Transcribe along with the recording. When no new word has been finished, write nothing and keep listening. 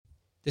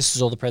This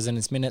is All the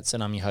President's Minutes,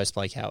 and I'm your host,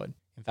 Blake Howard.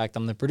 In fact,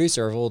 I'm the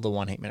producer of all the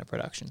One Heat Minute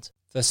productions.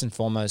 First and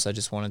foremost, I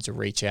just wanted to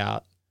reach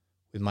out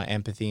with my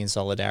empathy and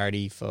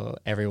solidarity for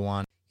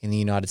everyone in the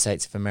United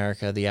States of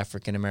America, the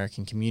African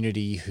American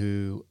community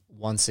who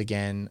once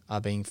again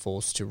are being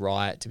forced to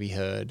riot to be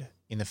heard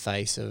in the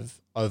face of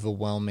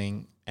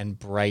overwhelming and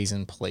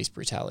brazen police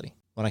brutality.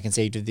 When I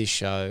conceived of this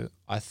show,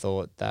 I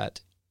thought that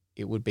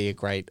it would be a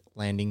great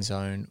landing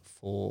zone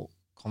for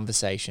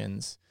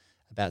conversations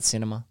about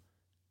cinema,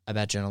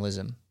 about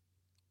journalism,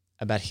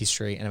 about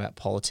history, and about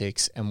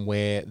politics, and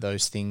where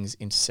those things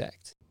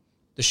intersect.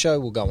 The show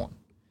will go on.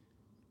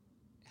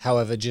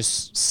 However,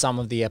 just some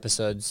of the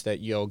episodes that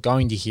you're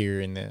going to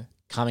hear in the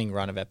coming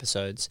run of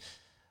episodes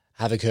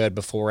have occurred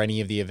before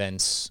any of the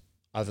events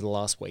over the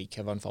last week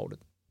have unfolded.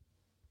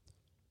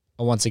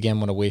 I once again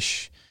want to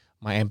wish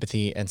my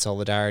empathy and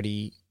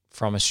solidarity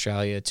from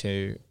Australia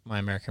to my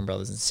American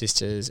brothers and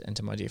sisters and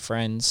to my dear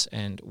friends,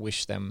 and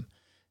wish them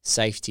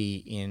safety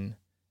in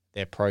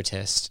their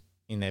protest,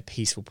 in their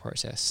peaceful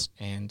protest.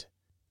 And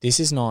this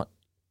is not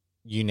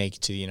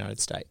unique to the United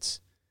States.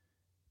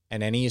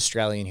 And any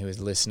Australian who is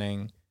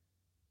listening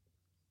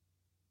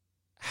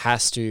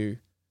has to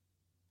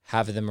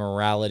have the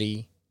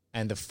morality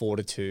and the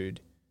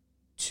fortitude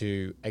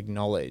to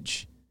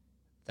acknowledge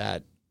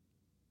that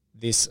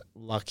this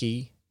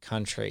lucky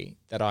country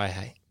that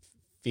I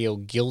feel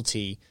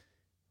guilty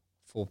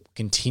for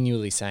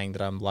continually saying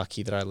that I'm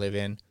lucky that I live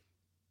in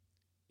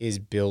is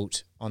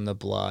built on the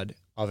blood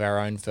of our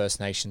own First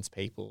Nations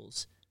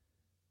peoples,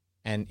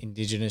 and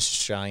Indigenous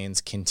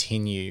Australians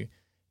continue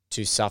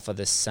to suffer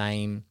the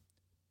same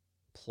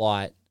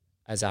plight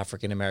as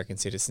African American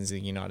citizens in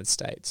the United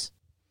States.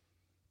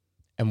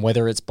 And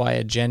whether it's by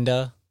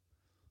agenda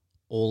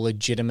or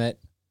legitimate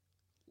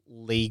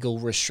legal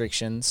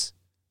restrictions,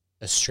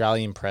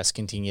 Australian press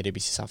continue to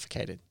be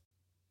suffocated.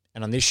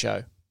 And on this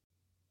show,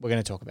 we're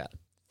going to talk about it.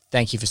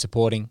 Thank you for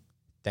supporting.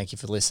 Thank you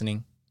for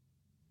listening.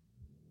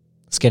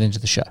 Let's get into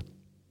the show.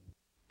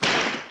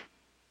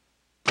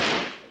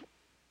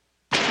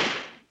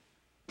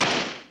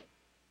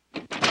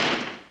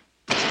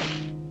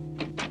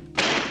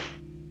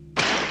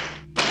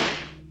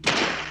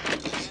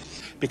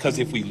 Because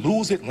if we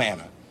lose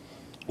Atlanta,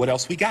 what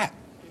else we got?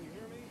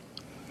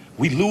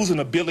 We lose an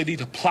ability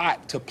to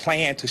plot, to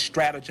plan, to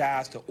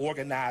strategize, to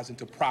organize, and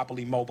to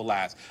properly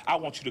mobilize. I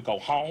want you to go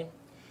home.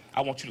 I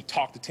want you to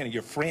talk to 10 of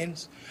your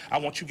friends. I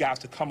want you guys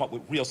to come up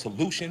with real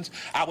solutions.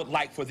 I would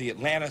like for the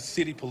Atlanta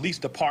City Police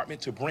Department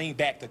to bring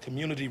back the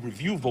Community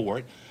Review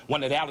Board,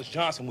 one that Alice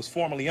Johnson was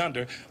formerly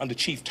under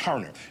Chief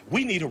Turner.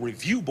 We need a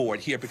review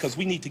board here because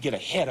we need to get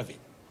ahead of it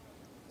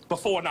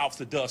before an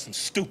officer does some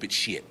stupid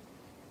shit.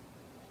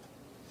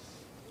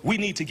 We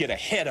need to get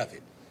ahead of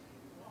it.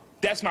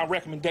 That's my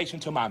recommendation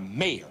to my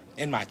mayor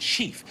and my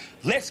chief.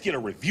 Let's get a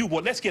review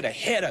board. Let's get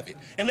ahead of it,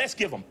 and let's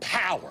give them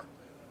power.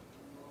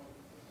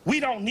 We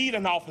don't need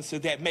an officer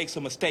that makes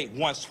a mistake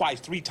once,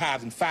 twice, 3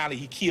 times, and finally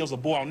he kills a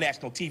boy on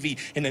national TV,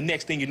 and the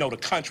next thing you know, the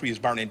country is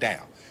burning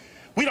down.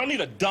 We don't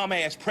need a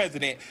dumbass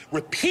president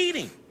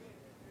repeating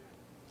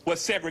what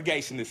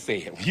segregationists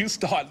said. When you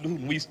start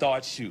looting, we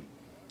start shooting.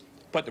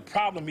 But the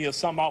problem is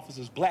some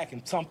officers black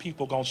and some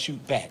people gonna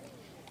shoot back.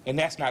 And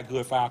that's not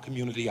good for our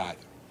community either.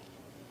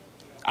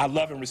 I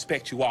love and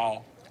respect you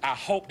all. I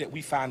hope that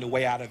we find a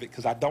way out of it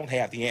because I don't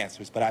have the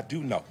answers, but I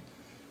do know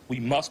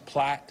we must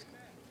plot,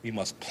 we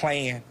must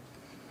plan,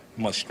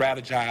 we must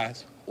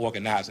strategize,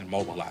 organize, and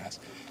mobilize.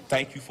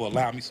 Thank you for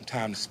allowing me some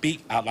time to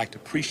speak. I'd like to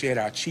appreciate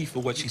our chief for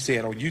what she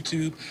said on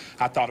YouTube.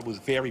 I thought it was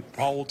very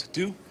bold to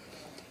do.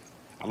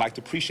 I'd like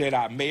to appreciate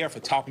our mayor for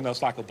talking to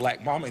us like a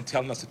black mama and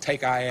telling us to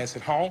take our ass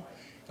at home.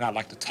 And I'd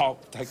like to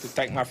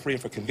thank my friend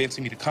for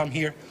convincing me to come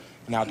here.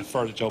 And I'll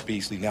defer to Joe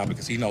Beasley now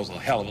because he knows a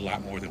hell of a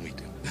lot more than we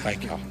do.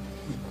 Thank y'all.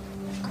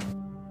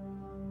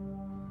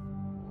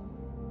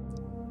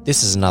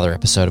 This is another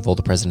episode of All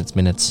the President's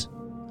Minutes.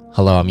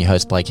 Hello, I'm your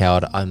host, Blake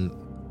Howard. I'm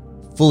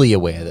fully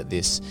aware that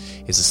this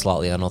is a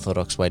slightly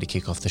unorthodox way to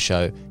kick off the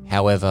show.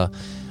 However,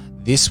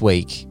 this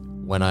week,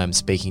 when I'm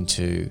speaking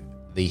to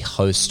the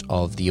host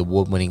of the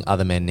award-winning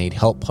Other Men Need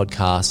Help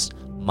podcast,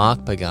 Mark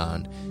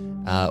Pagán,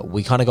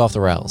 we kind of go off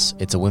the rails.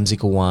 It's a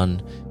whimsical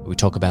one. We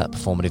talk about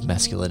performative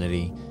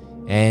masculinity.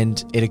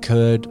 And it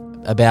occurred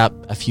about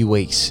a few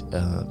weeks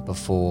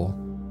before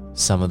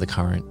some of the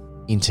current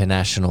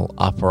international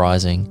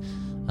uprising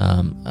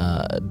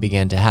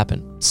began to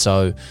happen.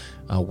 So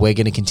we're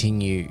going to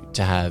continue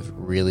to have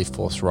really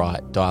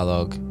forthright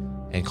dialogue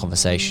and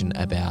conversation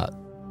about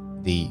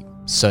the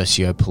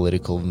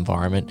socio-political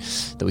environment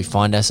that we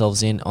find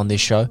ourselves in on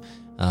this show.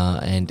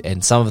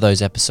 And some of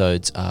those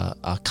episodes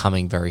are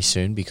coming very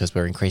soon because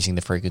we're increasing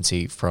the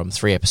frequency from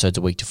 3 episodes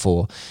a week to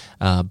 4.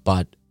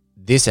 But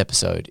this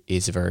episode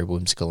is a very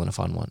whimsical and a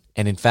fun one.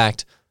 And in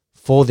fact,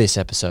 for this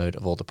episode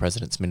of All the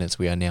President's Minutes,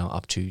 we are now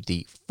up to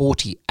the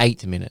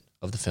 48th minute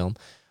of the film.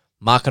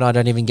 Mark and I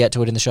don't even get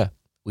to it in the show.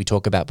 We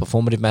talk about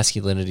performative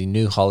masculinity,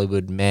 new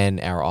Hollywood,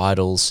 men, our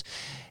idols.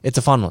 It's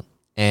a fun one.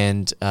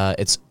 And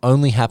it's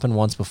only happened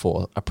once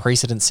before, a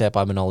precedent set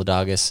by Manola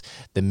Dargis.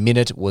 The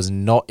minute was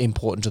not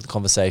important to the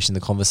conversation.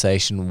 The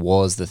conversation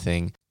was the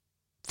thing.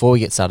 Before we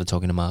get started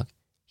talking to Mark,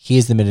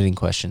 here's the minute in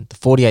question, the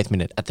 48th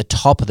minute at the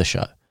top of the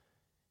show.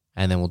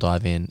 And then we'll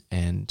dive in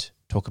and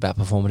talk about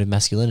performative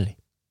masculinity.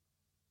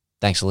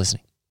 Thanks for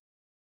listening.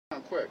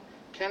 Quick.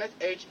 Kenneth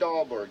H.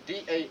 Dahlberg,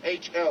 D-A-H-L-B-E-R-G,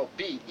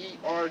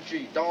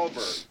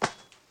 Dahlberg.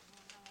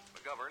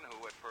 McGovern,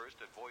 who at first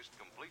had voiced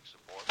complete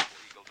support for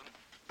Eagleton,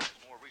 has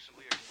more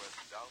recently expressed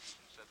doubts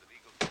and said that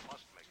Eagleton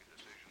must make a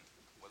decision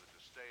whether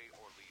to stay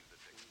or leave the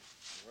ticket.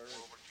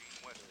 Moreover,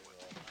 Gene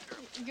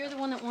Westwood. You're the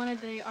one that wanted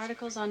the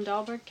articles on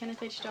Dahlberg,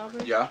 Kenneth H.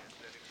 Dahlberg? Yeah.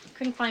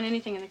 Couldn't find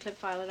anything in the clip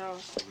file at all.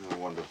 Oh,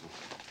 wonderful.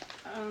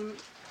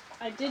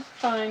 I did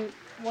find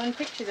one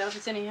picture, though, if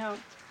it's any help.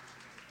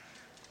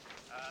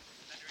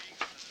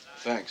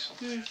 Thanks.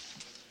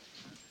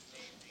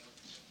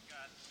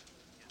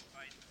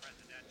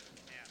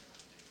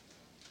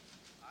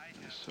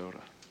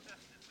 Minnesota.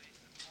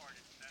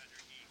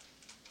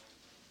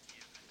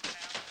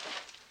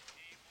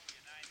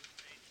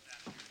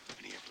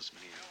 Minneapolis,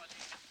 Minneapolis.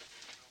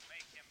 Will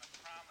make him a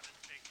prominent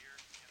figure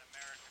in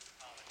American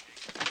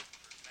politics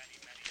for many,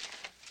 many years.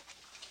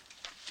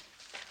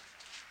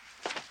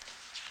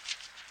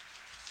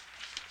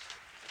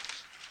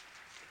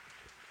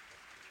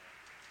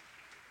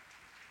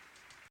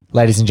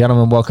 Ladies and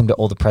gentlemen, welcome to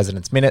All the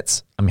President's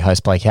Minutes. I'm your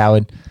host, Blake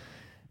Howard.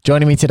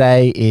 Joining me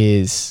today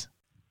is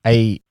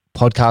a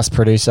podcast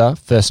producer,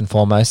 first and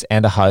foremost,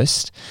 and a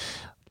host,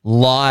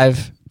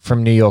 live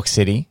from New York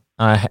City.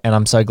 And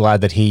I'm so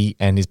glad that he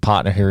and his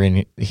partner who are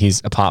in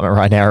his apartment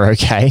right now are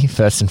okay,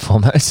 first and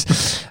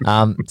foremost.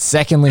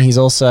 Secondly, he's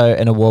also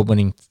an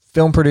award-winning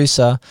film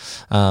producer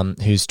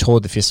who's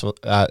toured the festival,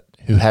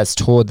 who has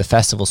toured the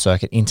festival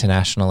circuit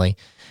internationally.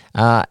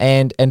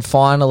 And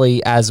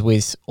finally, as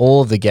with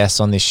all of the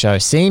guests on this show,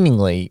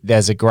 seemingly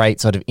there's a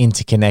great sort of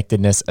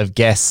interconnectedness of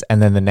guests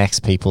and then the next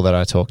people that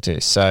I talk to.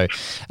 So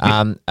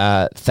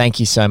thank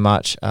you so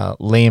much,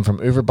 Liam from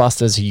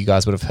Uberbusters, who you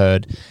guys would have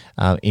heard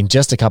in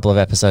just a couple of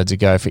episodes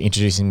ago, for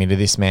introducing me to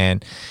this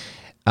man.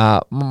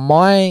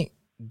 My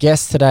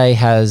guest today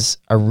has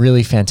a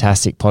really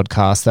fantastic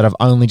podcast that I've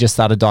only just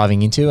started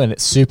diving into, and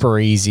it's super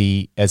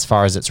easy as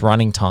far as its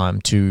running time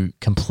to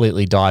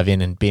completely dive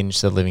in and binge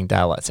the living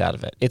daylights out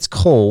of it. It's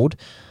called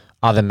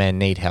Other Men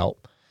Need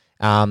Help.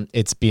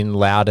 It's been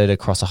lauded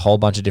across a whole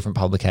bunch of different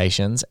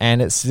publications,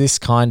 and it's this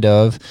kind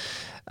of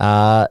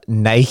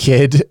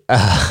nakedly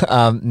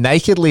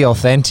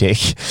authentic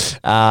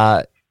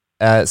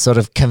sort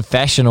of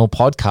confessional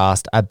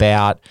podcast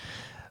about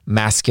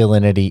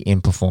masculinity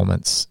in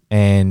performance.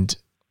 And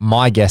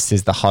my guest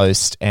is the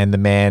host and the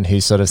man who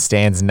sort of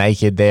stands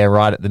naked there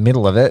right at the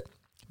middle of it,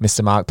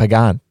 Mr. Mark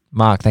Pagán.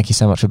 Mark, thank you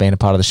so much for being a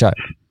part of the show.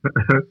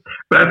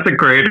 That's a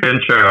great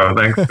intro.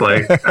 Thanks,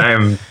 Blake.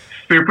 I'm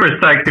super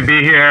psyched to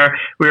be here.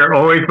 We are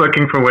always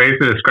looking for ways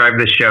to describe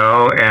the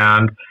show,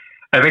 and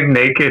I think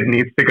naked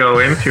needs to go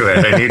into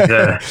it. I need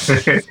to,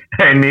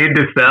 I need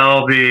to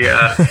sell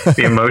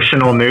the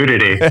emotional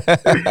nudity.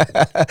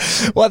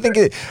 Well, I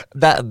think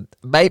that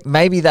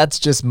maybe that's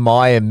just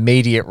my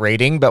immediate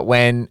reading, but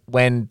when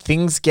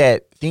things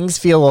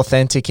feel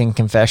authentic and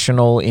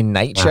confessional in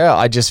nature,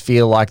 I just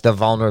feel like the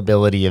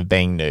vulnerability of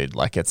being nude.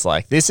 Like, it's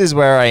like, this is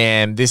where I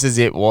am. This is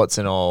it, warts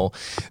and all.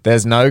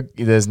 There's no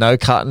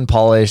cut and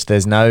polish.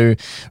 There's no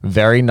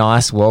very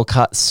nice,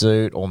 well-cut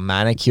suit or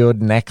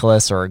manicured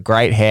necklace or a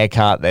great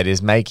haircut that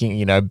is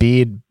making,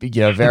 beard,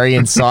 very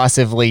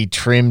incisively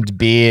trimmed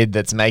beard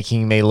that's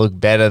making me look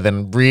better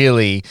than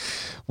really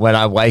when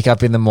I wake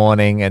up in the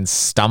morning and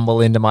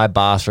stumble into my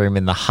bathroom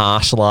in the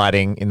harsh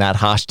lighting, in that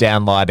harsh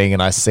down lighting,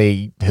 and I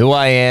see who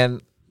I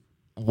am,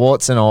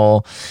 warts and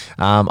all.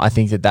 I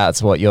think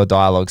that's what your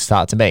dialogues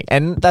start to be.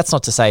 And that's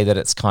not to say that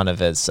it's kind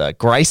of as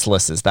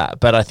graceless as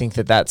that, but I think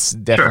that's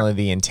definitely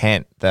the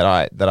intent that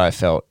I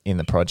felt in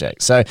the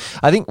project. So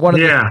I think one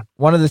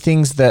of the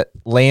things that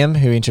Liam,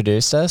 who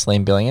introduced us,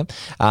 Liam Billingham,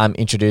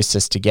 introduced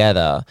us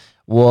together,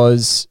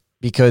 was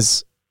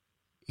because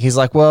he's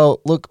like,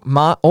 well, look,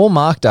 all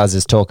Mark does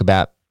is talk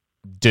about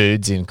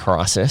dudes in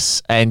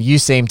crisis, and you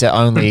seem to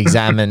only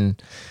examine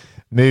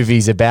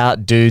movies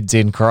about dudes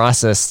in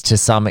crisis to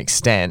some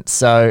extent.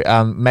 So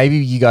maybe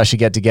you guys should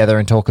get together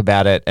and talk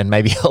about it and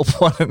maybe help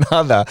one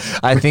another.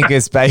 I think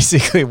is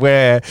basically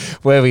where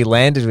we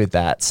landed with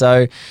that.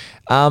 So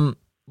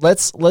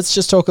let's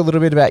just talk a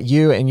little bit about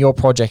you and your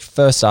project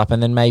first up,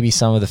 and then maybe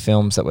some of the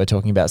films that we're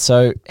talking about.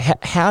 So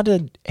how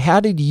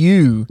did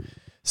you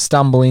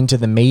stumble into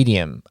the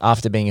medium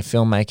after being a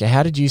filmmaker?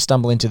 How did you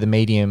stumble into the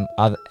medium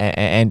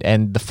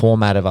and the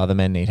format of Other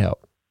Men Need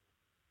Help?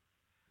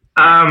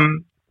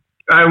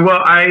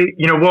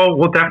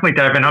 We'll definitely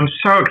dive in. I'm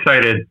so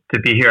excited to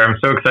be here. I'm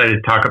so excited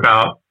to talk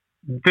about,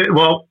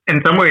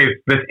 in some ways,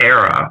 this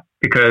era,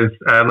 because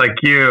like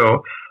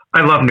you,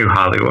 I love New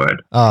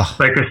Hollywood. Oh.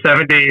 Like the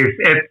 70s,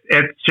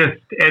 it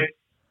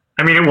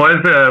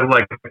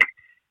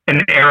was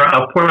an era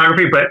of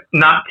pornography, but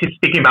not to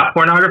speaking about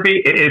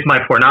pornography. It is my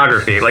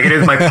pornography. Like it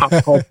is my pop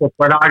culture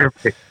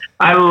pornography.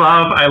 I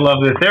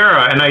love this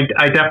era, and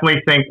I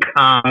definitely think.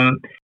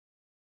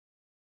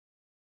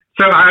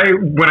 So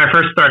when I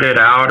first started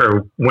out,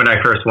 or when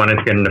I first wanted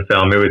to get into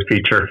film, it was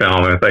feature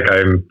film. It was like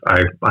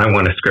I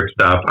want to script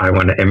stuff. I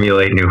want to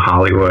emulate New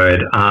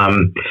Hollywood.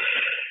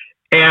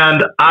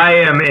 And I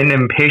am an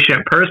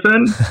impatient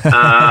person.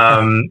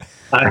 At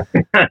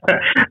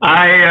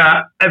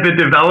the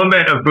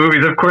development of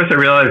movies, of course, I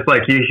realized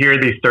like you hear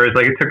these stories,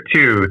 like it took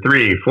 2,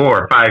 3,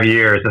 4, 5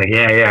 years. Like,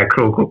 yeah,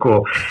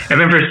 cool. And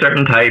then for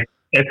certain types,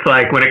 it's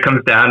like when it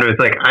comes down to it, it's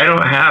like, I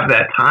don't have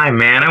that time,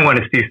 man. I want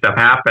to see stuff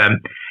happen.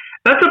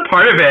 That's a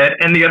part of it.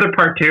 And the other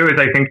part too is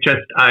I think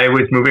just I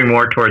was moving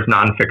more towards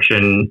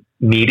nonfiction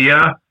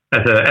media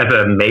as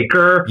a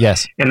maker.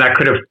 Yes. And that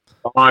could have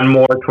gone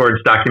more towards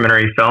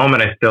documentary film,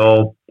 and I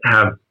still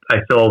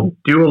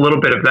do a little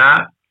bit of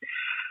that.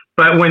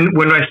 But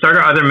when I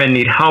started Other Men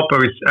Need Help,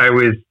 I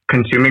was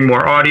consuming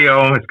more audio,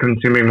 I was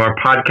consuming more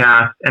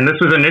podcasts, and this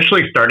was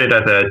initially started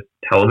as a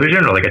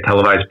television or like a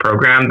televised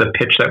program. The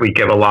pitch that we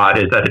give a lot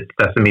is that it's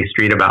Sesame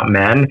Street about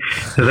men.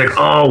 It's like,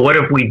 oh, what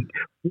if we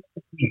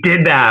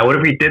did that? What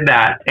if we did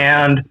that?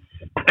 And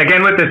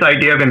again, with this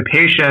idea of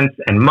impatience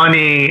and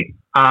money,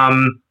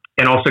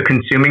 and also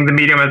consuming the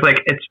medium, I was like,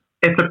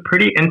 it's a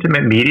pretty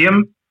intimate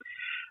medium.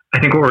 I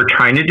think what we're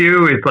trying to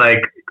do is like,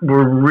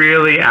 we're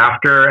really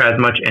after as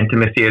much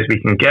intimacy as we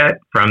can get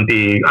from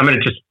I'm going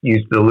to just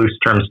use the loose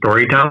term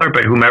storyteller,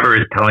 but whomever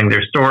is telling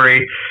their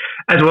story,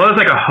 as well as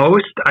like a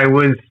host. I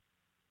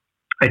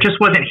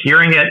just wasn't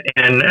hearing it.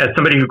 And as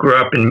somebody who grew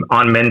up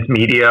on men's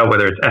media,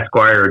 whether it's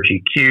Esquire or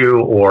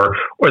GQ or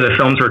the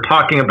films we're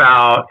talking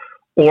about,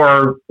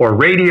 or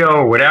radio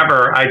or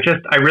whatever, I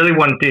really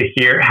wanted to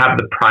have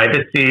the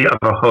privacy of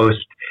a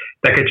host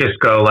that could just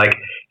go like,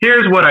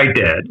 here's what I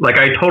did. Like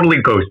I totally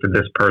ghosted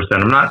this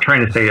person. I'm not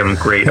trying to say I'm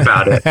great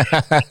about it.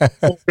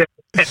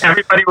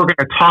 Everybody we're going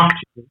to talk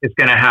to is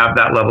going to have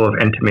that level of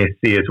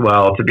intimacy as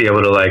well, to be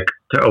able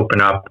to open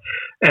up.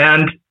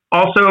 And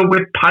also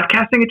with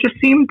podcasting, it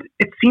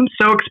seemed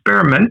so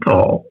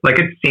experimental. Like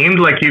it seemed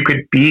like you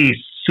could be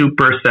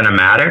super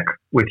cinematic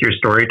with your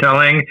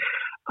storytelling.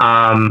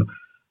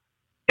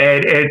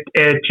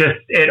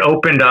 It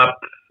opened up.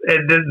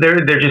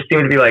 There just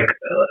seemed to be like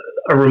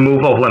a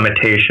removal of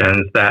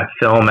limitations that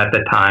film at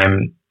the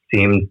time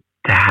seemed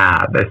to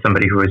have, as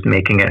somebody who was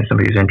making it and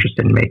somebody who's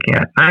interested in making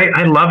it.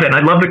 I love it. And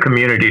I love the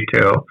community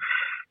too.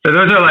 So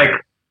those are like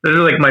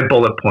my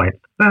bullet points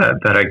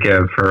that I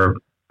give for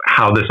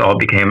how this all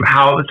became,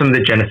 some of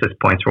the genesis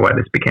points for why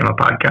this became a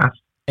podcast.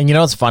 And you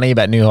know what's funny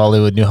about New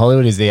Hollywood? New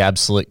Hollywood is the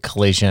absolute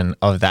collision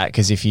of that,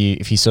 because if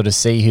you sort of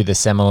see who the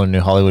seminal New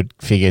Hollywood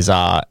figures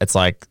are, it's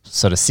like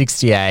sort of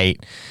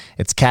 68,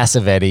 it's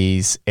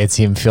Cassavetes, it's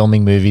him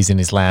filming movies in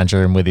his lounge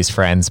room with his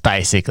friends,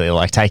 basically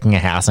like taking a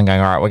house and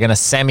going, all right, we're going to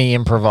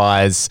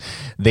semi-improvise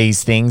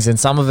these things. And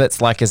some of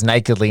it's like as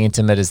nakedly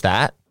intimate as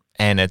that.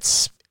 And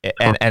it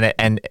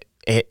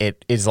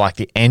is like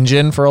the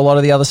engine for a lot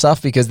of the other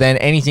stuff, because then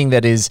anything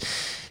that is,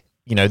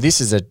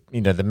 this is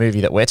the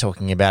movie that we're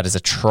talking about is a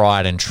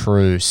tried and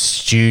true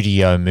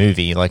studio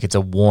movie. Like it's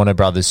a Warner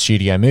Brothers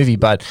studio movie,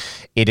 but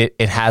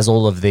it has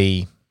all of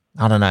the,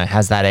 I don't know,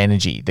 has that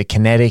energy, the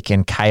kinetic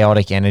and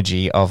chaotic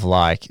energy of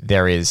like,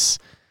 there is,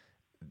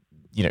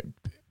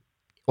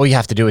 all you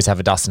have to do is have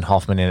a Dustin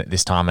Hoffman in it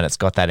this time and it's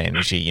got that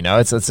energy,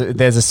 there's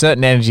a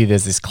certain energy.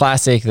 There's this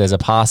classic, there's a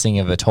passing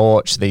of a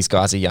torch. These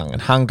guys are young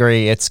and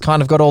hungry. It's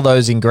kind of got all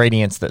those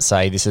ingredients that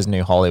say this is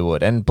New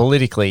Hollywood. And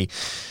politically,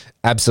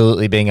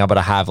 absolutely being able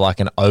to have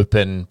like an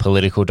open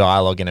political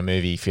dialogue in a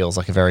movie feels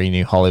like a very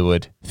New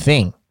Hollywood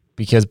thing,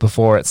 because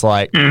before it's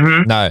like,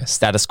 no,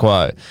 status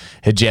quo,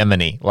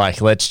 hegemony,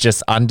 like let's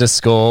just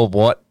underscore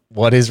what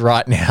is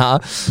right now,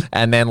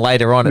 and then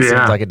later on it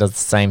seems like it does the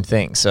same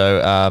thing.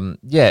 So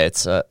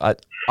it's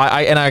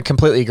I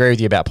completely agree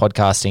with you about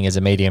podcasting as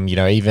a medium.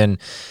 Even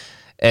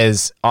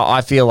as I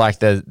feel like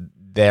there's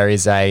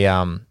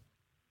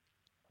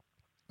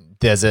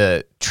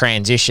a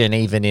transition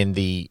even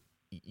in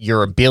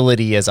your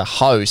ability as a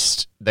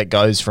host that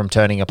goes from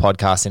turning a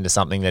podcast into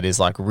something that is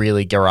like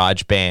really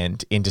garage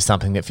band into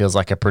something that feels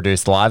like a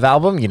produced live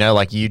album,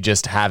 like you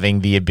just having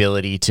the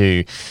ability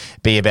to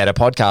be a better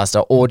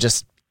podcaster, or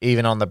just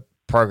even on the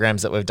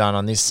programs that we've done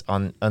on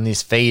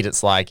this feed,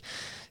 it's like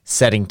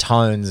setting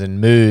tones and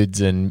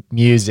moods and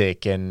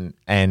music and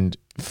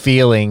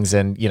feelings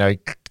and,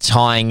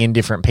 tying in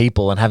different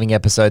people and having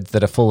episodes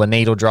that are full of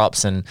needle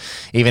drops, and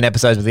even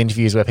episodes with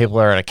interviews where people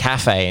are at a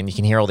cafe and you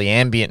can hear all the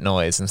ambient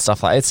noise and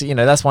stuff like it's,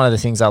 that's one of the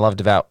things I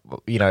loved about,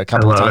 a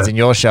couple of times in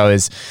your show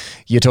is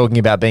you're talking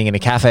about being in a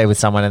cafe with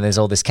someone and there's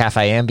all this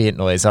cafe ambient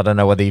noise. I don't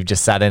know whether you've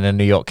just sat in a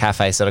New York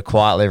cafe sort of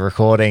quietly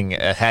recording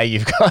how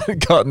you've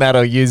gotten that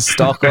or used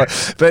stock, but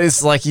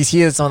it's like you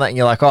hear some of that and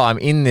you're like, oh, I'm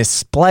in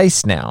this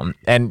place now.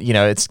 And,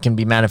 it can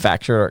be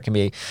manufactured or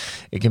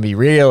it can be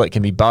real. It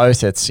can be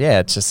both. It's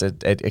just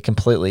it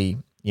completely,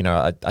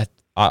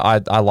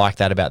 I like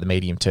that about the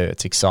medium too.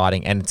 It's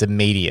exciting and it's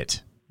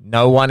immediate.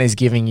 No one is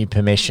giving you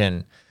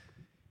permission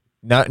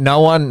no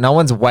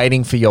one's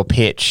waiting for your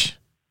pitch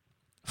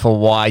for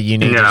why you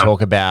need to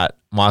talk about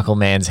Michael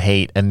Mann's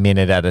Heat a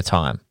minute at a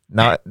time.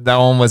 No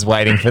one was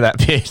waiting for that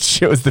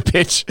pitch. It was the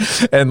pitch,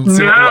 and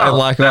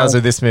likewise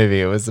with this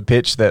movie, it was the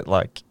pitch that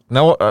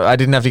I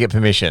didn't have to get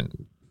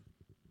permission.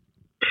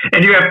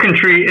 And you have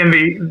country in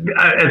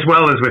as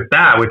well as with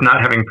that, with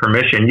not having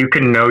permission, you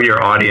can know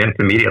your audience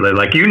immediately.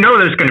 Like, you know,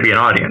 there's going to be an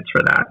audience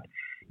for that.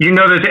 You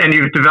know, and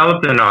you've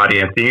developed an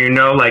audience, and you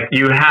know, like,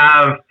 you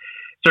have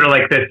sort of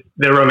like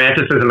the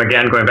romanticism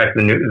again, going back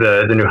to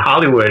the new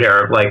Hollywood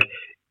era of like,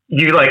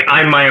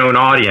 I'm my own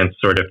audience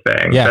sort of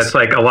thing. Yes. That's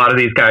like a lot of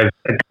these guys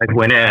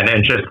went in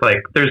and just like,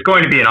 there's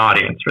going to be an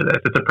audience for this.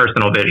 It's a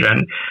personal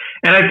vision.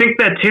 And I think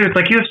that too, it's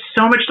like you have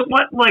so much,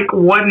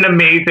 what an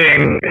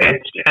amazing,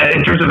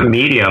 in terms of the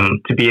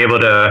medium, to be able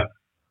to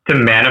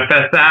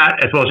manifest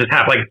that, as well as just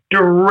have like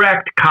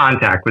direct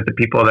contact with the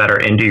people that are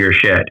into your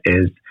shit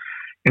is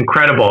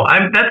incredible.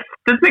 That's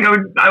the thing.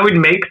 I would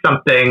make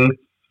something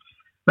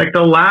like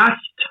the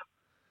last,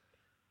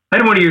 I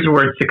don't want to use the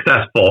word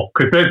successful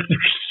because it's a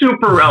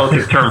super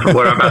relative term for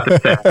what I'm about to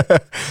say.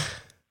 The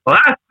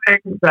last thing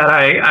that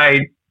I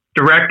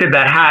directed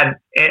that had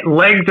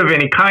legs of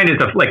any kind, is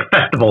like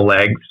festival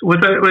legs,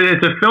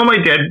 it's a film I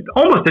did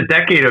almost a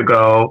decade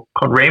ago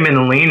called Raymond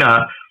and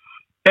Lena.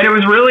 And it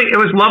was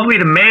lovely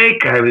to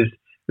make. It was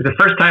the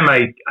first time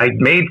I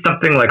made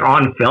something like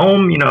on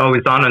film, you know,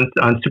 it was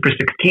on Super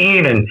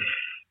 16, and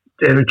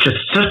it was just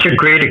such a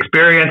great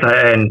experience.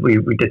 And we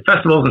did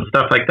festivals and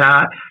stuff like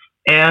that.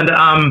 And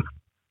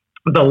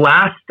the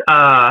last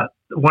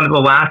one of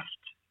the last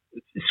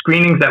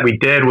screenings that we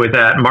did was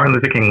at Martin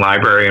Luther King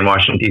Library in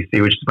Washington,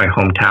 D.C., which is my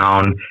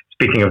hometown.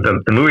 Speaking of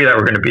the movie that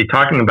we're going to be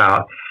talking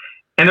about.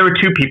 And there were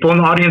two people in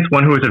the audience,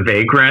 one who was a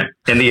vagrant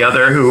and the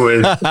other who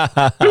was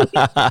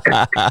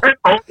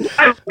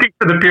looking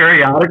for the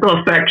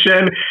periodical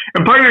section.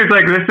 And part of me was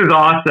like, this is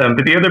awesome.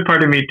 But the other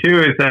part of me too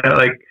is that,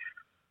 like,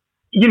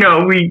 you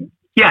know,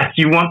 yes,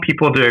 you want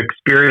people to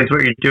experience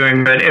what you're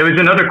doing, but it was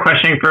another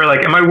questioning for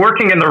like, am I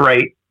working in the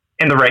right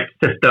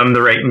system,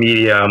 the right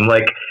medium?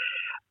 Like,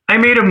 I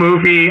made a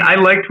movie, I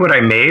liked what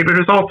I made, but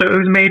it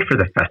was made for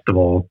the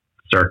festival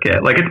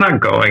circuit. Like, it's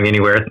not going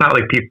anywhere. It's not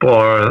like people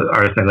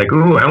are saying like,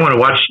 ooh, I want to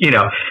watch, you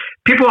know,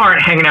 people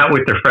aren't hanging out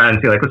with their friends.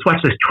 They're like, let's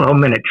watch this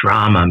 12-minute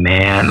drama,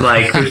 man.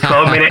 Like, this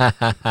 12-minute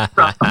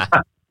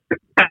drama.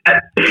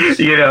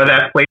 You know,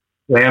 that place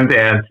Slam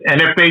Dance.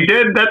 And if they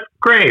did, that's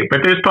great.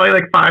 But there's probably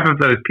like 5 of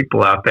those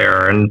people out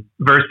there. And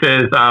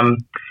versus,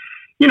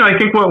 you know, I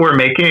think what we're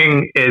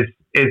making is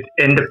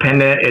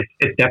independent.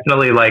 It's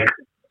definitely like,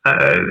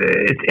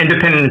 it's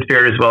independent in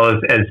spirit as well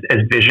as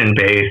vision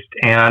based.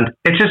 And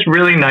it's just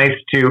really nice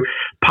to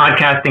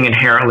podcasting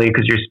inherently,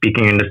 because you're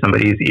speaking into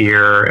somebody's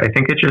ear. I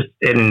think it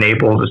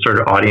enables a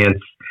sort of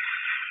audience,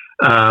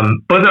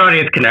 both an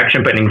audience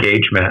connection, but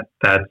engagement.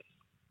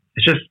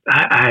 It's just,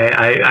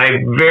 I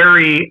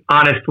very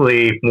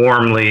honestly,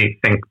 warmly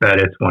think that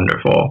it's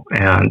wonderful.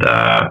 And,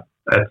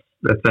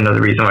 that's another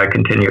reason why I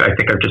continue. I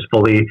think I've just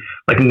fully,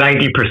 like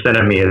 90%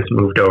 of me has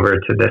moved over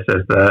to this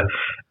as the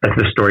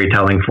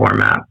storytelling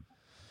format.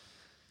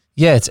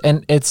 Yeah, it's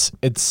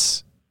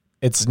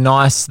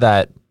nice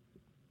that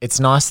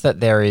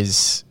there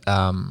is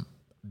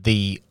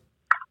the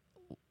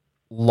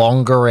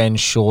longer and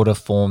shorter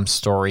form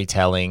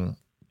storytelling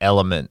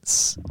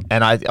elements,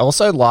 and I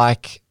also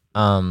like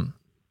and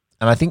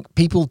I think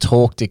people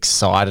talked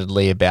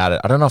excitedly about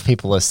it. I don't know if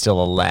people are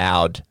still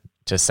allowed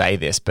to say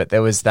this, but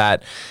there was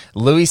that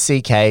Louis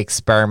C.K.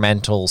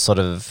 experimental sort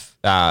of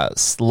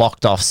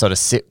locked off sort of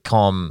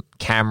sitcom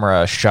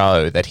camera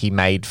show that he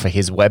made for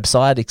his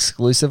website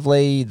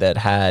exclusively that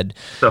had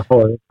the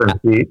Horace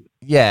and Pete.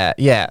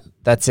 Yeah,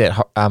 that's it.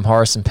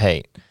 Horace and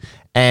Pete.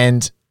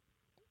 And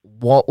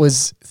what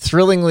was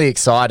thrillingly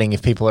exciting,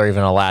 if people are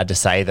even allowed to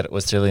say that it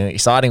was thrillingly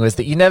exciting, was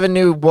that you never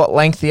knew what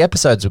length the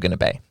episodes were going to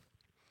be.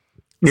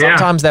 Yeah.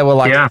 Sometimes they were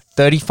like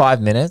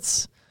 35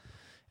 minutes,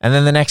 and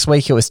then the next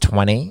week it was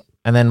 20,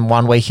 and then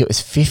one week it was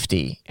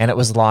 50. And it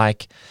was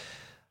like,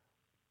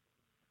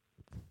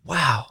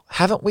 wow,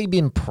 haven't we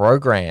been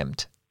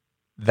programmed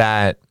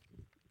that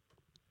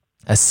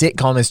a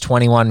sitcom is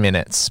 21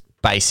 minutes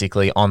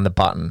basically on the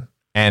button,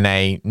 and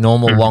a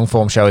normal long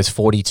form show is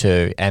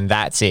 42, and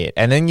that's it.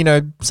 And then, you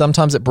know,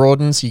 sometimes it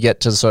broadens. You get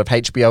to the sort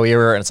of HBO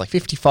era and it's like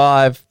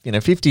 55,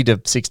 50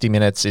 to 60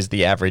 minutes is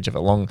the average of a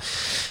long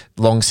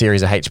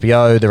series of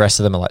HBO. The rest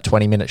of them are like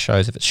 20-minute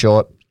shows if it's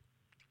short.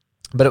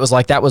 But it was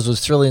like, that was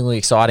thrillingly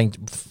exciting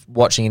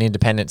watching an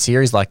independent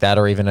series like that,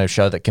 or even a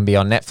show that can be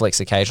on Netflix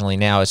occasionally.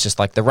 Now it's just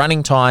like the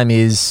running time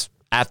is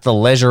at the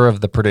leisure of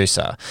the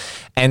producer.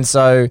 And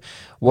so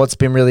what's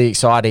been really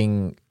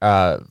exciting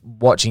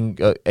watching,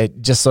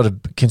 just sort of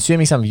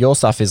consuming some of your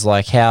stuff, is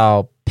like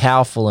how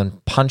powerful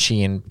and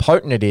punchy and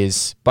potent it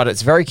is, but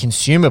it's very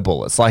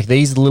consumable. It's like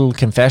these little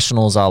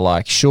confessionals are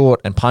like short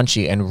and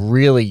punchy, and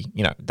really,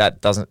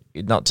 that doesn't,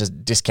 not to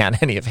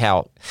discount any of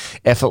how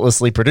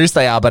effortlessly produced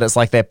they are, but it's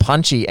like they're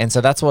punchy. And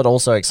so that's what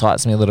also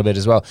excites me a little bit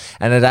as well.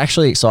 And it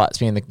actually excites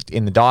me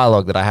in the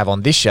dialogue that I have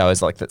on this show,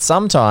 is like that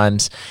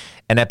sometimes,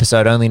 an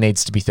episode only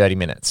needs to be 30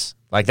 minutes.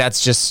 Like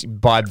that's just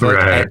by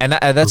Right. and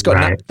that's got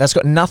Right. that's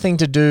got nothing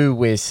to do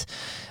with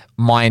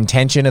my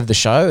intention of the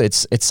show.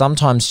 It's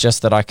sometimes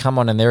just that I come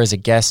on and there is a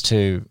guest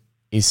who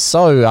is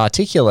so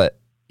articulate.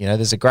 You know,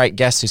 there's a great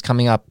guest who's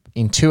coming up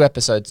in 2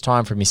 episodes'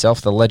 time from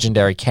myself, the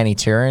legendary Kenny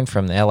Turin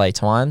from the LA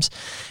Times.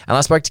 And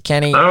I spoke to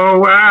Kenny, Oh,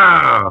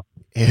 wow.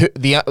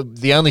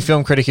 the only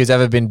film critic who's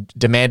ever been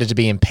demanded to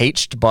be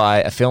impeached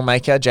by a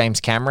filmmaker, James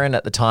Cameron,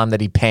 at the time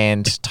that he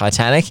panned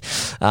Titanic.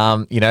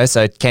 You know,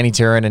 so Kenny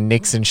Turin and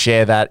Nixon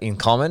share that in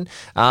common.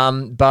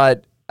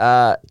 But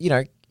you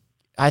know,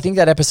 I think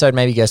that episode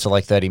maybe goes for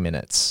like 30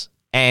 minutes.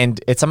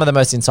 And it's some of the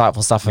most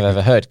insightful stuff I've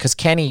ever heard. Because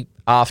Kenny,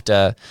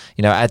 after,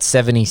 you know, at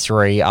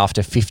 73,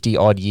 after 50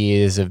 odd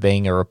years of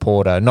being a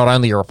reporter, not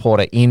only a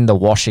reporter in the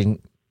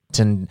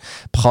Washington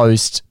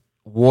Post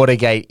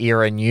Watergate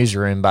era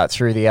newsroom, but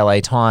through the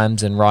LA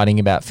Times and writing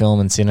about film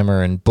and cinema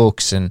and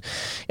books and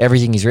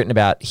everything he's written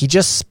about, he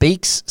just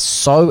speaks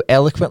so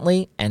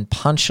eloquently and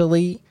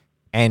punchily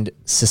and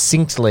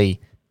succinctly,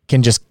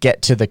 can just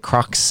get to the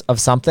crux of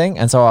something.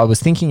 And so I was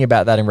thinking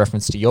about that in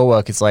reference to your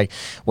work. It's like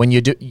when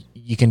you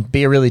can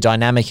be a really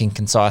dynamic and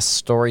concise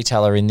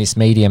storyteller in this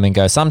medium and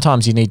go,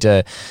 sometimes you need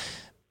to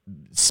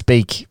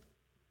speak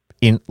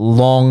in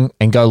long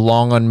and go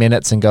long on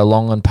minutes and go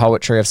long on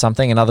poetry of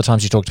something. And other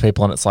times you talk to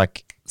people and it's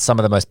like some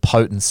of the most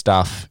potent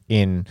stuff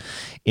in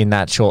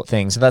that short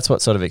thing. So that's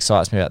what sort of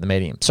excites me about the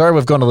medium. Sorry,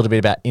 we've gone a little bit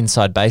about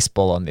inside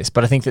baseball on this,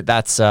 but I think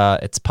that's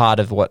it's part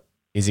of what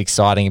is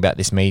exciting about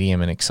this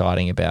medium and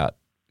exciting about,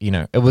 you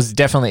know, it was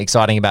definitely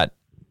exciting about,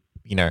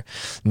 you know,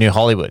 New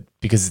Hollywood,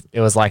 because it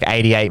was like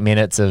 88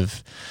 minutes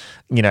of,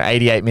 you know,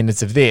 88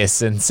 minutes of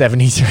this and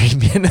 73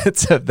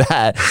 minutes of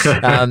that.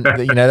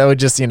 You know, they were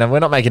just, you know, we're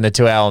not making a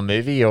 2-hour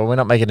movie or we're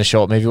not making a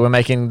short movie. We're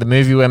making the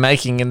movie we're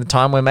making in the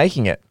time we're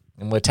making it.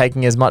 And we're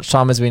taking as much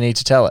time as we need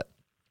to tell it.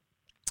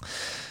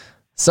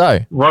 So,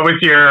 what was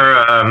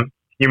your,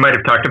 you might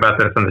have talked about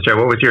this on the show,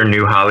 what was your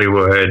New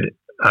Hollywood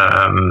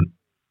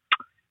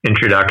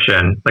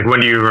introduction? Like,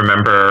 when do you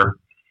remember,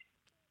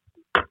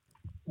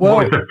 what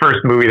was the first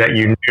movie that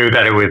you knew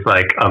that it was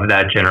like of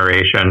that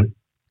generation?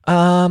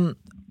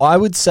 I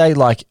would say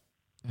like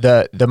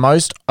the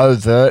most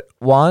overt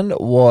one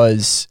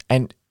was,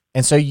 and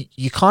so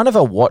you kind of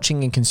are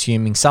watching and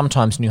consuming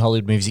sometimes New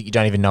Hollywood movies that you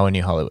don't even know are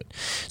New Hollywood.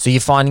 So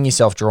you're finding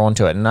yourself drawn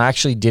to it. And I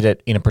actually did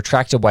it in a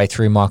protracted way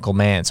through Michael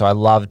Mann. So I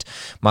loved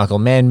Michael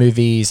Mann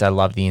movies. I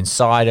loved The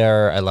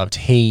Insider. I loved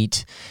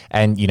Heat.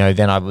 And, you know,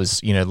 then I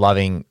was, you know,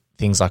 loving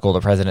things like All the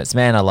President's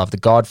Men. I love The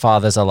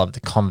Godfathers. I love The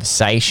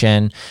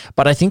Conversation.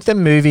 But I think the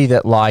movie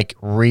that like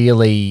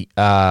really,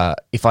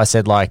 if I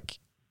said like,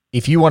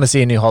 if you want to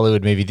see a New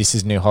Hollywood movie, this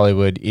is New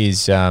Hollywood,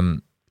 is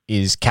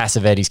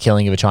Cassavetes'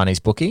 Killing of a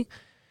Chinese Bookie,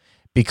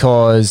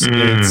 because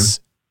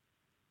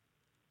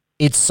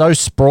it's so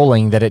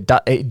sprawling that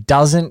it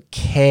doesn't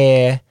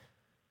care.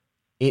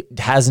 It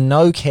has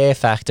no care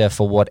factor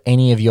for what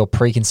any of your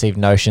preconceived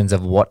notions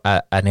of what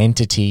an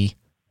entity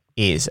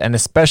is. And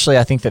especially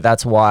I think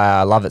that's why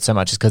I love it so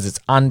much, is because it's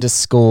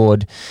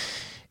underscored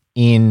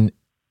in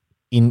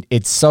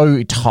it's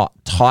so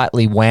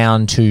tightly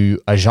wound to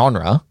a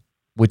genre,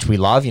 which we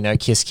love, you know,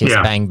 kiss, kiss,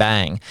 bang,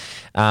 bang.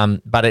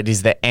 But it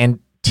is the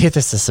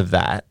antithesis of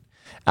that.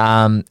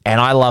 And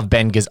I love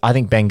I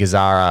think Ben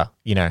Gazzara,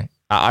 you know,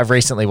 I've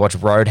recently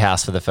watched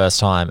Roadhouse for the first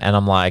time and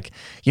I'm like,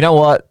 you know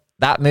what?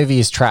 That movie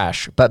is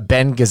trash, but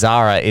Ben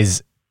Gazzara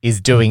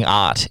is doing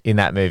art in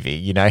that movie.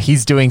 You know,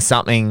 he's doing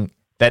something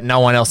that no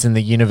one else in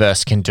the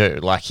universe can do.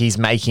 Like, he's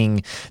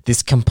making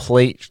this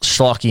complete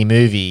schlocky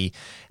movie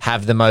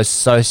have the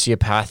most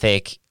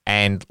sociopathic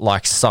and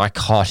like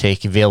psychotic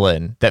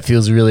villain that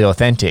feels really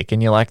authentic.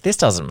 And you're like, this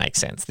doesn't make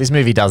sense. This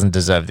movie doesn't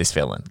deserve this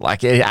villain.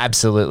 Like, it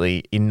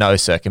absolutely in no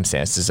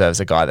circumstance deserves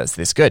a guy that's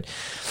this good.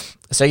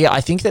 So yeah,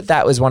 I think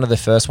that was one of the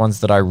first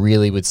ones that I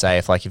really would say,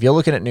 if you're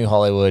looking at New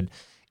Hollywood,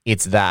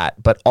 it's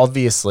that. But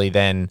obviously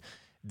then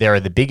there are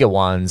the bigger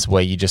ones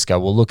where you just go,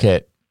 well, look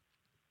at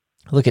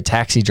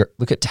Taxi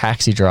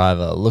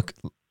Driver, look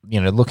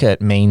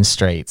at Mean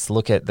Streets,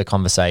 look at The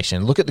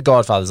Conversation, look at The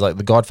Godfathers. Like,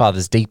 The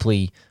Godfathers,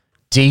 deeply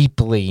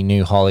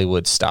New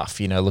Hollywood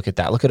stuff. You know, look at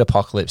that. Look at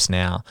Apocalypse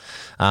Now.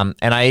 And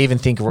I even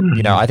think,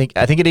 you know, I think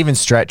it even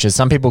stretches.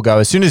 Some people go,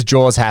 as soon as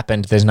Jaws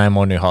happened, there's no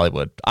more New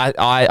Hollywood.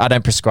 I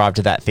don't prescribe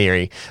to that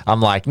theory.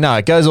 I'm like, no,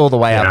 it goes all the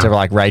way up to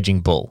like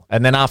Raging Bull.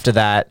 And then after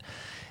that,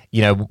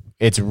 you know,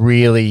 it's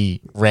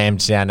really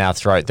rammed down our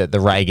throat that the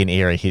Reagan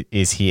era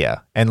is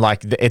here. And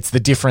like, it's the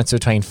difference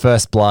between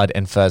First Blood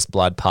and First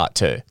Blood Part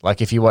 2.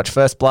 Like, if you watch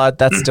First Blood,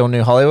 that's still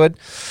New Hollywood.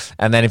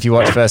 And then if you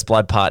watch First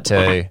Blood Part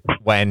 2,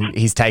 when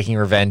he's taking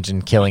revenge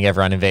and killing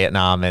everyone in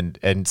Vietnam and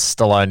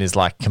Stallone is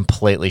like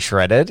completely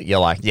shredded, you're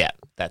like, yeah,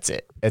 that's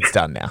it. It's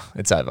done now.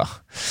 It's over.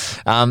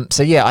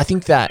 So yeah, I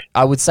think that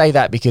I would say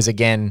that because,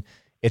 again,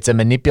 it's a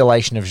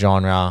manipulation of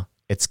genre.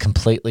 It's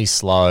completely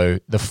slow.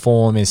 The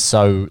form is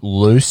so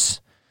loose.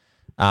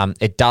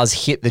 It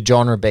does hit the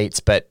genre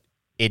beats, but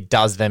it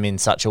does them in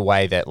such a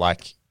way that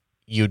like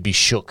you'd be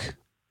shook.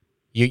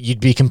 You'd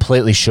be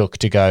completely shook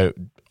to go,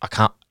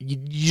 you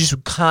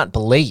just can't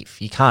believe.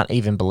 You can't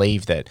even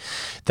believe that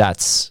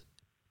it's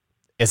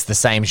the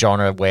same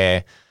genre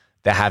where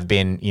there have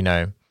been, you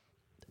know,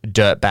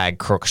 dirtbag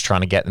crooks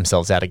trying to get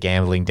themselves out of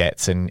gambling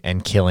debts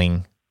and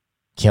killing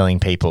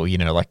people, you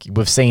know, like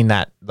we've seen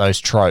those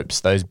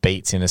tropes, those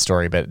beats in a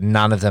story, but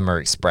none of them are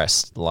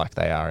expressed like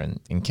they are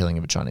in Killing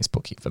of a Chinese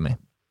Bookie for me.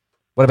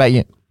 What about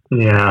you?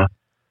 Yeah.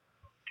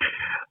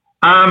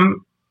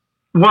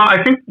 Well,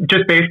 I think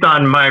just based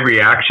on my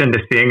reaction to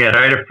seeing it,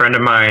 I had a friend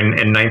of mine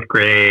in ninth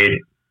grade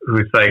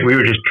who's like, we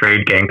would just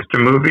trade gangster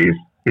movies.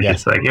 He's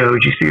just like, yo,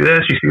 did you see this?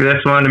 You see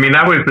this one? I mean,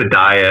 that was the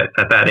diet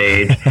at that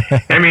age.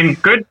 I mean,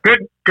 good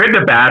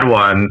to bad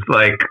ones,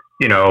 like,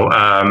 you know,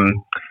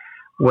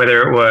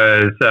 whether it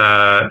was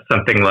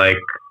something like,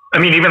 I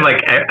mean, even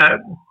like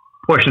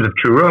portions of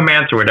True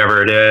Romance or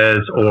whatever it is,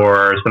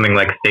 or something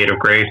like State of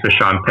Grace with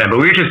Sean Penn. But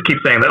we would just keep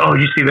saying, like, oh,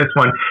 you see this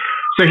one?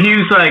 So he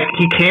was like,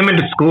 he came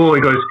into school,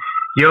 he goes,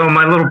 yo,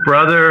 my older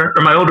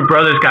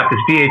brother's got this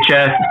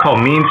VHS. It's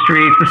called Mean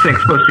Streets. This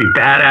thing's supposed to be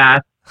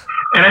badass.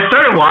 And I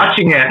started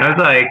watching it, and I was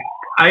like,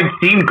 I'd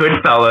seen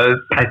Goodfellas.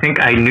 I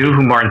think I knew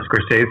who Martin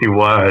Scorsese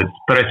was,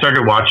 but I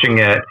started watching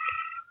it.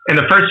 In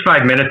the first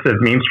 5 minutes of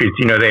Mean Streets,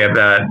 you know, they have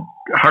that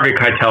Harvey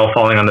Keitel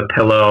falling on the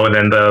pillow, and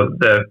then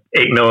the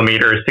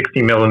 8mm,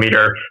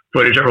 60mm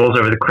footage that rolls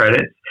over the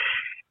credits.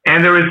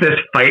 And there was this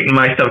fight in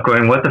myself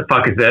going, what the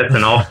fuck is this?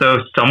 And also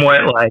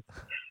somewhat like,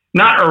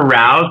 not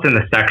aroused in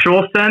the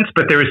sexual sense,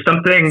 but there was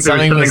something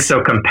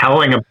so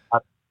compelling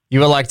about.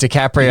 You were like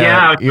DiCaprio.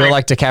 Yeah, you were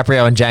like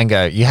DiCaprio and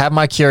Django. You have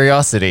my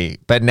curiosity,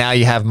 but now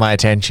you have my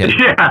attention.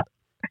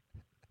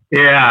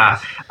 Yeah.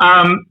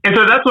 And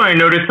so that's when I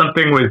noticed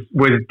something was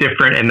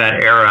different in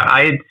that era.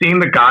 I had seen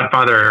The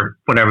Godfather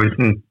when I was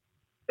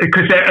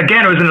because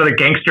again, it was another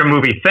gangster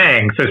movie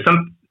thing. So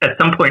at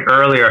some point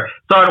earlier,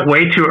 saw it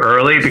way too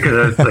early because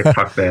I was like,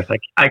 fuck this.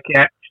 I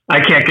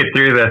can't get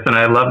through this, and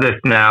I love this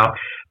now.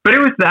 But it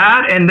was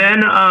that, and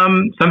then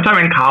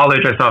sometime in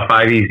college, I saw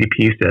 5 Easy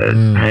Pieces,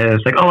 and I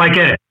was like, oh, I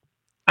get it.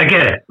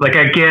 Like,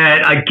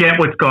 I get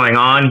what's going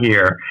on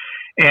here.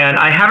 And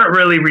I haven't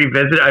really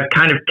revisited. I've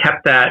kind of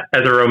kept that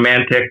as a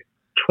romantic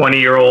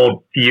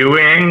 20-year-old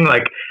viewing.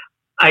 Like,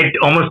 I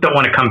almost don't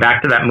want to come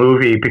back to that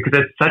movie because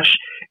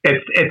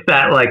it's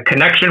that like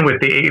connection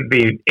with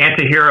the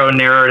anti-hero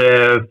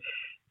narrative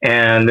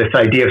and this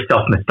idea of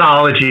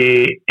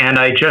self-mythology. And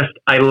I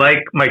like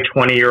my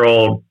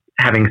 20-year-old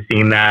having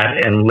seen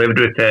that and lived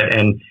with it,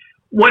 and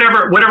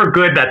whatever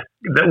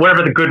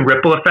the good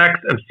ripple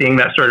effects of seeing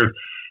that sort of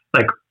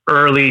like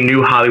early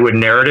new Hollywood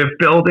narrative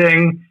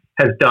building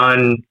has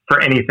done for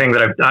anything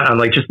that I've done. I'm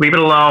like, just leave it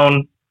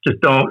alone.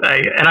 Just don't.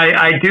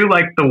 I do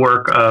like the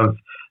work of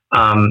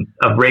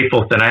Ray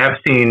Folsom. I've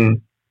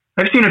seen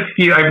a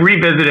few. I've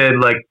revisited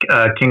like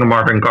King of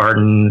Marvin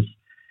Gardens,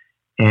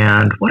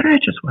 and what did I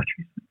just watch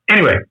recently?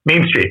 Anyway,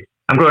 Mean Streets.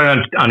 I'm going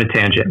on a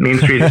tangent. Mean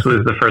Streets was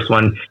the first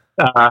one.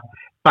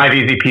 5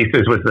 Easy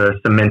Pieces was the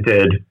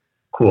cemented.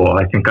 Cool.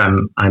 I think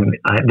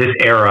this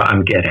era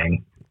I'm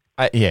getting.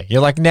 Yeah,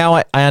 you're like, now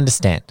I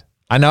understand.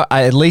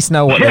 I at least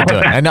know what they're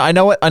doing. I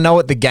know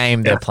what the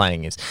game they're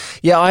playing is.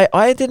 Yeah,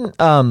 I didn't.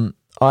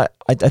 I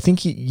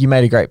think you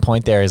made a great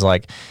point there. Is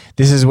like,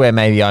 this is where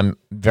maybe I'm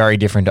very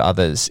different to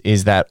others.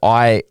 Is that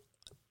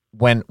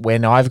when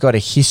I've got a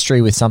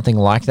history with something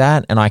like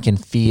that, and I can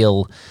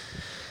feel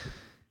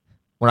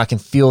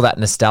that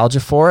nostalgia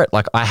for it,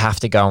 like I have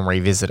to go and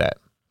revisit it.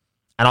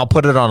 And I'll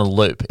put it on a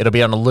loop. It'll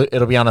be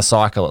on a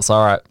cycle. It's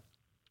all right.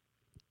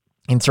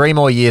 In 3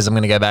 more years, I'm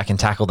going to go back and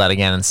tackle that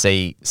again and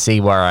see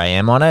where I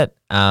am on it.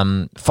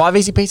 5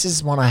 Easy Pieces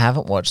is one I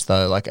haven't watched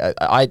though. Like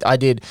I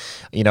did,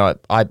 you know,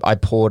 I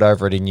poured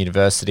over it in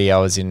university. I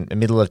was in the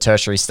middle of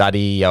tertiary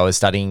study. I was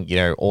studying, you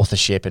know,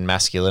 authorship and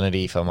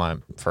masculinity for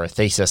a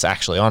thesis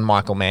actually on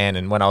Michael Mann.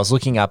 And when I was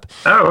looking up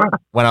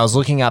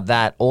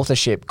that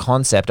authorship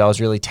concept, I was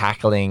really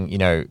tackling, you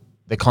know,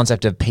 the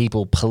concept of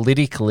people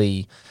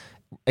politically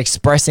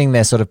expressing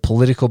their sort of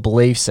political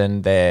beliefs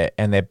and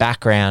their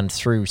background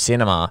through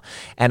cinema.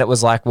 And it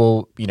was like,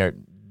 well, you know,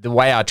 the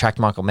way I tracked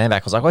Michael Mann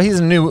back was like, well, he's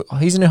a new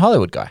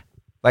Hollywood guy.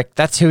 Like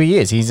that's who he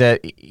is.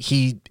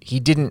 He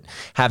didn't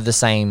have the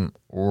same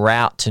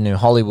route to New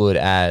Hollywood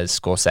as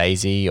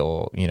Scorsese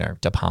or, you know,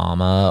 De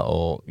Palma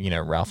or, you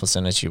know,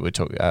 Ralphison, as you were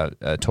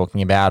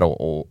talking about,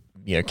 or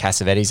you know,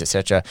 Cassavetes,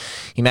 etc.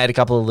 He made a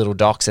couple of little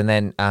docs, and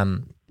then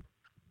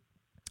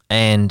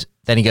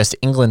he goes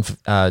to England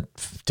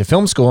to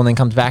film school, and then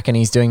comes back and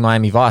he's doing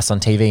Miami Vice on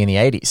TV in the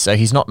 80s. So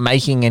he's not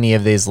making any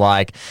of this,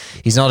 like,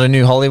 he's not a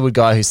New Hollywood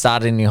guy who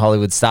started in New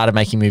Hollywood, started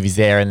making movies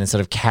there, and then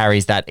sort of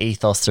carries that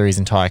ethos through his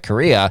entire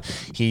career.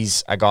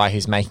 He's a guy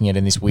who's making it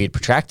in this weird,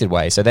 protracted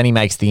way. So then he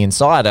makes The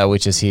Insider,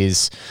 which is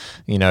his,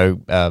 you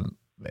know,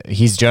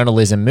 his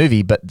journalism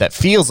movie, but that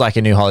feels like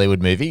a New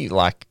Hollywood movie,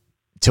 like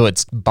to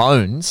its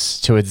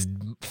bones, to its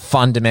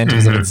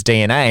fundamentals of its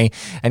DNA.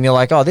 And you're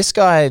like, oh, this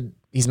guy...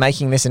 he's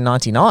making this in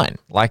 99,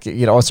 like,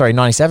 you know,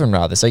 97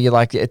 rather. So you're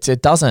like,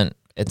 it doesn't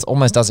it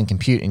almost doesn't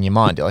compute in your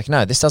mind. You're like,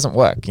 no, this doesn't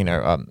work.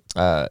 99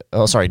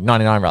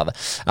 rather.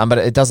 But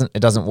it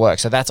doesn't work.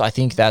 So I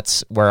think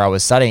that's where I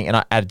was studying.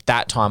 And at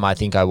that time, I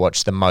think I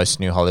watched the most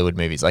new Hollywood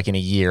movies. Like in a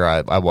year,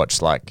 I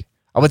watched like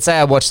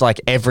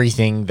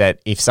everything that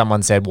if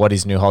someone said, what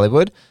is new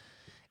Hollywood?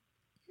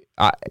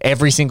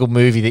 Every single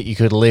movie that you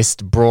could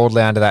list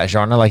broadly under that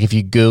genre, like if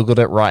you Googled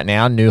it right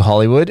now, New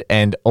Hollywood,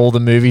 and all the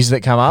movies that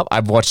come up,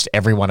 I've watched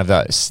every one of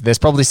those. There's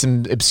probably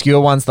some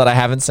obscure ones that I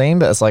haven't seen,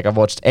 but it's like I've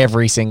watched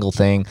every single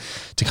thing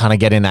to kind of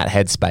get in that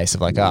headspace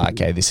of like,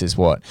 okay, this is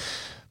what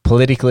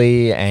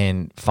politically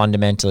and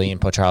fundamentally in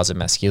portrayals of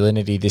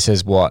masculinity, this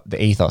is what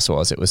the ethos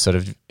was.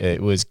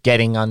 It was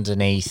getting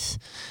underneath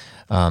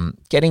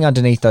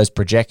those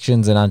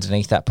projections and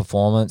underneath that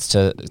performance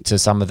to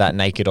some of that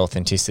naked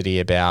authenticity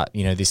about,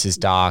 this is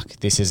dark,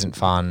 this isn't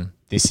fun,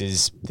 this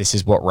is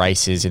what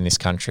race is in this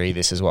country,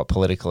 this is what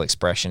political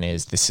expression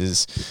is, this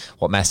is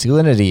what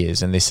masculinity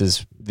is, and this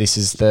is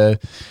the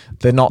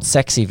not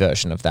sexy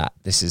version of that.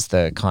 This is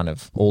the kind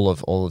of all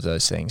of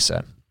those things.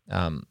 So,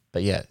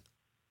 but yeah,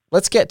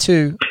 let's get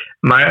to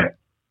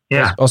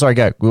yeah. Oh, sorry,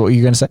 go. What were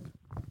you going to say?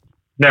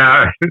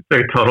 No, it's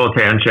a total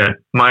tangent.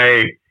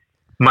 My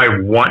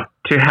want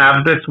to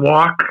have this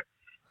walk,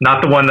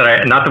 not the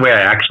way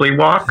I actually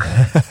walk,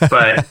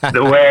 but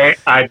the way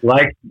I'd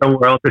like the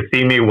world to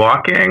see me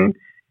walking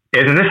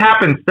is, and this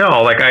happens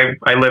still, like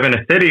I live in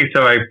a city,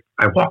 so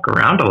I walk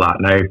around a lot,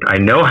 and I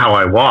know how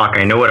I walk.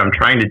 I know what I'm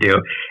trying to do.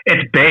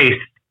 It's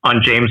based on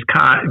James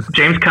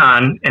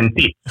Caan and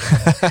Thief.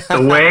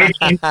 The way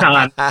James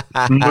Caan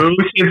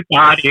moves his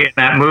body in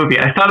that movie.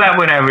 I saw that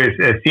when I was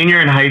a senior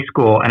in high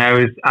school, and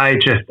I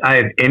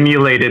have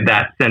emulated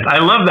that since. I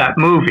love that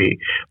movie,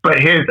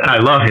 and I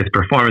love his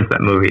performance in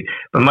that movie.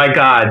 But my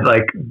God,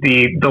 like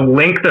the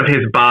length of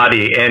his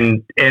body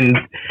and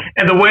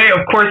the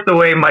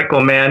way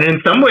Michael Mann, in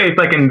some ways,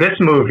 like in this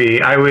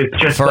movie, I was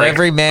just for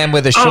every man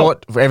with a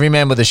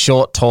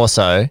short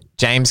torso,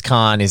 James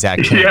Caan is our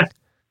king. Yeah.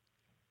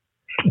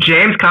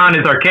 James Caan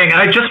is our king. And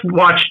I just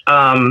watched,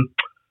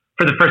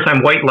 for the first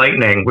time, White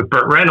Lightning with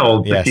Burt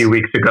Reynolds a few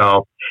weeks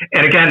ago.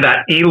 And again,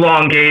 that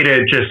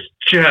elongated, just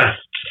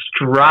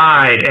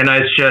stride. And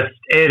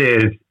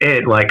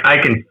like, I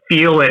can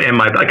feel it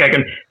I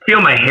can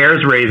feel my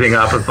hairs raising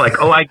up. It's like,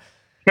 I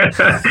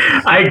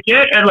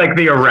get like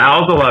the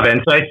arousal of it.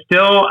 And so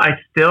I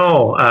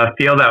still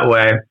feel that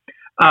way.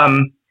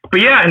 But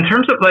yeah, in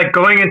terms of like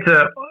going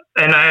into,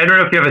 and I don't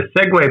know if you have a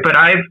segue, but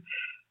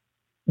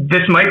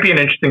this might be an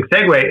interesting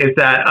segue, is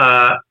that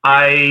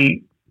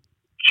I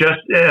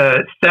just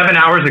 7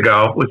 hours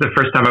ago was the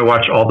first time I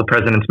watched All the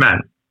President's Men.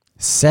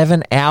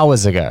 7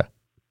 hours ago?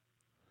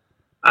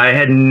 I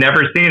had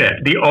never seen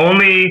it. The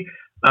only,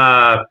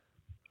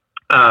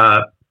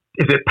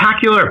 is it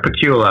Pacula or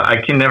Pacula?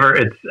 I can never,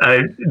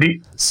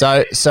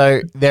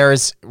 So there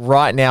is,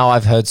 right now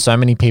I've heard so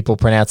many people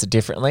pronounce it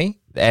differently.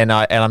 And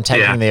I'm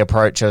taking the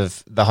approach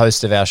of the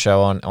host of our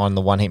show on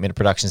the One Heat Minute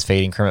Productions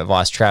feed, Increment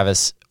Vice,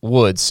 Travis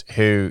Woods,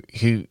 who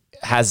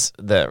has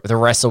the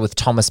wrestle with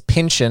Thomas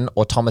Pynchon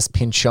or Thomas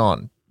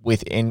Pynchon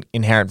with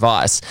Inherent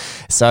Vice.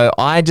 So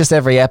I just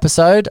every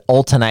episode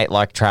alternate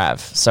like Trav.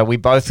 So we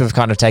both have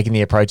kind of taken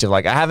the approach of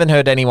like, I haven't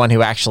heard anyone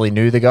who actually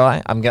knew the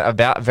guy.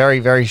 Very,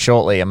 very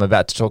shortly, I'm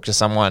about to talk to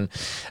someone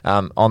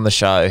on the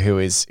show who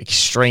is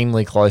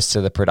extremely close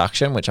to the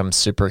production, which I'm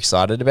super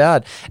excited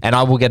about. And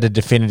I will get a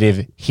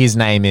definitive, his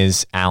name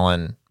is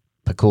Alan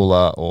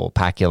Pacula or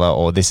Pacula,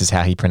 or this is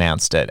how he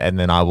pronounced it. And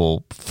then I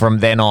will, from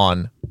then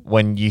on,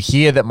 when you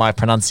hear that my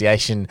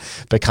pronunciation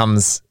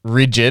becomes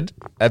rigid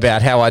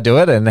about how I do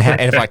it, and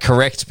if I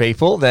correct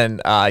people, then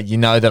you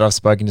know that I've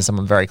spoken to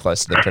someone very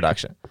close to the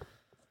production.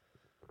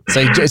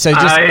 So just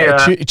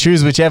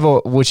choose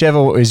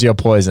whichever is your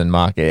poison,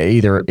 Mark.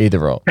 Either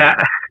or.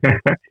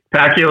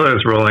 Pacula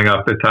is rolling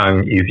off the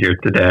tongue easier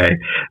today.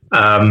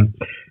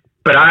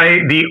 But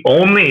the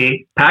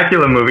only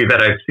Pacula movie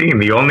that I've seen,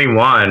 the only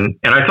one,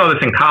 and I saw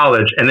this in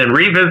college and then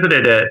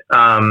revisited it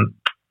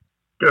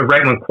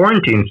right when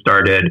quarantine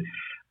started,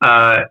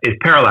 is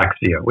Parallax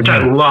View, which I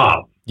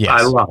love. Yes.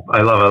 I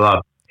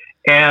love.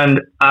 And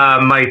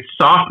my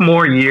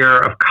sophomore year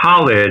of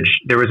college,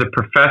 there was a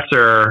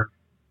professor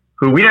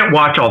who, we didn't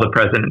watch All the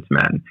President's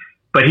Men,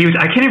 but he was,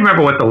 I can't even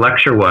remember what the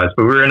lecture was,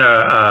 but we were in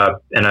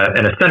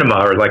a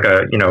cinema or like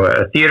a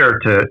theater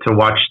to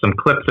watch some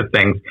clips of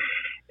things.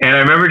 And I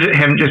remember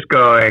him just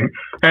going,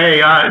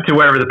 hey, to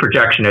wherever the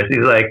projection is. He's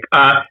like,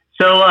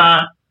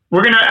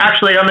 we're going to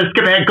actually, I'm going to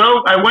skip ahead.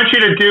 I want you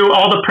to do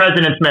All the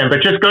President's Men,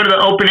 but just go to the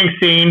opening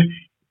scene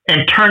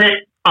and turn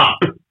it up.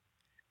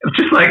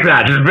 Just like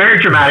that, just very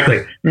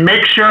dramatically.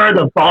 Make sure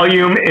the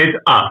volume is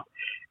up.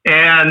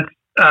 And,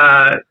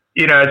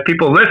 as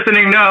people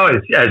listening know,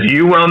 as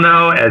you well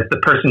know, as the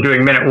person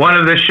doing minute one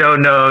of this show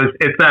knows,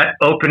 it's that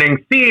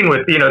opening scene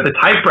with, the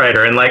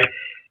typewriter and like,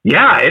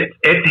 yeah,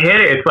 it's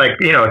hit. It's like,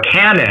 a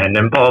cannon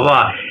and blah, blah,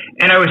 blah.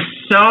 And I was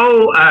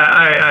so,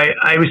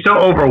 I was so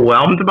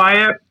overwhelmed by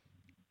it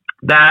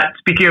that,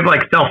 speaking of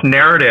like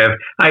self-narrative,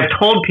 I've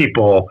told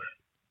people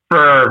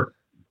for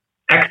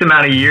X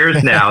amount of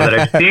years now that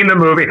I've seen the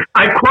movie.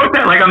 I quote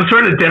that like I'm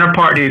sort of dinner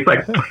parties,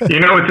 like,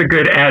 it's a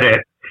good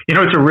edit.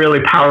 It's a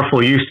really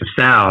powerful use of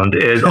sound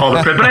is all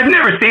the, but I've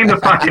never seen the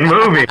fucking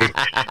movie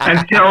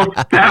until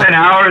 7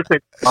 hours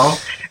ago.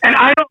 And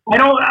I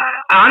don't,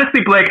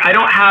 honestly, Blake, I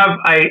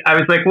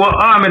was like, well,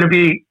 I'm going to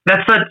be,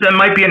 that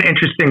might be an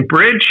interesting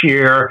bridge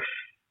here.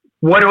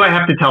 What do I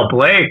have to tell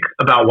Blake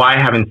about why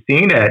I haven't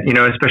seen it?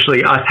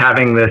 Especially us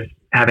having this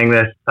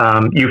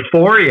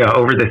euphoria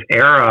over this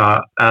era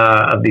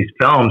of these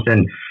films.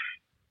 And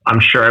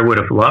I'm sure I would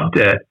have loved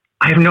it.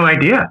 I have no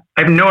idea.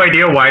 I have no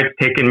idea why it's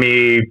taken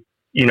me,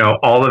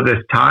 all of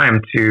this time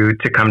to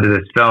come to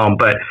this film,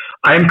 but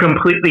I'm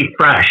completely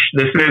fresh.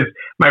 This is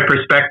my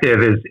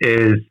perspective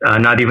is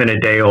not even a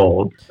day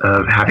old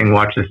of having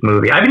watched this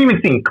movie. I haven't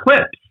even seen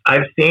clips.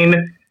 I've seen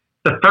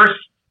the first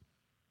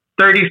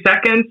 30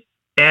 seconds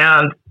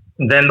and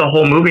then the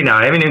whole movie now.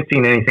 I haven't even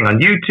seen anything on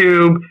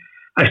YouTube.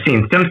 I've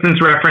seen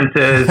Simpsons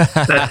references.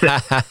 That's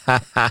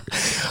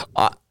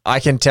it. I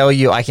can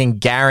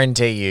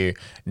guarantee you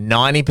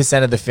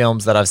 90% of the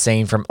films that I've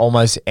seen from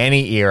almost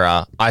any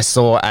era, I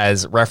saw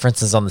as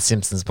references on The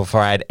Simpsons before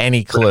I had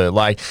any clue.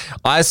 Like,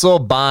 I saw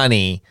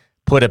Barney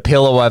put a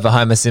pillow over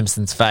Homer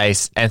Simpson's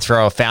face and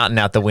throw a fountain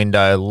out the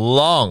window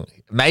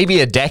maybe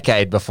a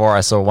decade before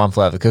I saw One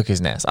Flew Over the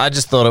Cuckoo's Nest. I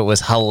just thought it was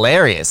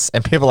hilarious.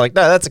 And people are like,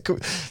 no, that's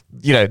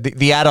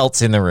the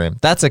adults in the room,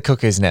 that's a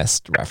Cuckoo's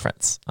Nest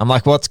reference. I'm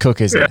like, what's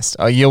Cuckoo's Nest?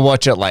 Oh, you'll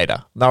watch it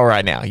later. Not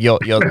right now. You're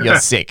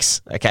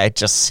 6. Okay.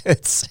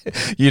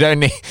 You don't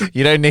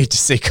need to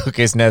see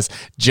Cuckoo's Nest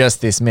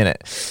just this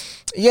minute.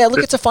 Yeah.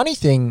 Look, it's a funny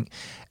thing.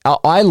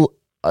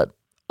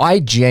 I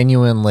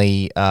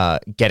genuinely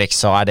get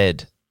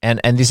excited. And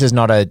this is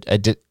not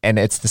and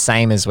it's the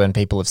same as when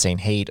people have seen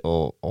Heat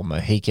or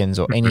Mohicans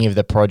or any of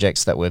the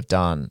projects that we've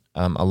done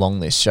along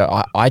this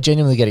show. I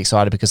genuinely get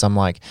excited because I'm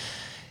like,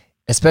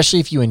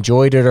 especially if you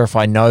enjoyed it or if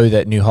I know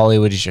that New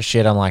Hollywood is your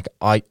shit, I'm like,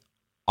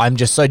 I'm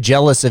just so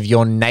jealous of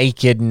your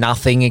naked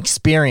nothing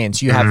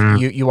experience. You have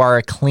you are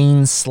a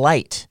clean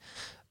slate.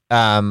 You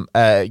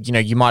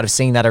might have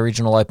seen that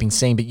original opening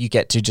scene, but you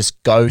get to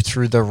just go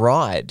through the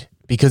ride.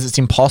 Because it's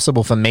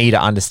impossible for me to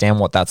understand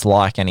what that's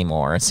like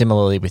anymore. And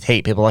similarly with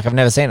Heat, people are like, I've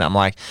never seen it.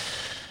 I'm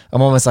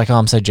almost like, oh,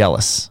 I'm so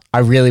jealous. I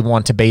really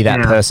want to be that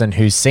person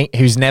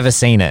who's never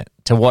seen it,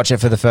 to watch it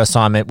for the first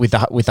time with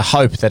the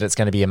hope that it's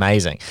going to be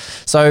amazing.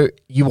 So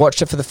you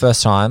watched it for the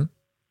first time.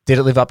 Did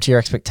it live up to your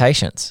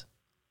expectations?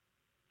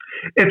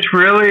 It's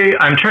really,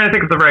 I'm trying to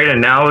think of the right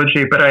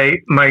analogy, but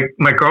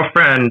my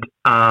girlfriend,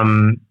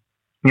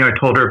 I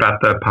told her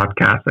about the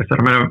podcast. I said,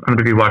 I'm going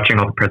to be watching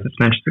All the President's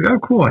Men. She said, oh,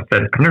 cool. I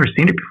said, I've never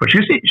seen it before. She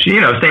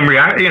same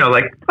reaction,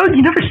 like, oh,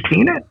 you never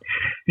seen it?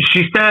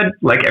 She said,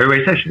 like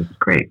everybody says, it's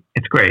great.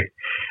 It's great.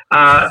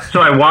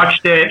 So I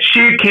watched it.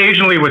 She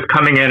occasionally was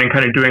coming in and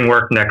kind of doing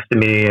work next to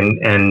me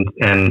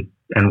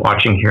and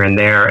watching here and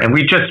there. And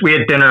we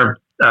had dinner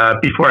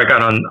before I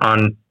got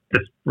on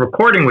this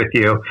recording with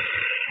you.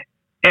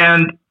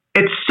 And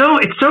it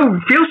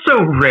feels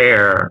so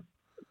rare,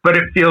 but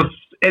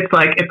it's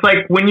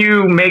like when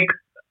you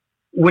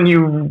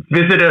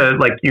visit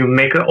you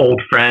make an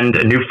old friend,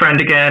 a new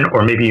friend again,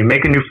 or maybe you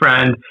make a new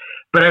friend.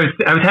 But I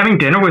was having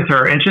dinner with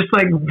her and just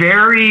like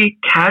very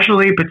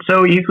casually, but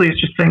so easily,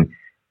 it's just saying,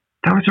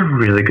 that was a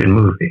really good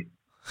movie.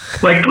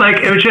 Like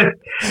it was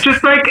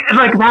just like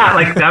that.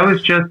 Like that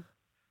was just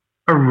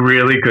a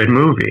really good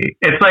movie.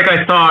 It's like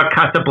I saw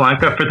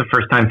Casablanca for the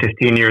first time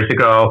 15 years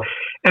ago.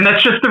 And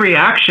that's just the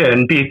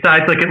reaction.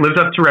 Besides, like, it lives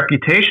up to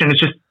reputation. It's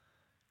just,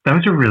 that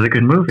was a really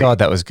good movie. God,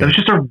 that was good. It was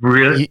just a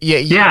really...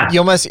 Yeah.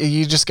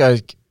 You just go...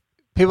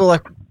 People are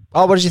like,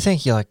 oh, what did you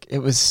think? You're like, it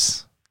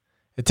was...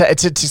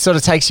 It sort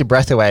of takes your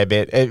breath away a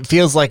bit. It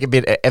feels like a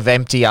bit of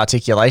empty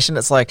articulation.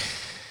 It's like...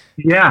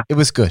 Yeah. It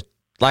was good.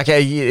 Like,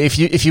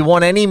 if you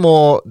want any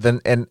more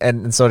than...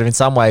 And sort of in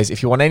some ways,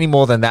 if you want any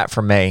more than that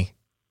from me,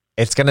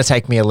 it's going to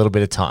take me a little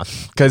bit of time.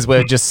 Because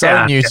we're just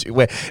so new...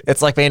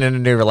 It's like being in a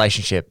new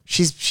relationship.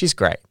 She's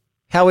great.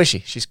 How is she?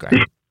 She's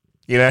great.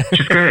 You know,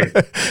 she's great.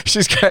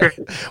 She's great.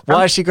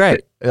 Why is she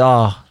great?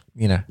 Oh,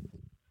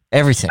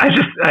 everything.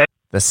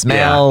 The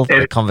smell,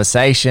 the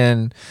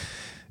conversation,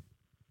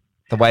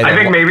 the way. I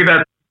think maybe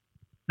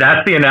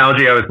that's the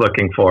analogy I was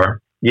looking for.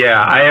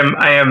 Yeah, I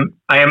am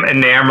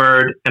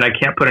enamored, and I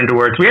can't put into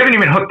words. We haven't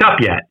even hooked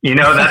up yet,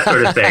 that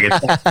sort of thing.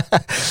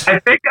 I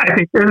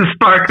think there's a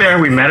spark there.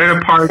 We met at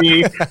a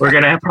party. We're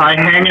gonna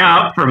probably hang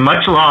out for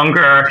much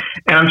longer,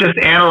 and I'm just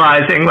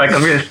analyzing. Like,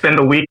 I'm gonna spend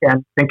the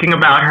weekend thinking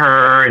about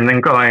her, and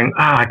then going,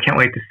 oh, I can't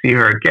wait to see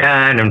her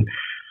again, and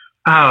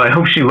oh, I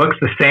hope she looks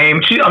the same.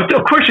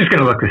 Of course she's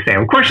gonna look the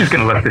same. Of course she's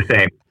gonna look the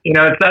same.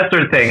 It's that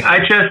sort of thing.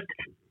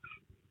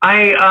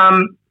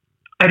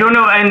 I don't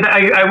know, and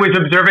I was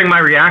observing my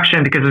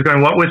reaction because I was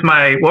going, what was,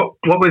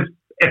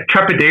 if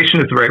trepidation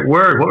is the right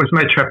word, what was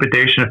my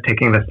trepidation of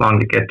taking this long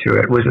to get to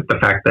it? Was it the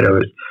fact that it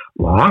was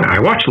long? I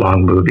watch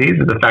long movies.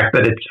 Is it the fact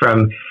that it's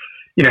from,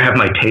 have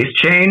my taste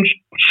changed?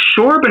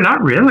 Sure, but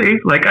not really.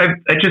 Like, I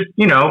just,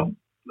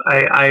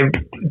 I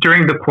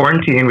during the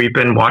quarantine, we've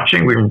been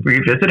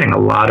revisiting a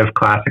lot of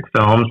classic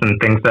films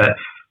and things that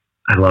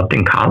I loved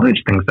in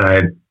college, things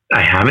I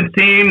haven't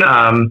seen.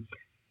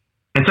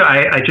 And so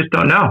I just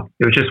don't know.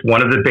 It was just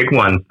one of the big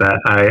ones that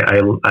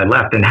I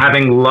left. And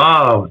having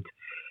loved,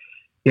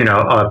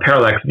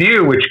 Parallax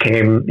View, which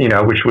came,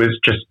 which was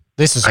just,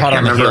 this is hot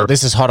on the heel.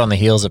 This is hot on the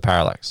heels of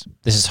Parallax.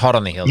 This is hot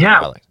on the heels of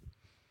Parallax.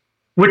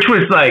 Which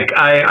was like,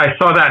 I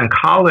saw that in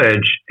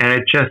college, and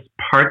it just,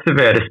 parts of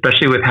it,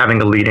 especially with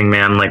having a leading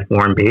man like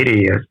Warren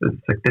Beatty, it's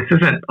like, this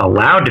isn't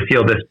allowed to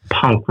feel this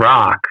punk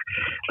rock.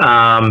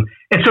 And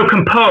so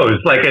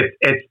composed, like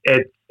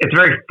it's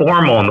very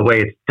formal in the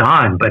way it's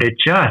done, but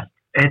it's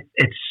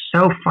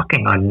so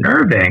fucking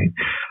unnerving.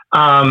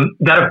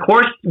 That of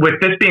course,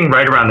 with this being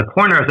right around the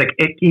corner, I was like,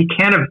 he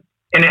can't have,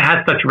 and it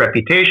has such a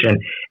reputation,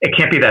 it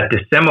can't be that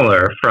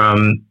dissimilar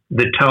from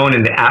the tone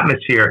and the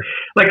atmosphere.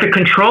 Like the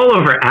control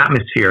over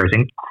atmosphere is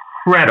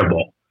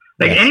incredible.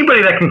 Like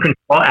anybody that can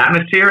control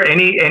atmosphere,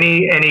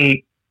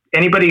 anybody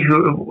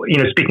who,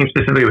 speaking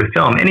specifically with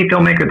film, any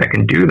filmmaker that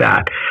can do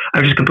that,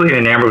 I'm just completely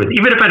enamored with.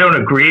 Even if I don't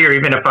agree, or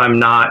even if I'm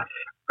not,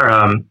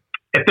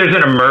 if there's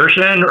an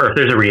immersion or if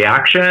there's a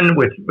reaction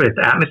with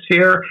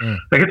atmosphere,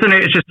 like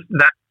it's just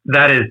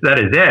that is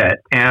it.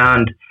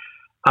 And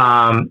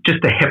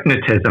just the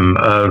hypnotism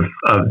of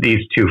these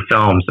two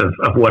films,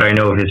 of what I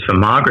know of his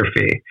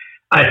filmography.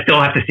 I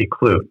still have to see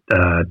Clute.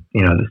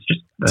 It's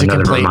just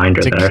another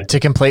reminder to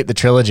complete the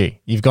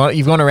trilogy. You've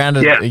gone around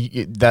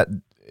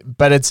that,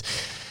 but it's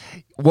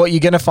what you're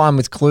going to find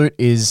with Clute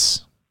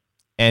is,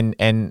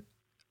 and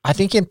I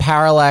think in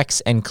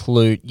Parallax and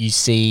Clute you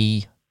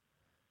see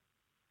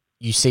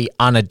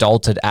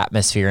unadulterated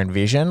atmosphere and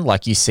vision,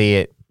 like you see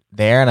it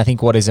there. And I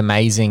think what is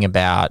amazing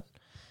about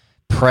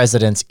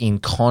Presidents, in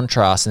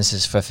contrast, and this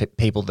is for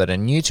people that are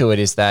new to it,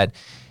 is that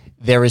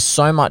there is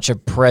so much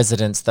of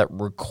Presidents that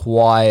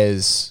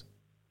requires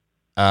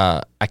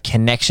a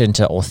connection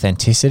to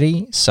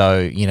authenticity.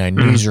 So,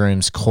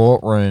 newsrooms,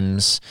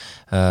 courtrooms,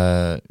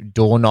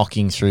 door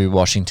knocking through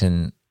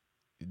Washington,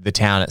 the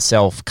town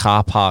itself,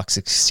 car parks,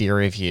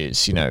 exterior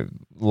views,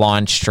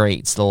 lined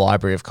streets, the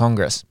Library of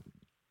Congress.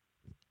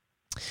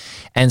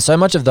 And so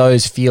much of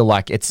those feel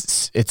like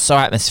it's so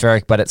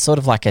atmospheric, but it's sort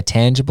of like a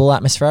tangible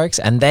atmospherics.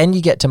 And then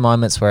you get to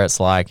moments where it's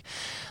like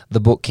the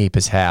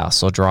bookkeeper's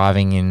house, or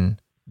driving in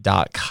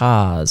dark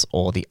cars,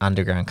 or the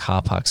underground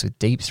car parks with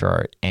Deep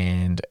Throat,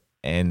 and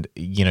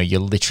you're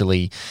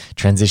literally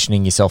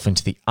transitioning yourself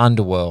into the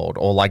underworld,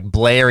 or like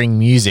blaring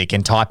music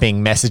and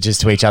typing messages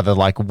to each other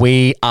like,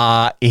 we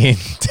are in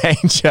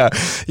danger.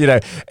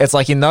 It's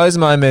like in those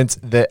moments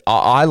that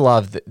I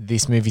love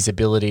this movie's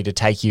ability to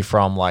take you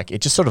from, like,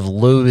 it just sort of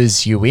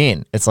lures you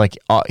in. It's like,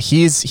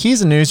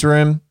 here's a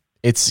newsroom.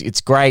 It's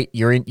great.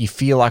 You're in. You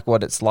feel like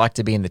what it's like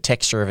to be in the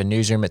texture of a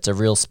newsroom. It's a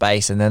real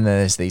space, and then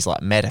there's these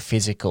like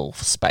metaphysical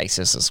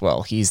spaces as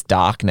well. Here's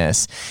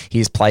darkness.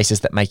 Here's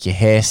places that make your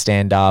hair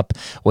stand up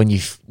when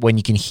you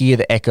can hear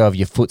the echo of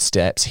your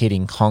footsteps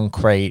hitting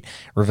concrete,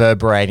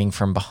 reverberating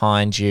from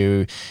behind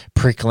you,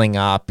 prickling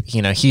up.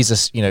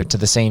 Here's to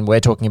the scene we're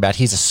talking about.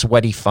 Here's a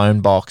sweaty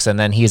phone box, and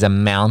then here's a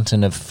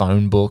mountain of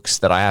phone books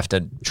that I have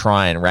to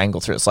try and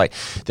wrangle through. It's like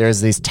there's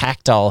these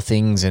tactile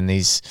things and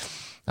these,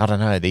 I don't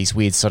know, these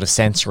weird sort of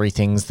sensory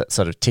things that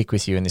sort of tick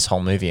with you in this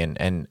whole movie.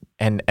 And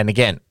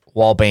again,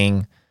 while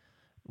being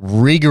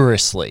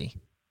rigorously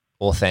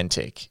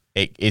authentic,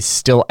 it is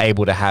still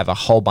able to have a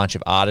whole bunch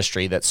of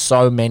artistry that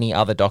so many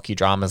other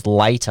docudramas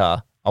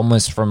later,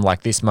 almost from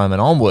like this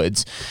moment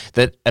onwards,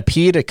 that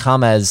appear to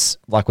come as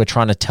like we're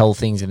trying to tell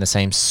things in the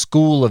same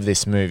school of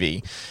this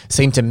movie,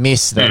 seem to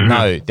miss that.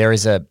 No, there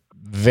is a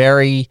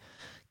very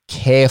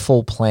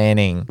careful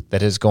planning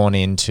that has gone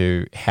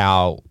into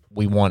how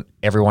we want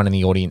everyone in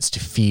the audience to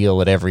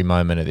feel at every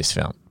moment of this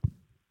film.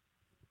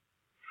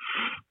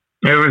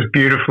 It was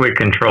beautifully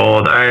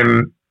controlled.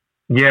 I'm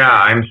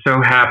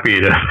so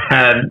happy to have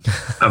had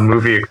a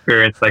movie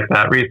experience like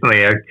that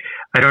recently.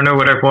 I don't know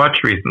what I've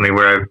watched recently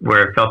where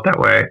I've felt that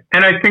way.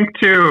 And I think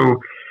too,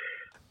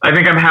 I'm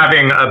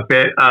having a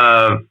bit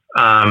of,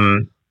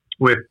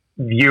 with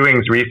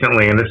viewings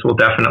recently, and this will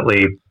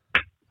definitely,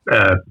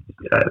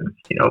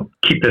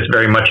 keep this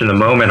very much in the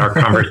moment, our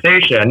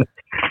conversation.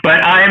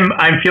 But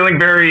I'm feeling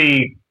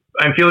very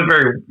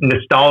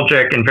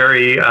nostalgic and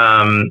very,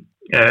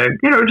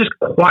 just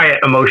quiet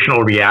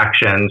emotional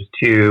reactions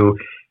to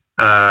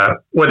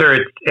whether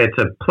it's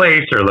a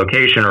place or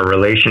location or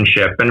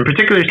relationship, and in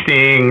particular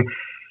seeing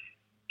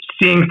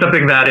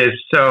something that is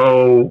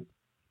so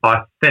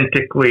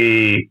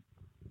authentically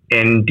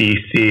in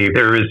DC.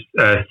 There was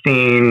a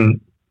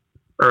scene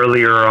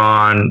earlier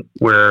on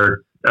where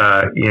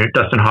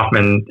Dustin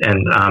Hoffman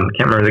and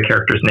can't remember the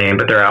character's name,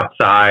 but they're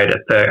outside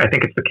at I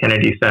think it's the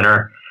Kennedy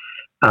Center.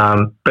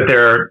 But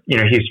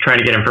he's trying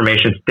to get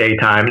information. It's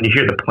daytime, and you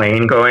hear the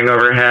plane going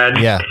overhead.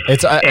 Yeah,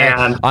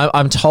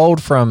 I'm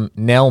told from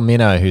Nell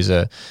Minow, who's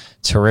a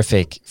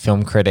terrific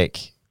film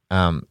critic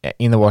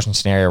in the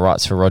Washington area,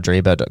 writes for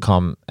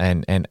RogerEbert.com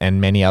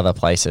and many other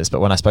places. But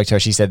when I spoke to her,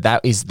 she said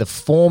that is the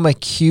former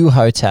Q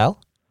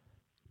Hotel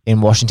in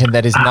Washington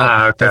that is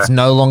that's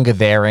no longer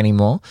there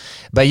anymore.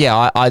 But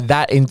yeah,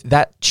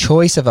 that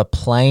choice of a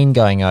plane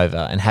going over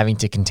and having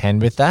to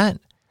contend with that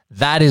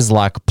is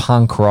like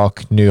punk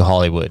rock New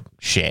Hollywood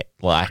shit.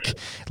 Like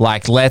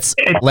let's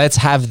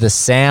have the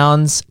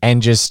sounds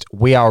and just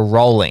we are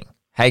rolling.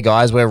 Hey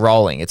guys, we're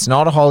rolling. It's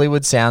not a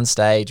Hollywood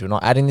soundstage. We're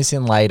not adding this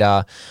in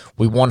later.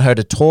 We want her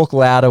to talk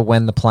louder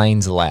when the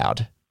plane's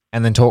loud.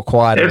 And then talk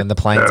quieter when the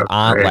planes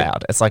aren't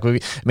loud. It's like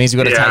it means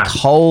we've got to take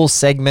whole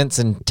segments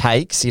and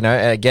takes.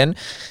 Again,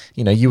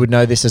 you would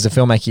know this as a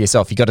filmmaker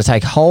yourself. You got to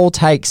take whole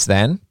takes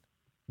then,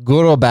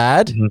 good or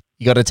bad. Mm-hmm.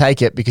 You got to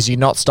take it because you're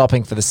not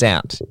stopping for the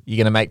sound. You're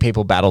going to make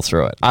people battle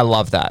through it. I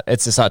love that.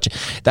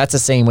 That's a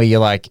scene where you're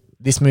like,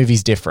 this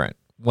movie's different.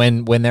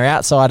 When they're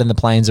outside and the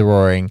planes are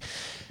roaring,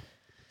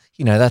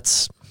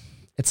 it's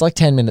like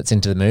 10 minutes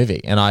into the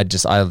movie, and I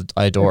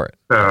adore it.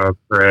 So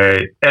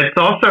great.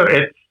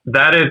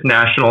 That is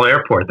National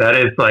Airport. That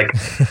is like,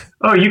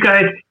 oh, you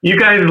guys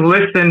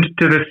listened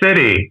to the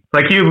city.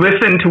 Like you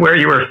listened to where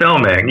you were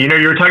filming. You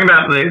were talking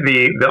about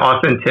the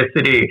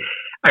authenticity.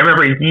 I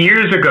remember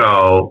years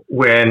ago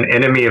when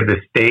Enemy of the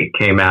State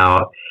came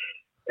out,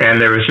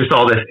 and there was just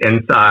all this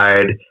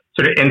inside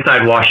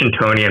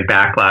Washingtonian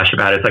backlash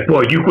about it. It's like,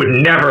 well, you would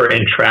never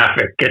in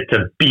traffic get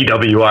to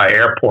BWI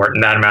Airport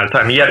in that amount of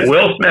time. And yet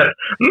Will Smith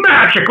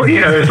magically,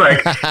 it's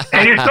like,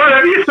 and you're sort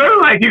of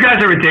like, you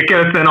guys are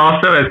ridiculous. And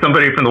also as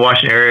somebody from the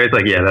Washington area, it's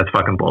like, yeah, that's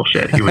fucking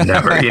bullshit. He would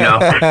never,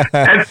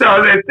 And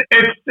so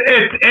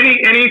it's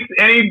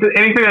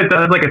anything that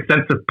does like a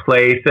sense of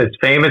place, as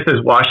famous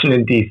as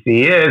Washington DC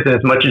is, and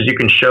as much as you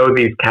can show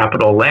these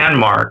capital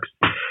landmarks,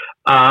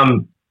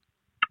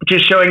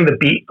 just showing the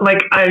beat,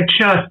 like I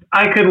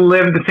could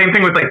live the same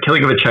thing with like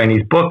Killing of a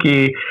Chinese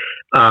Bookie.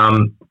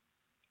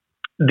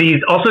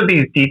 These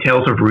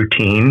details of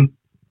routine,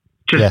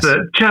 just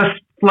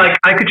like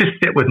I could just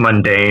sit with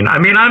mundane. I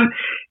mean,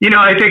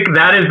 I think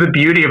that is the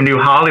beauty of New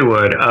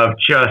Hollywood of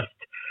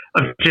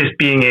just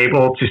being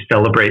able to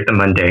celebrate the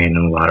mundane in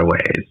a lot of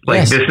ways.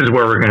 Like this is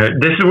where we're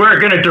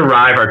gonna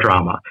derive our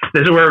drama.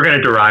 This is where we're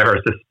gonna derive our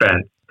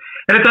suspense.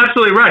 And it's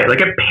absolutely right. Like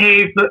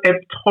it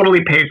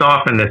totally pays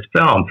off in this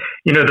film.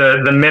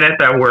 The minute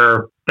that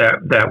we're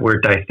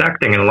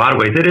dissecting, in a lot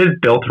of ways, it is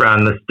built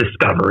around this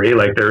discovery.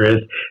 Like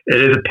it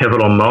is a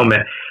pivotal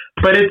moment,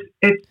 but it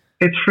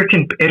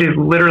is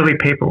literally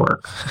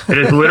paperwork. It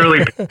is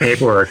literally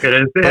paperwork.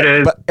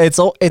 But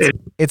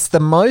it's the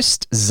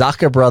most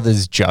Zucker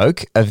Brothers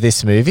joke of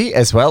this movie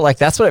as well. Like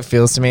that's what it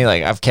feels to me.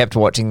 Like I've kept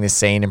watching this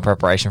scene in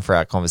preparation for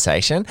our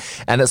conversation,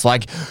 and it's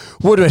like,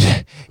 Woodward,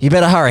 you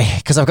better hurry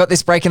because I've got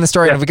this break in the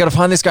story, and we've got to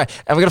find this guy,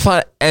 and we've got to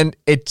find it. And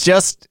it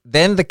just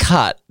then the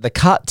cut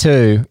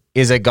to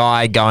is a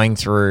guy going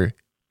through.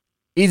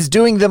 He's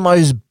doing the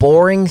most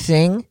boring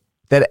thing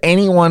that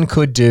anyone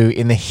could do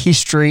in the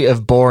history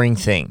of boring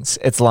things.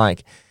 It's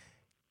like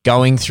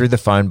going through the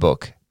phone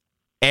book,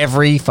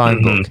 every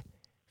phone book,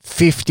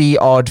 50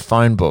 odd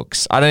phone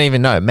books. I don't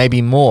even know,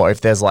 maybe more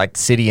if there's like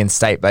city and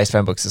state based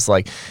phone books. It's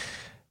like,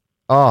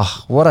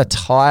 oh, what a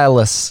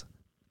tireless,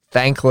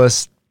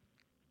 thankless,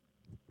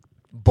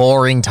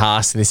 boring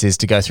task this is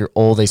to go through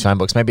all these phone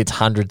books. Maybe it's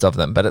hundreds of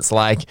them, but it's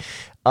like,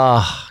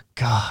 oh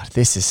God,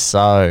 this is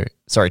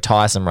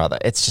tiresome rather.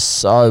 It's just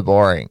so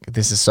boring.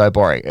 This is so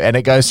boring. And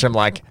it goes from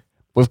like,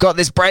 we've got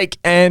this break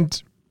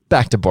and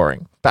back to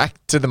boring, back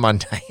to the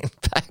mundane,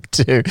 back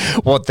to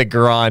what the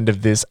grind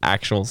of this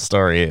actual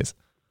story is.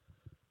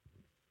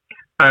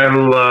 I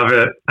love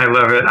it. I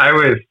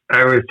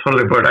was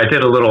totally bored. I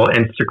did a little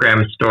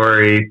Instagram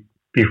story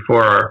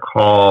before our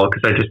call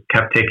because I just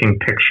kept taking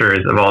pictures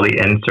of all the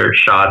insert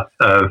shots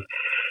of,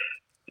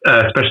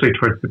 especially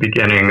towards the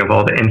beginning, of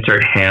all the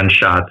insert hand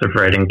shots of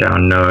writing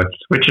down notes,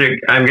 which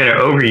I'm going to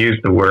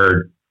overuse the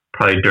word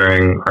probably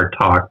during our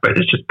talk, but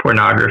it's just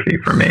pornography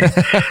for me.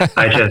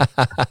 I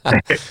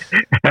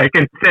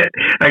can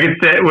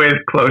sit with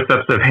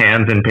close-ups of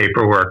hands and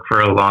paperwork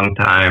for a long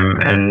time.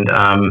 And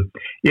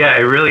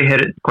it really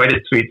hit quite a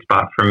sweet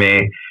spot for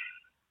me.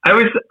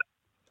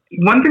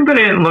 One thing that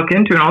I didn't look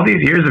into in all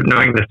these years of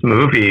knowing this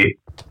movie,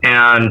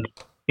 and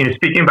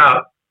speaking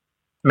about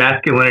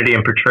masculinity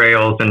and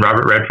portrayals, and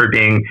Robert Redford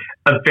being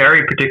a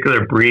very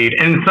particular breed,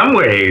 and in some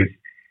ways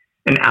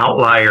an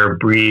outlier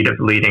breed of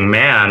leading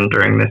man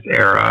during this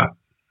era,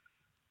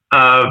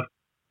 of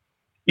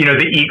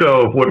the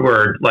ego of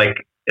Woodward, like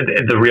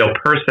the real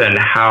person,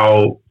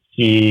 how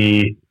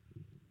he,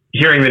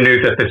 hearing the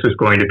news that this was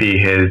going to be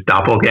his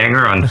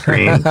doppelganger on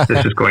screen,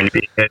 this is going to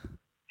be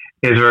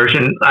his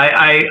version.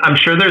 I'm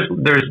sure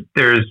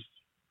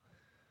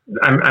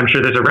I'm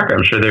sure there's a record.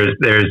 I'm sure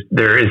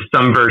there is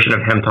some version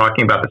of him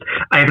talking about this.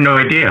 I have no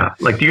idea.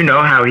 Like, do you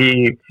know how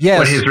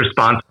what his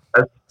response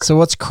was? So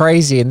what's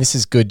crazy, and this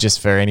is good just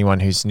for anyone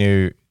who's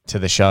new to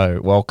the show,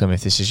 welcome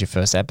if this is your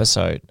first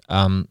episode.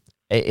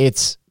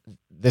 It's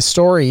the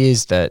story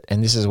is that,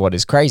 and this is what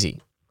is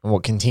crazy, and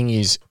what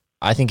continues,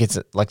 I think it's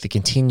like the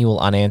continual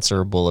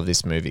unanswerable of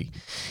this movie,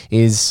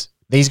 is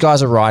these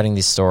guys are writing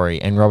this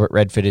story, and Robert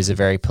Redford is a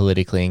very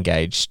politically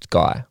engaged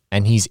guy,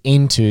 and he's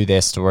into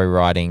their story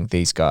writing,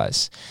 these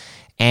guys.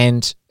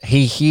 And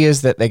he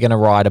hears that they're going to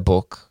write a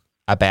book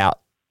about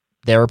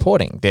their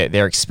reporting,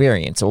 their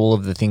experience, all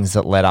of the things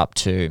that led up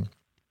to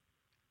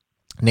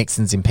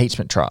Nixon's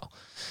impeachment trial.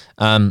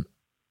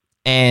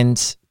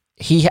 And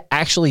he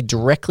actually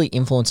directly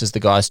influences the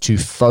guys to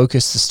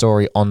focus the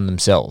story on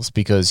themselves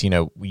because,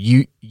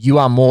 you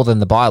are more than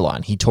the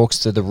byline. He talks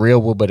to the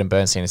real Woodward and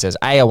Bernstein and says,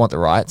 A, I want the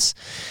rights,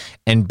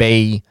 and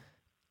B,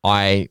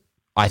 I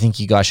think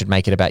you guys should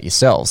make it about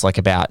yourselves, like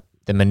about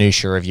the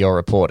minutiae of your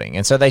reporting.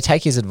 And so they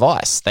take his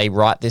advice. They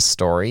write this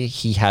story.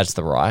 He has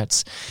the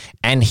rights,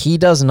 and he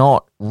does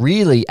not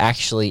really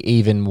actually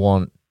even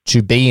want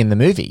to be in the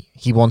movie.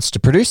 He wants to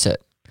produce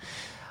it.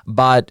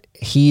 But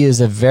he is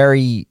a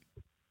very,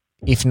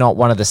 if not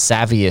one of the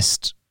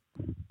savviest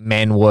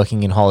men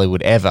working in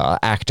Hollywood ever,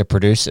 actor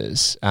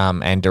producers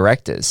and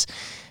directors,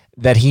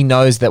 that he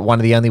knows that one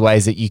of the only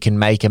ways that you can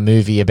make a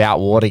movie about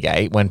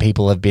Watergate when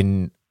people have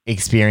been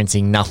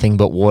experiencing nothing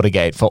but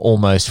Watergate for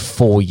almost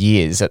 4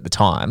 years at the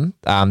time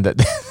that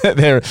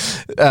they're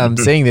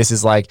seeing this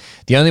is like,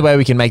 the only way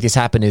we can make this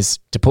happen is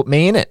to put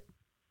me in it.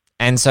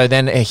 And so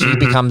then he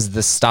becomes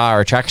the star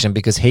attraction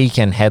because he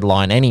can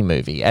headline any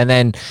movie. And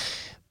then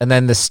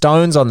the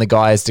stones on the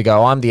guy is to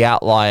go, I'm the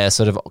outlier,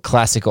 sort of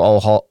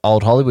classical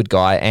old Hollywood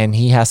guy, and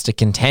he has to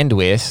contend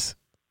with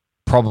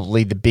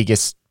probably the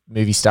biggest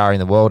movie star in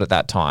the world at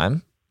that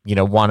time,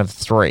 one of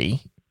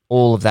three,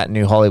 all of that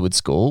new Hollywood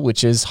school,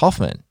 which is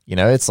Hoffman.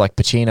 It's like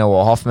Pacino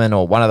or Hoffman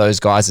or one of those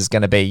guys is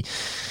going to be,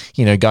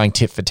 going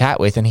tit for tat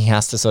with, and he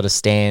has to sort of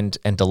stand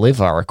and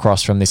deliver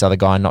across from this other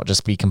guy and not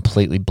just be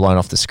completely blown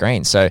off the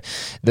screen. So,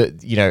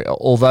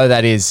 although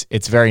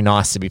it's very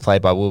nice to be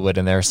played by Woodward,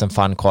 and there are some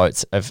fun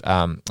quotes of,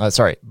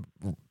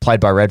 played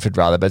by Redford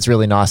rather, but it's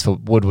really nice for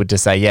Woodward to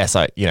say, yes,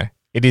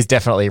 it is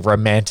definitely a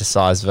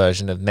romanticized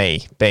version of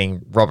me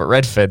being Robert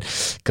Redford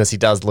because he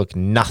does look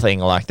nothing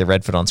like the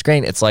Redford on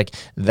screen. It's like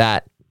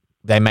that.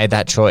 They made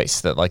that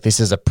choice that like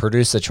this is a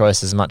producer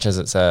choice as much as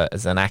it's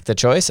an actor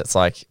choice. It's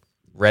like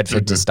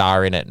Redford to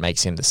star in it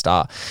makes him the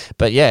star.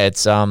 But yeah,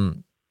 it's look,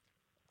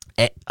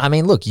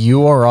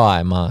 you or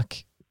I,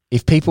 Mark,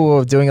 if people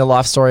were doing a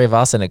life story of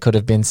us and it could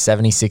have been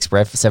 76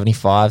 Redford,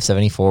 75,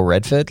 74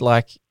 Redford,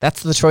 like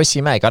that's the choice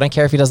you make. I don't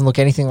care if he doesn't look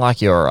anything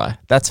like you or I.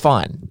 That's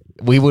fine.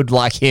 We would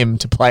like him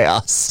to play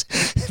us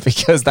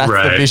because that's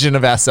the vision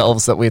of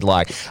ourselves that we'd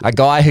like. A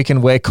guy who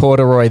can wear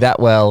corduroy that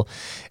well,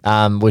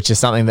 which is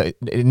something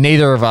that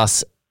neither of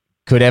us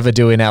could ever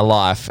do in our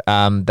life.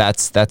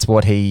 That's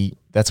what he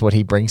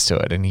brings to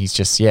it. And he's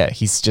just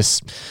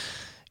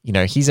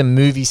he's a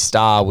movie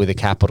star with a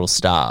capital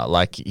star.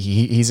 Like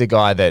he's a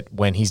guy that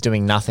when he's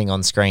doing nothing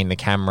on screen, the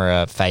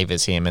camera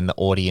favors him and the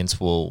audience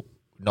will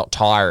not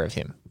tire of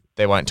him.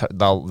 They won't.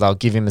 They'll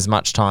give him as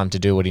much time to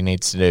do what he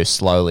needs to do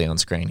slowly on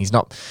screen. He's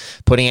not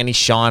putting any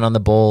shine on the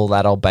ball.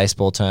 That old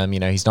baseball term,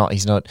 he's not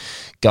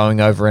going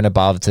over and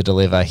above to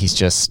deliver. He's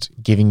just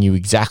giving you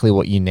exactly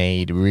what you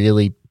need,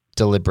 really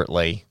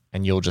deliberately,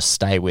 and you'll just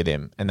stay with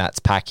him. And that's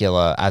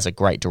Pacula as a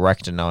great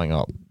director, knowing,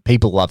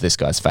 people love this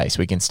guy's face.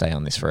 We can stay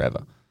on this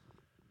forever.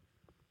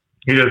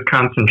 He does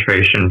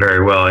concentration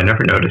very well. I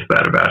never noticed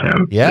that about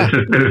him. Yeah,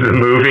 this is a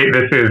movie.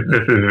 This is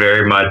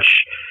very much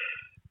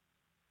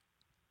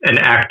an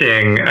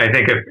acting. I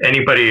think if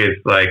anybody is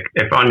like,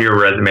 if on your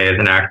resume as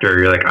an actor,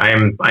 you're like,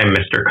 I'm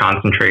Mr.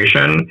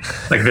 Concentration.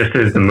 Like this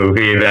is the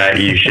movie that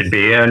you should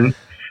be in.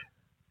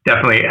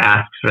 Definitely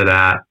asks for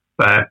that.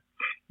 But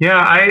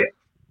yeah,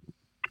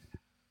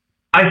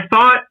 I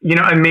thought,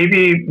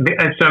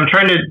 so I'm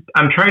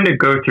trying to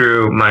go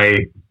through my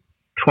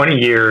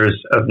 20 years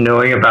of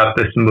knowing about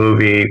this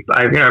movie.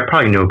 I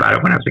probably knew about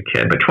it when I was a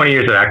kid, but 20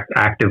 years of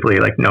actively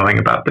like knowing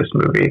about this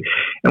movie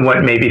and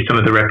what maybe some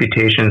of the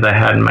reputations I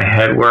had in my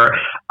head were.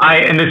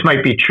 And this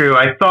might be true.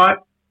 I thought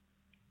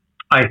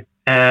I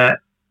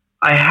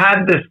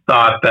had this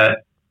thought that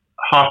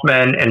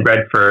Hoffman and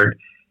Redford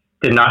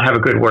did not have a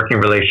good working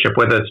relationship,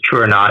 whether it's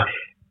true or not.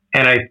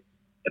 And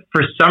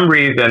for some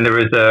reason, there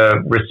was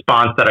a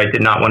response that I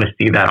did not want to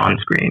see that on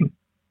screen.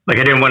 Like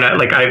I didn't want to,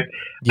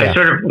 I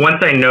sort of, once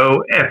I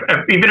know,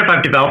 even if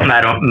I've developed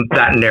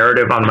that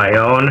narrative on my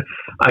own,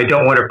 I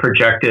don't want to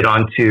project it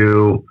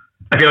onto,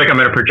 I feel like I'm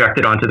going to project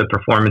it onto the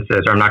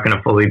performances, or I'm not going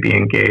to fully be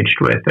engaged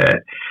with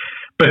it.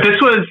 But this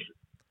was,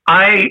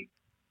 I'd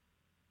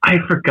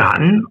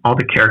forgotten all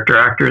the character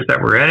actors that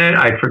were in it.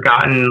 I'd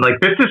forgotten,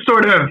 this is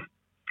sort of,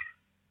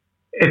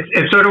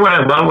 it's sort of what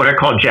I love, what I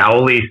call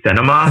jowly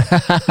cinema.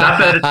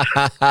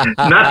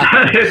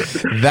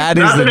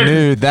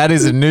 That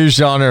is a new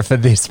genre for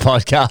this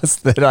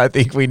podcast that I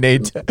think we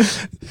need to.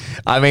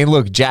 I mean,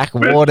 look, Jack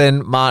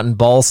Warden, Martin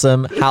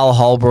Balsam, Hal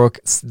Holbrook,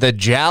 the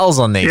jowls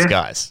on these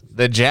guys.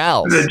 The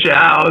jowls,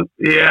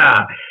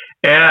 yeah.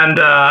 And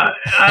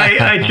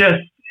I just,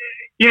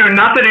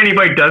 not that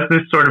anybody does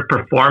this sort of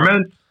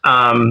performance.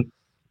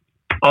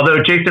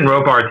 Although Jason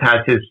Robards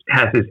has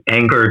his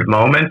angered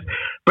moments,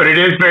 but it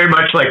is very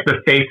much like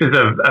the faces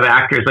of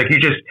actors. Like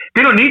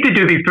they don't need to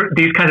do these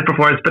kinds of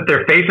performances, but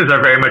their faces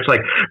are very much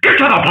like, get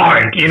to the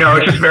point.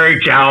 It's just very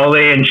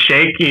jowly and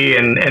shaky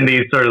and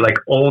these sort of like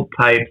old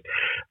types.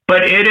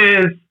 But it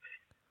is,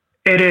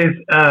 it is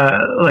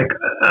like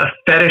a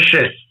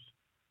fetishist.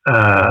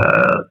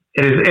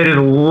 It is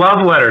a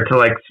love letter to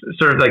like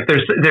sort of like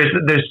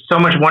there's so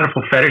much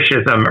wonderful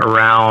fetishism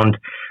around,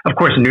 of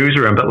course,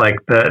 Newsroom, but like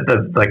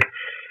the like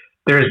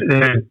there's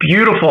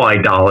beautiful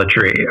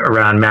idolatry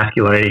around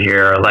masculinity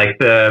here. Like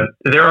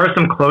there are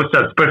some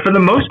close-ups, but for the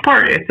most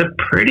part, it's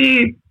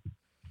pretty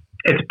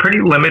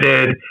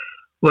limited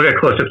look at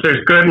close-ups.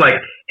 There's good like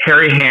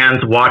hairy hands,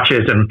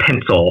 watches, and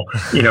pencil,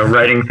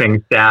 writing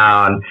things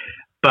down,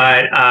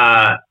 but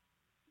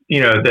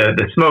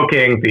the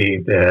smoking,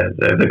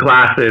 the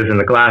glasses and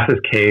the glasses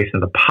case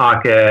and the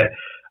pocket,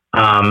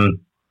 and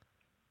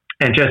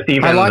just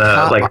even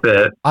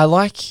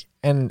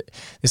and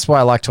this is why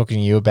I like talking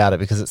to you about it,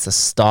 because it's a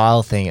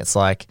style thing. It's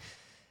like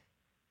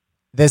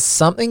there's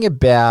something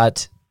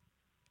about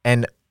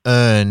an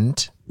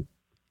earned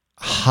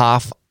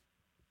half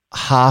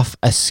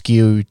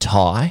askew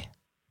tie,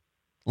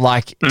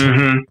 like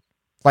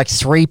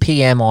 3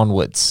 p.m.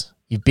 onwards.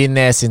 You've been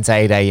there since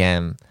 8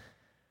 a.m.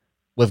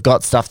 We've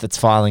got stuff that's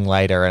filing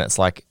later, and it's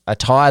like a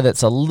tie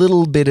that's a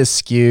little bit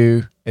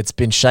askew. It's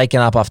been shaken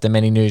up after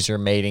many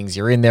newsroom meetings.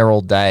 You're in there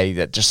all day.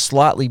 That just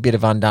slightly bit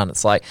of undone.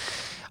 It's like,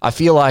 I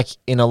feel like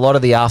in a lot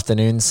of the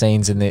afternoon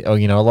scenes a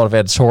lot of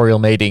editorial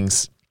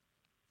meetings,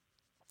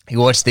 you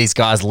watch these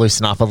guys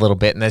loosen up a little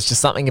bit, and there's just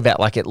something about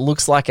like it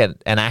looks like an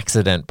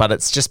accident, but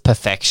it's just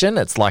perfection.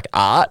 It's like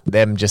art.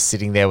 Them just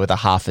sitting there with a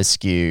half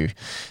askew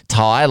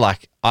tie.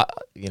 Like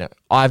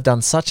I've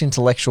done such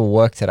intellectual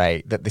work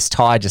today that this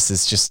tie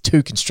is just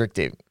too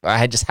constrictive.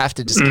 I just have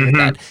to just give it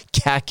that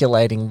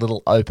calculating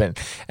little open.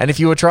 And if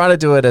you were trying to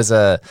do it as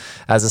a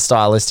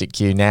stylistic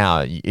cue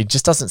now, it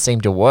just doesn't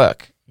seem to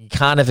work. You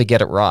can't ever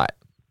get it right.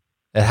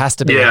 It has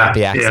to be a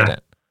happy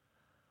accident.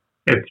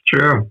 Yeah. It's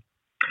true.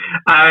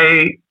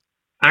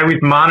 I was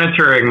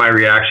monitoring my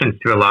reactions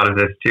to a lot of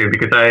this too,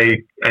 because I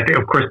think,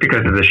 of course,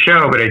 because of the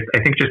show, but I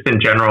think just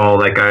in general,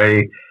 like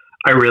I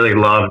really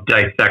love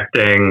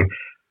dissecting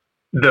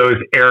those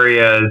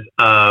areas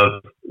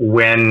of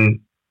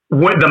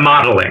the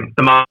modeling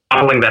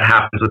that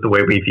happens with the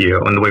way we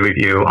view and the way we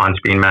view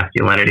on-screen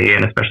masculinity,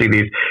 and especially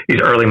these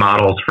early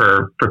models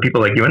for people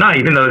like you and I,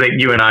 even though that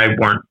you and I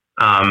weren't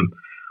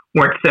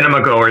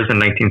cinema goers in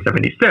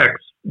 1976,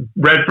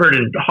 Redford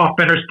and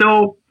Hoffman are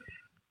still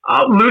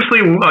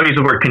loosely, I'll use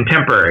the word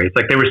contemporaries.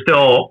 Like they were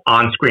still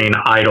on-screen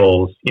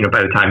idols,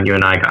 by the time you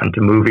and I got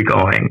into movie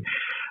going.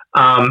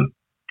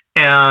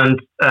 And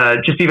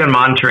just even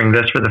monitoring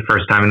this for the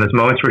first time, in those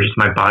moments where just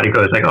my body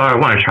goes like, oh, I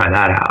want to try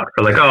that out,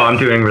 or like, oh, I'm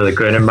doing really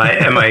good. Am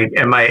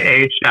I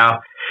aged now?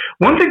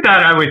 One thing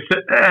that I was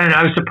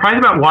surprised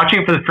about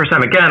watching for the first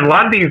time, again, a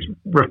lot of these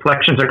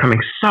reflections are coming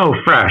so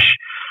fresh,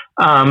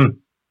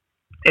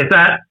 is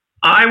that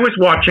I was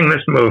watching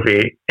this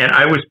movie and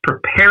I was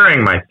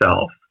preparing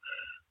myself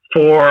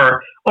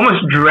for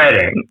almost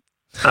dreading.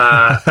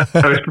 I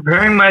was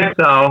preparing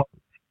myself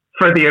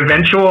for the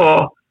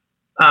eventual,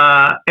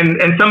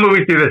 and some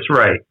movies do this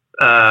right.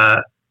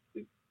 I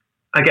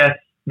guess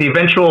the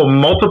eventual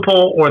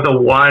multiple, or the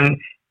one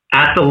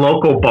at the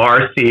local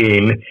bar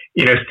scene,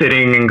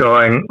 sitting and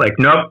going like,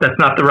 nope, that's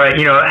not the right,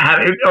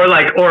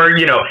 or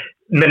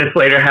minutes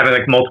later having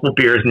like multiple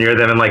beers near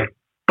them and like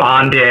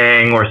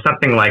bonding or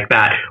something like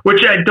that.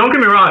 Which don't get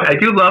me wrong, I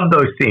do love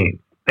those scenes.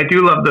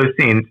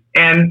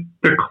 And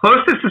the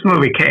closest this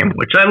movie came,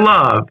 which I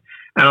love,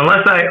 and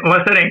unless I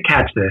didn't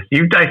catch this,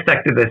 you've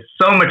dissected this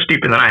so much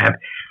deeper than I have,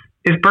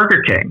 is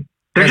Burger King.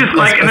 They're just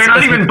like, and they're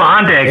not even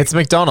bonding. It's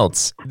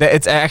McDonald's.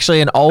 It's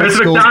actually an old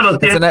school.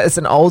 It's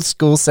an old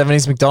school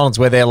 70s McDonald's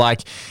where they're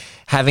like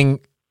having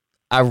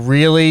a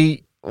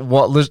really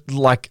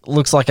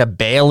looks like a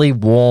barely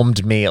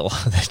warmed meal.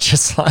 They're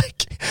just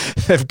like,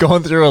 they've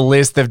gone through a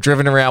list. They've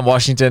driven around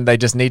Washington. They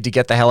just need to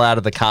get the hell out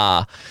of the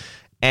car.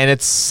 And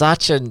it's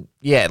such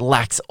it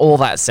lacks all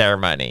that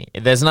ceremony.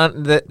 There's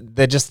none,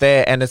 they're just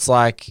there, and it's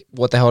like,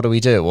 what the hell do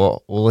we do?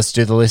 Well, let's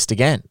do the list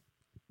again.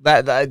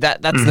 That's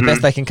the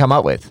best they can come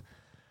up with.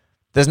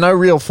 There's no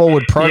real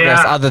forward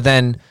progress other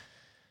than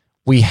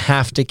we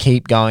have to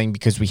keep going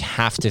because we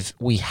have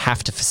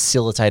to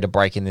facilitate a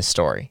break in this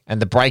story,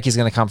 and the break is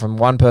going to come from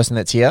one person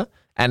that's here,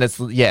 and it's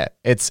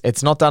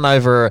not done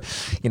over.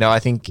 I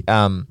think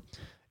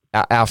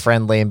our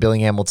friend Liam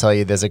Billingham will tell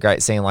you there's a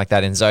great scene like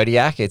that in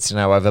Zodiac. It's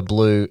over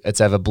blue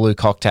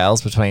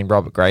cocktails between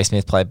Robert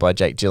Graysmith, played by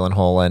Jake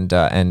Gyllenhaal,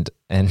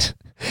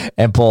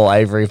 and Paul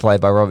Avery, played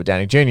by Robert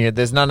Downey Jr.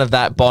 There's none of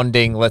that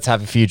bonding. Let's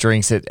have a few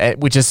drinks,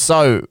 which is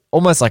so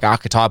almost like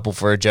archetypal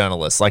for a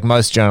journalist. Like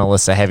most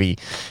journalists are heavy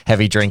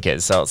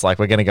drinkers, so it's like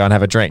we're going to go and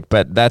have a drink.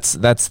 But that's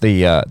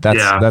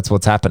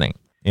what's happening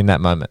in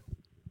that moment.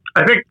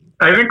 I think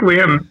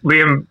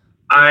Liam.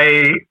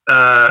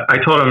 I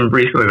told him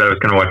recently that I was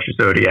going to watch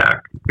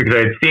Zodiac because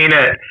I'd seen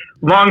it.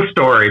 Long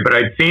story, but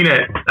I'd seen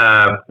it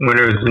when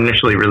it was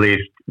initially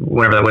released,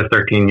 whenever that was,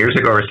 13 years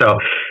ago or so.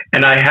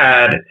 And I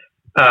had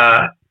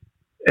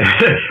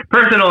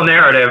personal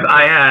narrative.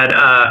 I had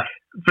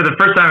for the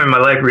first time in my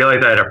life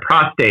realized I had a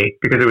prostate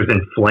because it was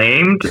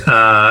inflamed.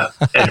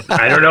 And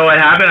I don't know what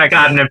happened. I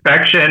got an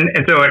infection,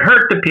 and so it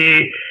hurt to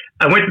pee.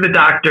 I went to the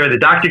doctor. The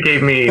doctor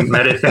gave me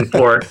medicine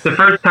for it. The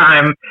first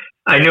time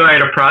I knew I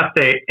had a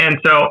prostate. And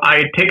so I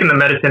had taken the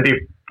medicine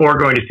before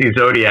going to see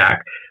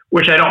Zodiac,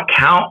 which I don't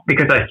count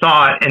because I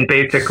saw it and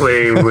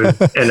basically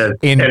was in a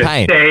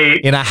pain,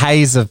 state, in a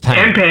haze of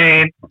pain. In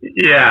pain,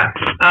 yeah.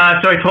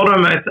 So I told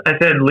him, I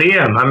said,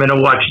 Liam, I'm going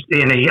to watch.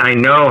 And I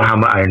know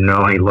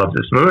he loves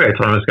this movie. I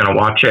told him I was going to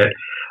watch it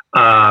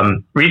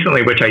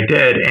recently, which I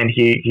did, and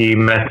he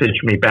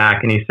messaged me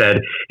back and he said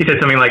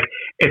something like,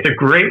 "It's a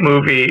great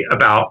movie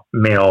about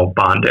male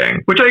bonding,"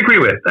 which I agree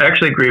with. I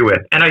actually agree with,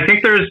 and I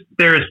think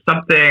there's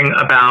something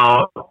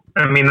about.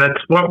 I mean,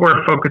 that's what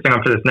we're focusing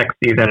on for this next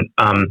season.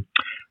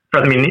 For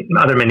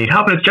Other Men Need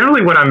Help, and it's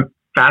generally what I'm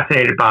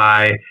fascinated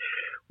by,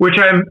 which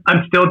I'm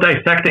still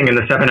dissecting in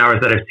the 7 hours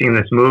that I've seen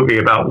this movie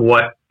about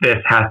what this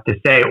has to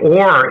say,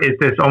 or is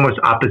this almost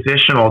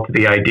oppositional to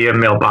the idea of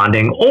male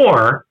bonding,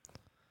 or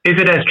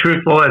is it as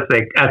truthful as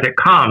it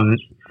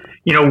comes?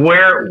 You know,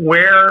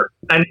 where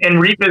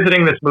and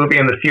revisiting this movie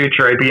in the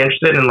future, I'd be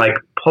interested in like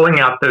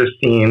pulling out those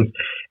scenes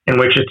in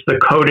which it's the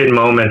coded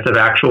moments of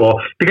actual,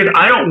 because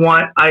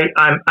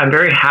I'm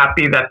very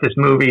happy that this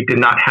movie did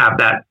not have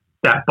that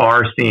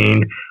bar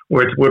scene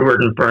where it's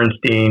Woodward and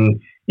Bernstein,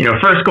 you know,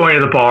 first going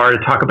to the bar to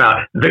talk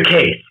about the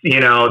case, you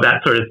know,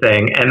 that sort of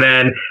thing. And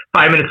then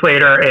 5 minutes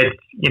later, it's,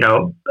 you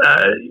know,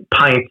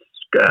 pints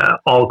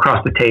all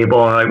across the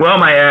table. And like, well,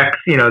 my ex,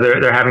 you know,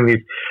 they're having these.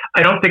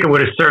 I don't think it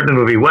would have served the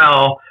movie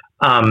well.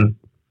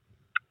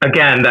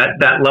 Again,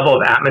 that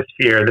level of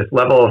atmosphere, this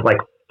level of like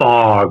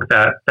fog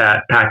that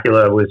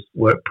Pacula was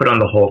put on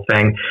the whole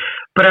thing.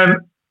 But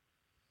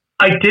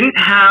I didn't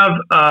have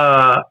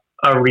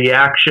a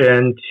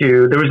reaction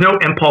to. There was no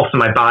impulse in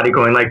my body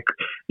going like,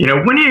 you know,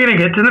 when are you going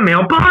to get to the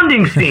male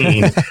bonding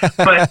scene?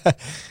 But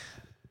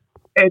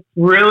it's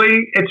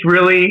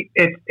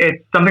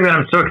something that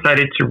I'm so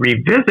excited to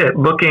revisit,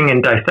 looking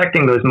and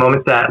dissecting those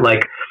moments, that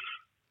like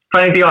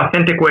finding the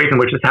authentic ways in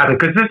which this happened.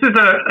 Because this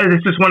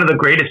is one of the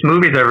greatest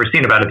movies I've ever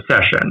seen about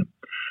obsession,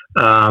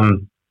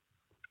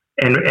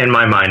 in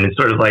my mind, and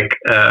sort of like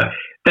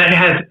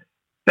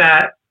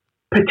that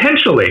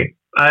potentially.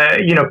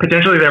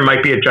 Potentially there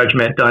might be a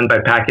judgment done by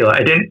Pacula.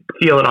 I didn't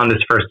feel it on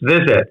this first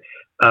visit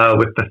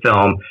with the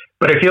film,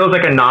 but it feels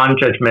like a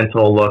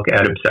non-judgmental look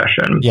at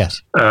obsession.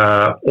 Yes.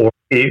 Or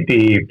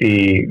the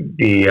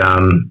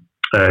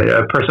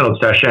personal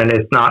obsession.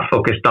 It's not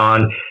focused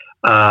on.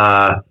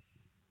 I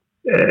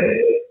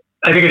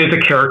think it is a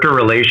character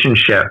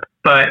relationship,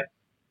 but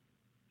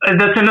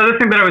that's another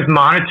thing that I was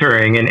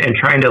monitoring and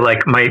trying to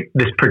like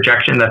this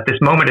projection that this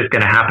moment is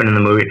going to happen in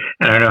the movie,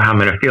 and I don't know how I'm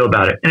going to feel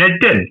about it. And it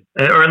didn't,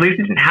 or at least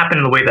it didn't happen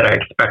in the way that I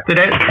expected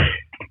it,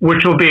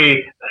 which will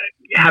be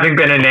having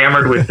been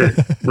enamored with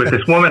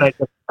this woman. I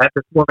met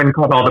this woman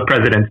called All the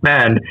President's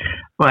Men.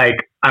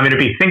 Like, I'm going to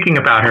be thinking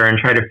about her and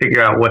try to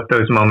figure out what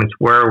those moments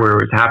were, where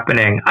it was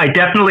happening. I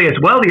definitely, as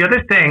well, the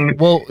other thing.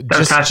 Well,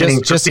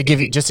 just to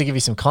give you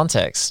some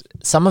context,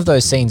 some of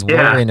those scenes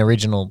were in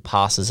original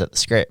passes at the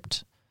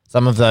script.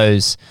 Some of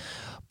those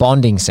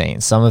bonding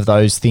scenes, some of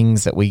those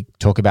things that we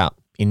talk about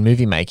in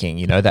movie making,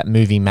 you know, that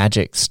movie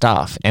magic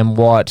stuff. And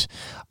what,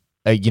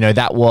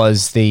 that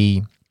was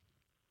the,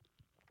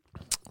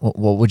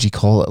 what would you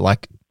call it?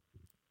 Like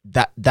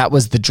that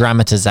was the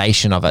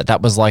dramatization of it.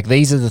 That was like,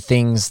 these are the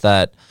things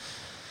that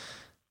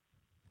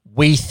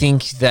we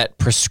think that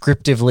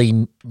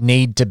prescriptively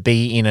need to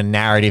be in a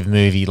narrative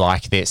movie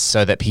like this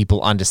so that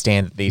people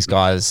understand that these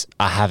guys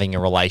are having a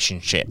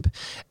relationship.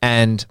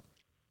 And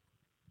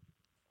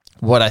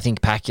what I think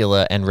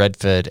Pacula and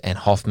Redford and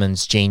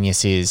Hoffman's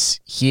genius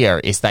is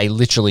here is they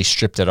literally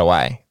stripped it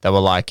away. They were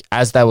like,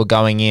 as they were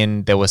going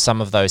in, there were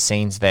some of those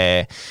scenes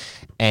there,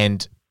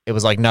 and it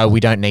was like, no,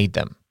 we don't need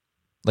them.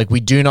 Like, we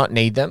do not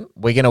need them.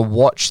 We're going to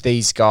watch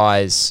these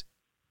guys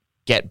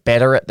get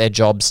better at their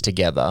jobs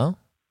together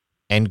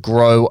and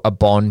grow a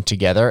bond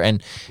together.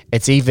 And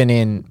it's even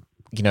in,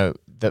 you know,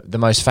 the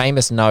most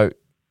famous note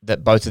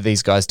that both of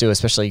these guys do,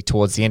 especially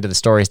towards the end of the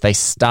story, is they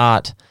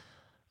start...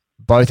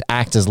 Both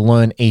actors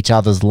learn each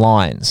other's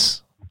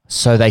lines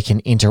so they can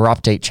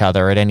interrupt each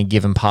other at any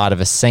given part of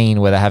a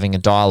scene where they're having a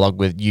dialogue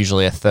with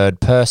usually a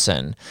third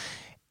person.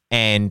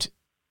 And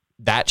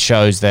that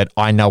shows that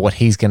I know what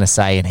he's going to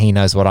say and he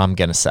knows what I'm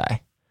going to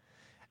say.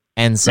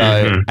 And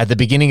so at the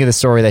beginning of the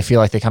story, they feel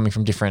like they're coming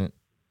from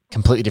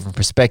completely different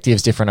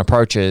perspectives, different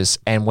approaches.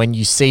 And when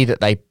you see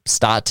that they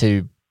start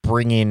to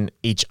bring in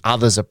each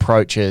other's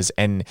approaches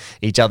and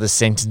each other's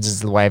sentences,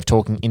 the way of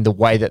talking, in the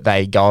way that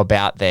they go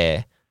about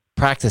their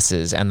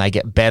practices, and they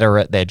get better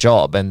at their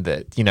job, and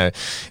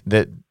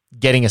that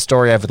getting a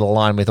story over the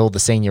line with all the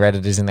senior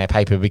editors in their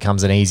paper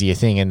becomes an easier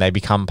thing, and they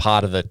become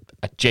part of a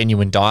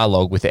genuine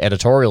dialogue with the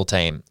editorial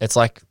team. It's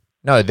like,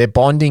 no, their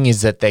bonding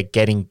is that they're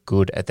getting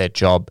good at their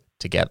job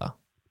together.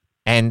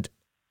 And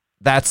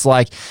that's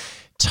like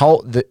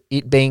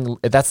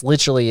that's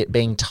literally it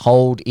being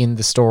told in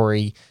the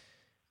story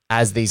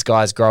as these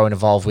guys grow and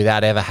evolve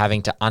without ever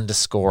having to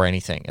underscore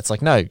anything. It's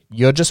like, no,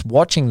 you're just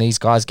watching these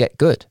guys get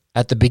good.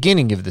 At the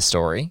beginning of the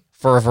story,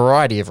 for a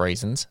variety of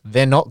reasons,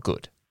 they're not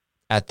good.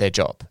 at their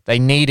job. They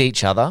need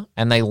each other,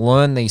 and they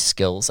learn these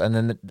skills,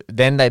 and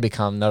then they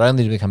become, not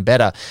only to become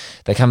better,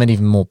 they become an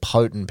even more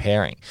potent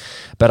pairing.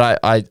 But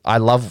I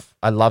love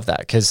that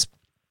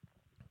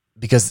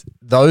because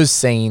those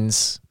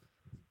scenes,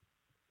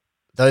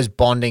 those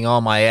bonding,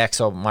 my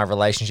ex or my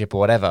relationship or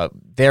whatever,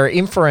 there are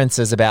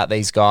inferences about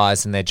these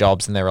guys and their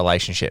jobs and their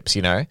relationships.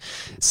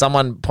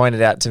 Someone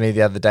pointed out to me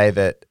the other day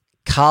that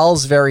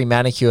Carl's very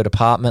manicured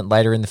apartment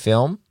later in the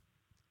film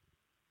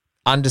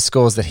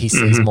underscores that he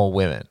sees more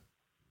women.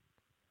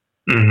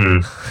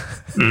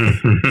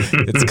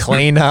 It's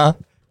cleaner.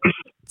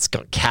 It's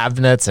got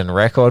cabinets and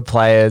record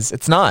players.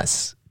 It's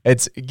nice.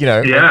 It's,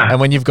 and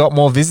when you've got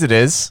more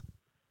visitors,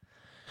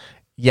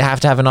 you have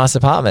to have a nice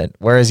apartment.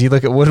 Whereas you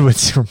look at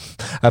Woodward's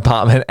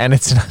apartment and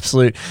it's an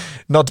absolute,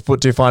 not to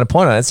put too fine a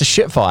point on it, it's a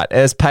shit fight.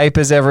 There's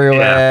papers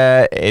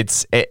everywhere. Yeah.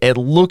 It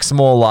looks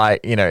more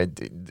like,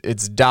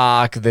 it's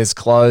dark. There's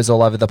clothes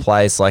all over the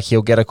place. Like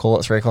he'll get a call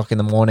at 3 o'clock in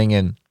the morning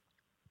and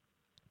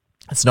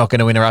it's not going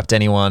to interrupt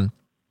anyone.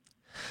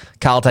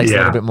 Carl takes a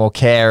little bit more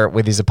care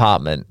with his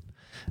apartment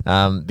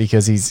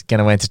because he's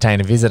going to entertain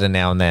a visitor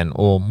now and then,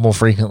 or more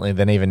frequently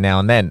than even now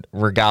and then,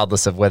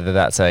 regardless of whether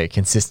that's a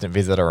consistent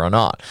visitor or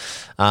not.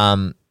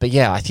 But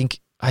yeah, I think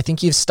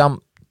you've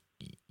stumped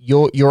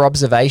your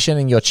observation,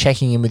 and your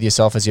checking in with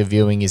yourself as you're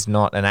viewing is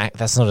not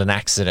that's not an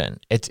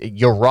accident.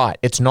 You're right.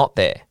 It's not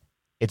there.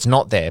 It's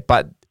not there.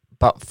 But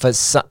for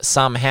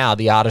somehow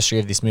the artistry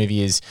of this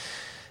movie is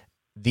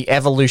the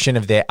evolution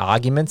of their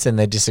arguments and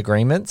their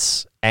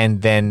disagreements,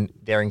 and then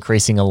their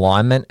increasing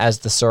alignment as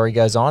the story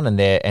goes on, and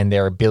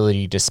their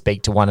ability to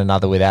speak to one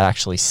another without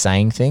actually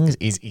saying things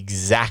is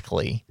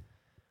exactly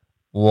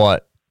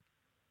what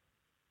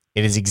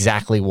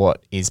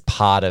is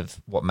part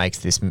of what makes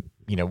this,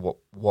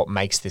 what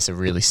makes this a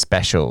really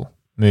special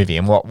movie,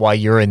 and why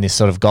you're in this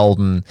sort of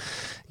golden,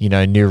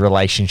 new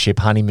relationship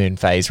honeymoon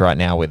phase right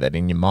now with it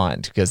in your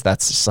mind, because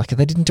that's just like,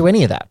 they didn't do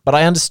any of that. But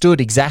I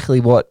understood exactly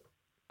what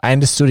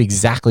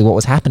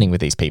was happening with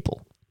these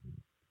people.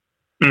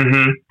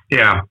 Mm-hmm.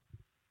 Yeah.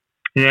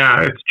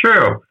 Yeah, it's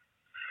true.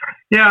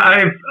 Yeah,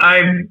 I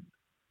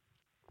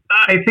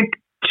think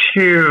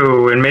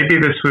too, and maybe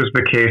this was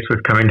the case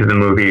with coming to the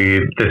movie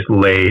this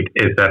late,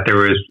 is that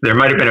there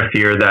might have been a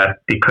fear that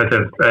because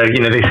of,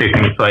 they say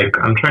things like,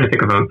 I'm trying to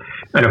think of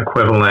an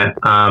equivalent,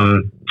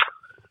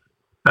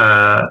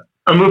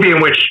 a movie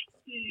in which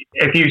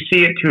if you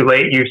see it too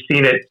late, you've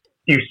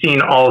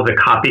seen all of the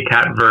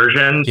copycat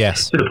versions.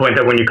 Yes. To the point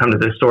that when you come to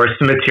the source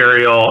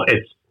material,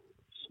 it's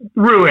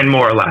ruined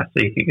more or less.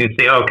 So you can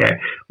say, okay,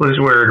 well, this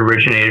is where it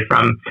originated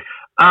from.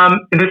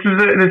 And this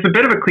is a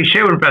bit of a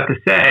cliche what I'm about to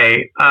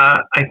say.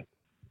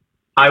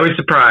 I was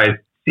surprised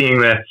seeing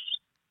this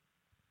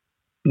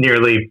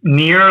nearly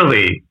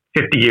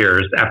 50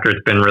 years after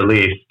it's been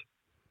released,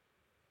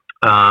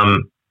 at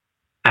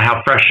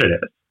how fresh it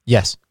is.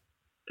 Yes.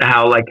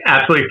 How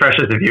absolutely fresh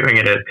as a viewing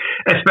it is,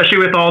 especially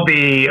with all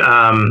the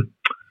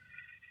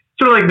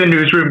sort of the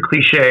newsroom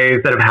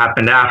cliches that have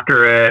happened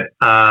after it.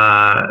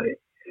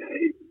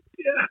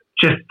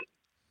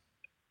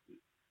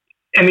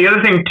 And the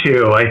other thing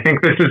too, I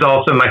think this is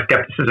also my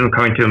skepticism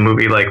coming to a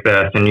movie like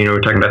this, and we're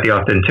talking about the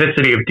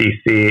authenticity of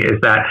DC, is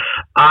that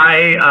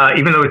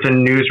even though it's a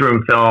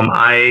newsroom film,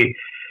 I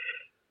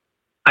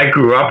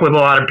grew up with a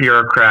lot of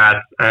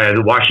bureaucrats.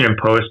 The Washington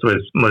Post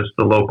was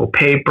the local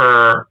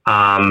paper.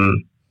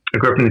 I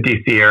grew up in the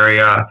DC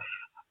area.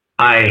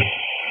 I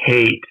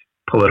hate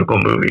political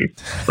movies.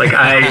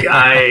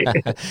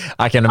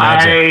 I can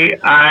imagine.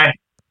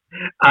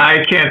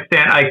 I can't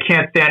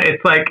stand.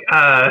 It's like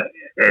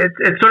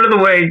it's sort of the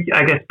way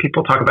I guess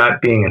people talk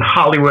about being in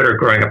Hollywood or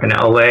growing up in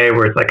LA,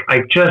 where it's like, I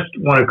just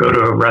want to go to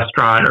a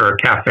restaurant or a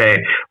cafe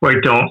where I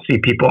don't see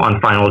people on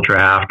Final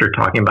Draft or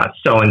talking about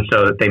so and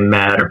so that they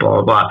met or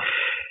blah blah blah.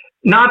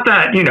 Not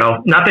that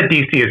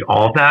DC is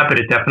all of that, but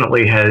it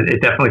definitely felt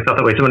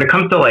that way. So when it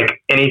comes to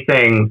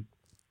anything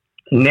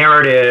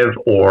narrative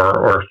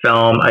or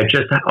film, I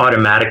just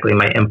automatically,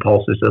 my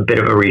impulse is a bit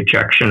of a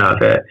rejection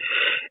of it.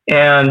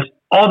 And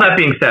all that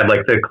being said,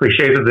 the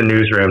cliches of the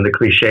newsroom, the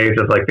cliches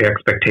of the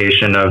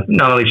expectation of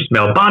not only just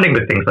male bonding,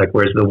 but things like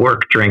when's the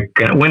work drink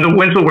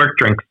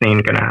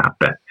scene going to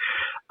happen?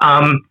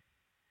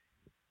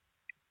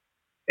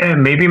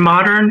 And maybe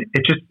modern.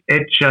 It just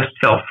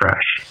felt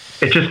fresh.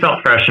 It just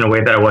felt fresh in a way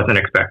that I wasn't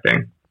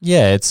expecting.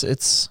 Yeah,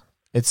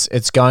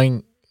 it's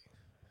going.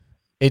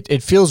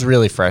 It feels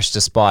really fresh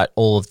despite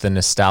all of the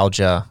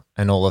nostalgia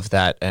and all of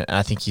that. And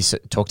I think you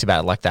talked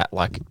about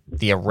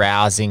the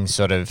arousing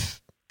sort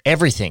of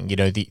everything,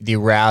 the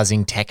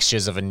arousing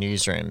textures of a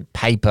newsroom,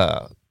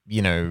 paper,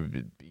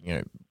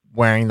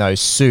 wearing those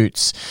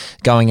suits,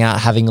 going out,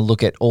 having a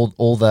look at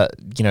all the,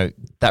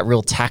 that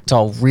real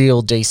tactile,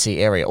 real DC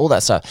area, all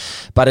that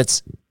stuff.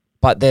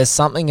 But there's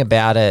something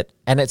about it,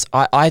 and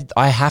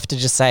I have to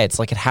just say, it's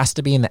it has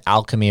to be in the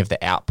alchemy of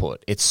the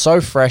output. It's so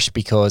fresh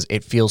because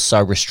it feels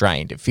so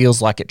restrained. It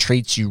feels like it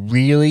treats you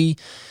really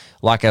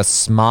like a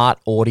smart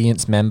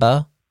audience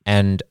member,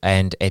 and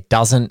it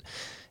doesn't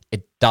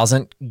It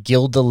doesn't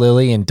gild the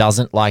lily and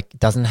doesn't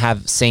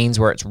have scenes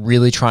where it's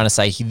really trying to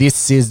say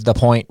this is the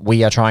point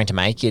we are trying to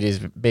make. It is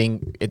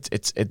being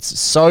it's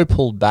so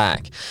pulled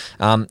back,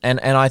 and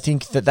I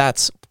think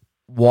that's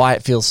why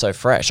it feels so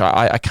fresh.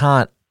 I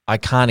can't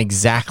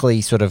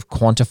exactly sort of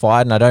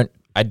quantify it, and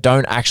I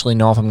don't actually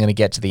know if I'm going to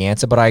get to the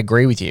answer, but I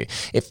agree with you.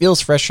 It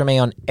feels fresh for me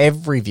on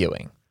every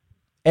viewing,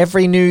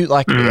 every new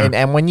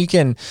and when you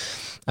can.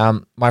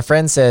 My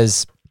friend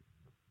says.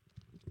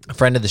 A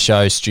friend of the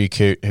show, Stu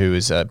Coote, who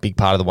is a big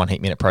part of the 1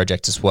 Heat Minute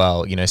project as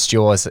well. You know,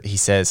 Stu, he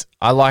says,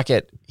 I like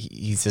it.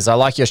 He says, I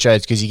like your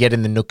shows because you get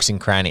in the nooks and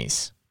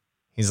crannies.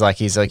 He's like,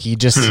 you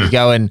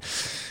go and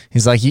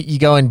you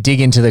go and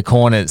dig into the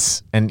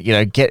corners and, you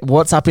know, get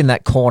what's up in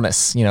that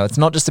cornice. You know, it's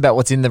not just about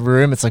what's in the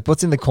room. It's like,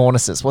 what's in the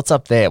cornices? What's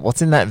up there?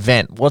 What's in that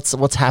vent?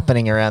 What's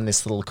happening around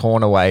this little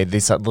corner way,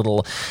 these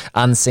little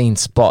unseen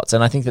spots.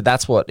 And I think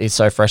that's what is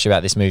so fresh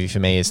about this movie for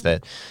me is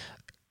that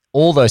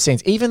all those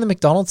scenes, even the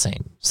McDonald's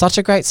scene, such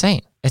a great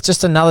scene. It's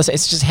just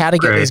it's just how to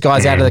get these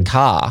guys out of the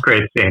car.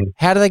 Great scene.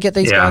 How do they get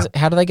these guys?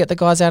 How do they get the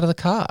guys out of the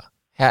car?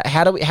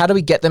 How do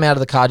we get them out of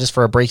the car just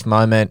for a brief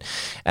moment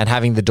and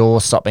having the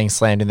door stop being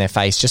slammed in their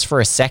face just for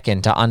a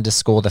second to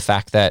underscore the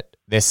fact that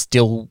they're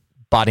still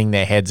butting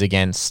their heads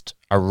against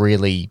a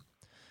really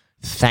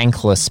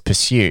thankless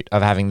pursuit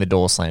of having the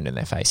door slammed in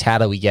their face? How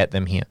do we get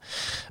them here?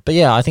 But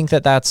yeah, I think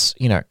that's,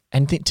 you know,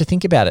 and to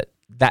think about it,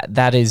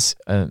 that is,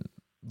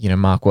 you know,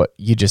 Mark, what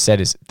you just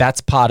said that's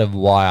part of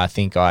why I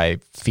think I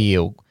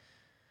feel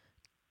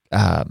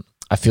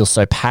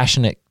so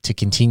passionate to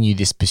continue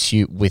this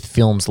pursuit with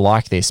films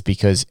like this,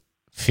 because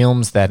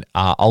films that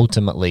are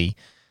ultimately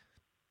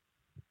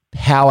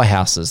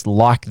powerhouses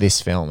like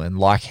this film and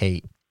like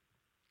Heat,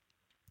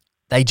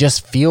 they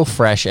just feel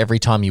fresh every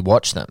time you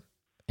watch them.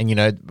 And, you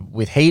know,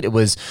 with Heat, it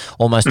was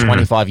almost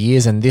 25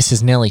 years and this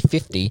is nearly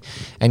 50.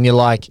 And you're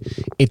like,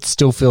 it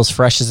still feels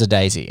fresh as a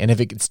daisy. And if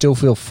it could still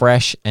feel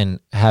fresh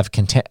and have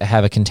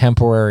a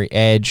contemporary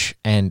edge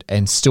and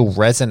still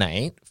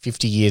resonate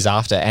 50 years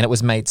after, and it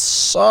was made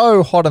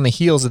so hot on the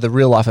heels of the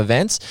real life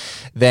events,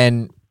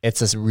 then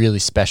it's just really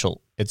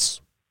special. It's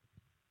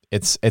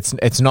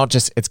not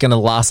just, it's going to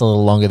last a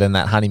little longer than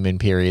that honeymoon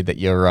period that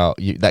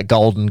that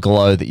golden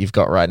glow that you've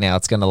got right now.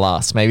 It's going to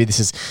last. Maybe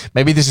this is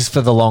for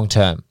the long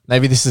term.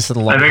 Maybe this is for the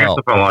long term. I think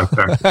it's for the long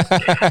term.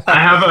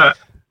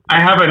 I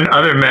have an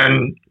other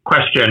men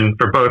question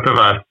for both of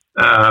us.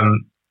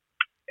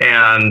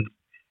 And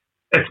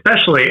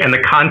especially in the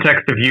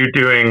context of you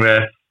doing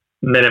this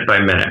minute by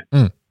minute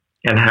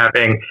and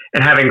having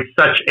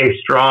such a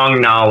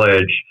strong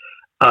knowledge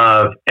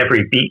of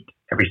every beat,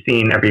 every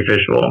scene, every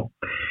visual.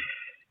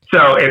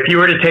 So if you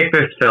were to take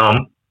this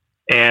film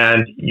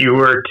and you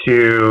were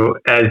to,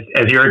 as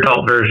your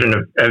adult version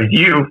of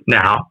you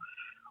now,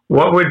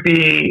 what would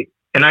be,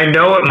 and I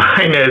know what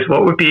mine is,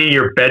 what would be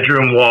your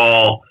bedroom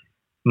wall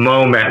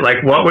moment?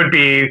 Like what would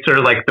be sort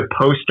of like the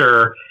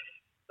poster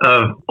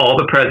of All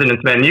the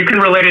President's Men? You can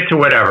relate it to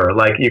whatever.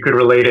 Like you could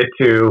relate it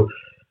to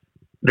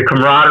the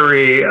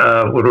camaraderie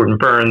of Woodward and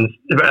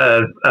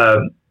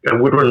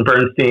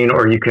Bernstein,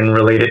 or you can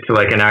relate it to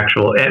like an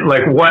actual,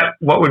 like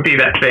what would be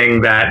that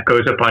thing that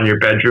goes up on your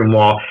bedroom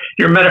wall,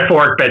 your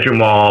metaphoric bedroom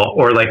wall,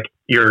 or like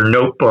your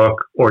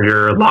notebook or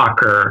your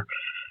locker?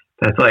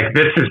 That's like,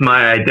 this is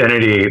my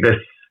identity. This,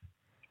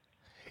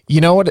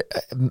 you know what?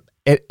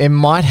 It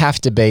might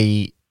have to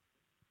be.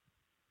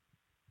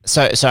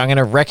 So I'm going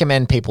to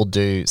recommend people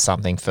do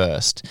something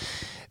first.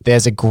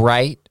 There's a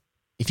great,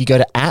 if you go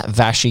to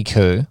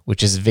 @Vashiku,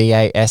 which is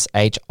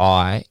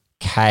VASHIKOO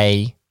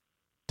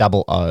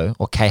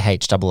or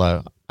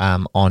KHOO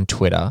on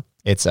Twitter.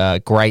 It's a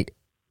great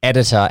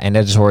editor and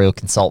editorial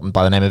consultant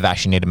by the name of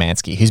Vashi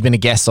Nidamansky, who's been a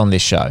guest on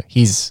this show.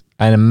 He's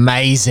an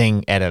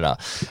amazing editor,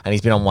 and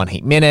he's been on 1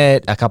 Heat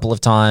Minute a couple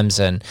of times,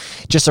 and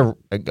just a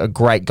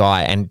great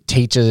guy, and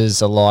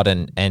teaches a lot.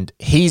 And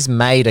he's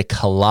made a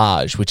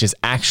collage, which is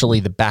actually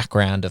the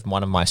background of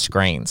one of my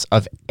screens,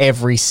 of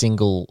every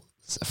single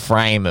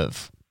frame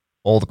of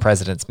All the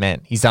President's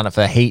Men. He's done it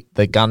for Heat,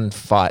 the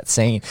gunfight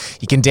scene.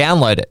 You can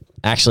download it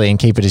actually and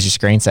keep it as your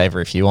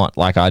screensaver if you want,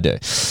 like I do.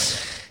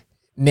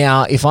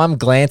 Now, if I'm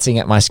glancing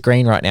at my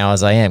screen right now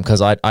as I am,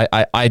 because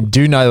I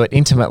do know it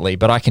intimately,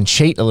 but I can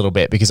cheat a little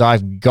bit because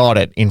I've got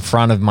it in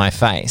front of my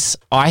face.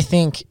 I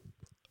think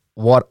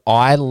what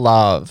I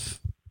love,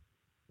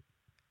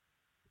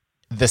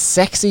 the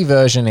sexy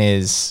version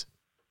is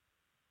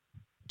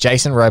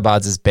Jason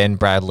Robards as Ben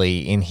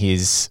Bradley in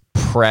his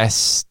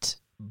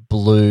pressed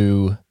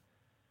blue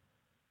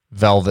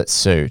velvet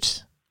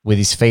suit with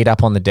his feet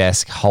up on the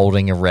desk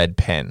holding a red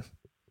pen.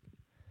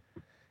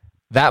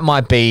 That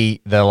might be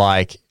the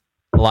like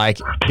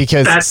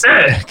because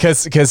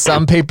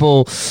some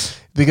people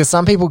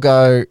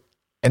go,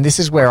 and this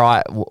is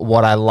where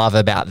what I love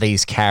about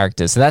these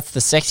characters. So that's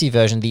the sexy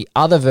version. The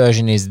other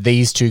version is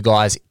these two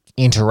guys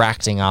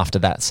interacting after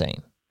that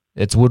scene.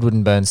 It's Woodward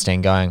and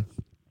Bernstein going,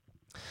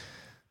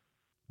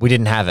 "We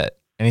didn't have it,"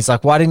 and he's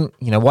like, "Why didn't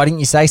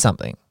you say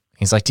something?"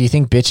 He's like, "Do you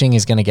think bitching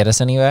is going to get us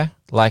anywhere?"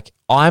 Like,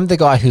 I'm the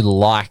guy who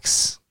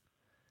likes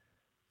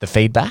the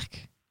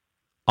feedback.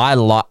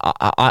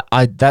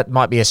 I that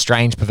might be a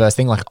strange, perverse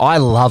thing. Like, I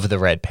love the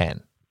red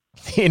pen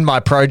in my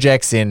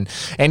projects, in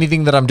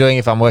anything that I'm doing.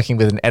 If I'm working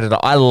with an editor,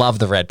 I love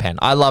the red pen.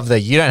 I love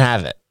you don't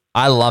have it.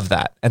 I love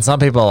that. And some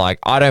people are like,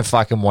 I don't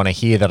fucking want to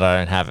hear that I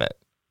don't have it.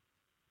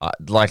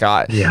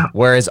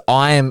 Whereas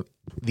I am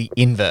the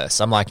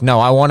inverse. I'm like, no,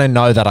 I want to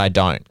know that I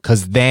don't,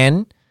 because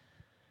then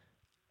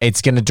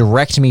it's going to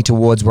direct me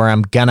towards where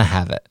I'm going to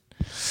have it.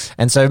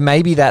 And so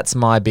maybe that's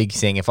my big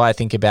thing. If I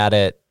think about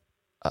it,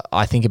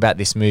 I think about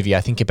this movie,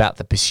 I think about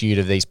the pursuit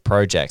of these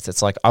projects.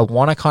 It's like, I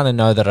want to kind of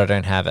know that I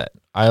don't have it.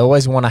 I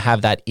always want to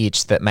have that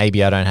itch that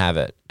maybe I don't have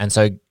it. And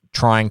so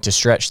trying to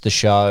stretch the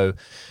show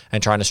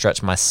and trying to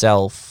stretch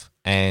myself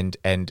and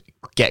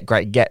get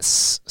great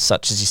guests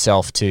such as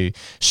yourself to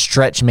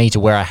stretch me to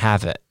where I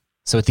have it.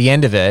 So at the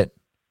end of it,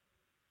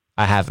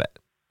 I have it.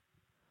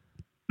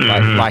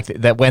 Like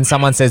that when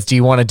someone says, do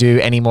you want to do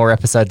any more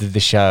episodes of the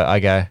show? I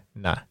go,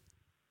 no,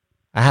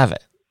 I have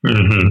it.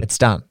 It's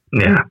done.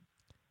 Yeah.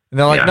 And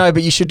they're like, no,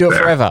 but you should do it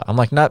forever. I'm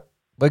like, nope,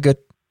 we're good.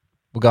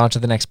 We'll go on to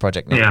the next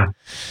project now. Yeah.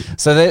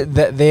 So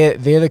they're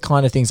the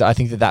kind of things I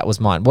think that was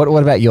mine. What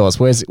about yours?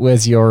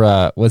 Where's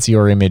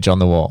your image on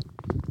the wall?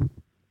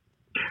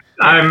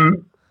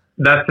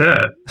 That's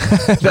it.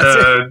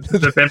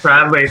 The Ben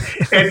Bradley.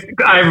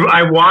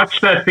 I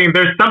watched that scene.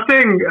 There's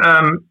something.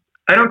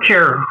 I don't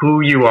care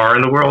who you are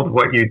in the world,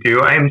 what you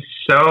do. I'm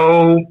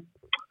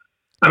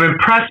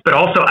impressed, but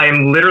also I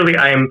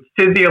am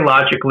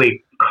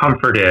physiologically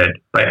comforted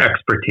by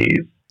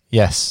expertise.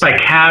 Yes. By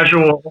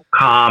casual,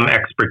 calm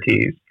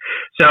expertise.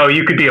 So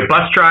you could be a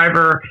bus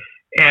driver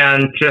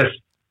and just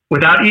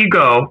without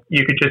ego,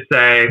 you could just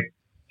say,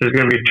 there's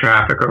going to be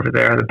traffic over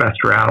there. The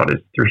best route is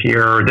through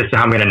here, or this is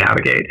how I'm going to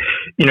navigate.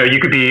 You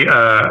could be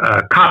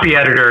a copy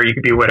editor. You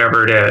could be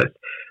whatever it is.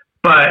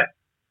 But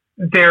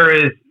there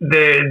is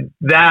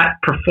that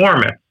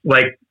performance,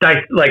 like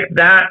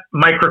that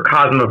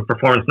microcosm of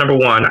performance. Number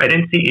one, I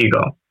didn't see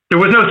ego. There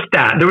was no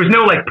there was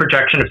no like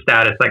projection of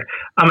status. Like,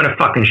 I'm going to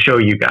fucking show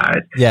you guys.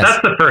 Yes.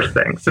 That's the first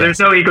thing. So there's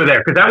no ego there,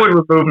 because that would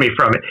remove me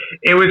from it.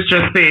 It was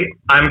just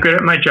I'm good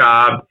at my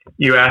job.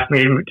 You asked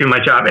me to do my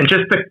job, and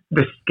just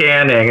the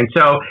scanning. And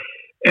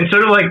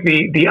sort of like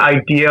the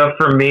idea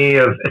for me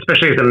of,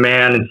 especially as a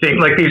man, and seeing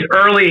like the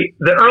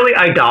early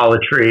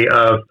idolatry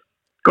of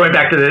going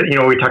back to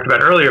we talked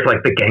about earlier, of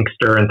like the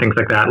gangster and things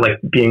like that, like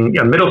being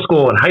a middle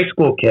school and high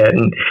school kid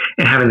and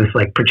having this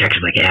like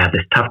projection, like, yeah,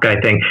 this tough guy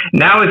thing.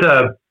 Now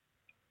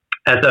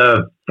as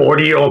a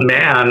 40-year-old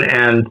man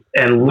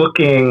and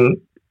looking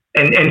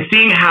and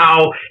seeing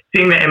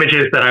the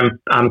images that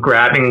I'm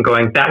grabbing and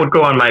going, that would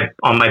go on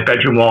my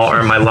bedroom wall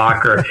or in my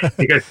locker,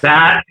 because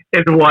that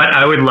is what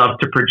I would love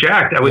to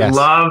project.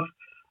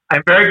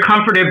 I'm very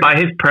comforted by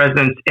his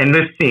presence in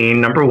this scene,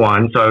 number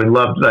one. So I would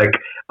love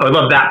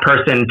that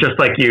person, just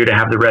like you, to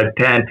have the red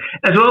pen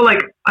as well.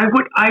 Like I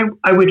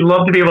would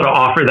love to be able to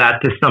offer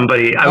that to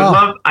somebody.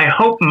 I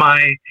hope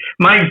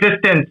my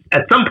existence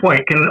at some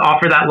point can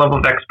offer that level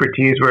of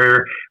expertise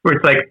where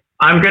it's like,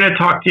 I'm going to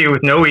talk to you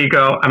with no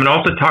ego. I'm going to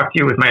also talk to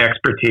you with my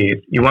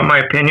expertise. You want my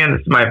opinion? This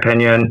is my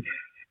opinion.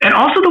 And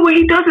also the way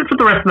he does it for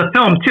the rest of the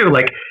film too.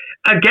 Like,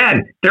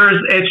 again,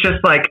 it's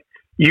just like,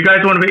 you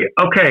guys want to be,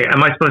 okay,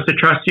 am I supposed to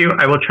trust you?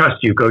 I will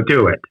trust you. Go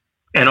do it.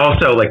 And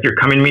also, like, you're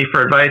coming to me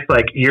for advice.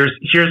 Like, here's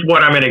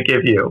what I'm going to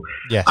give you.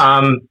 Yes.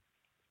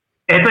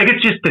 It's like,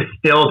 it's just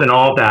distilled in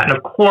all of that. And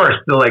of course,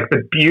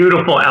 the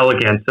beautiful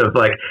elegance of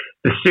like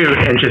the suit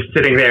and just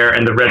sitting there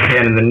and the red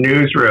pen in the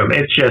newsroom.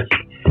 It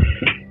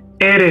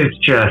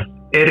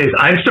is.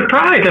 I'm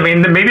surprised. I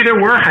mean, maybe there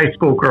were high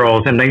school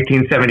girls in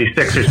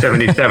 1976 or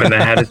 77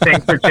 that had a thing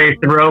for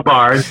Jason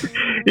Robards,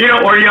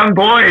 or young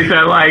boys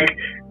that like,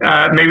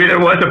 maybe there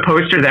was a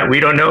poster that we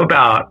don't know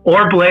about.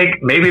 Or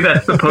Blake, maybe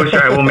that's the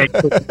poster I will make.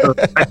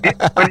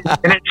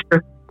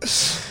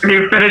 When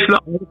you finish the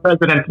All the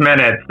President's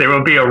Minutes, there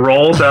will be a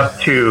rolled up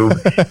tube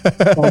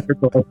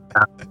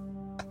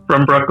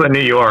from Brooklyn, New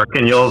York,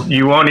 and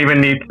you won't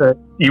even need to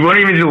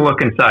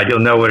look inside. You'll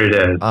know what it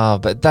is. Oh,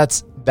 but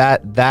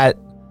that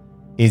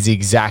is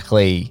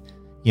exactly,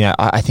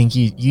 I think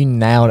you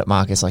nailed it,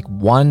 Marcus. Like,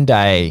 one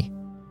day,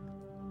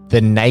 the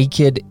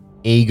naked,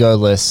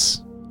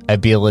 egoless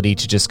ability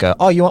to just go,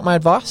 oh, you want my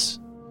advice?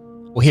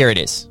 Well, here it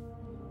is.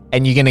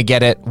 And you're going to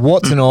get it,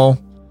 warts and all.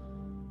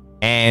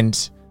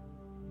 And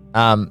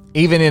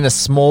even in a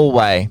small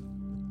way,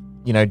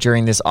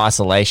 during this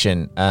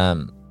isolation,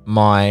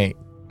 my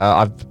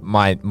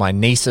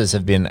nieces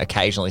have been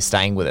occasionally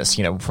staying with us,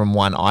 from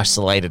one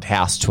isolated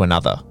house to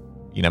another.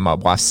 My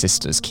wife's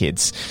sister's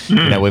kids.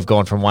 We've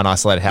gone from one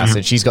isolated house,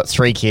 and she's got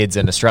 3 kids,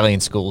 and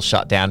Australian school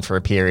shut down for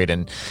a period,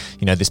 and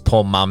this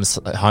poor mum's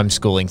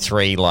homeschooling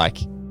 3, like,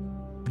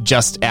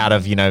 just out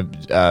of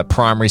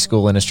primary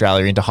school in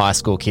Australia into high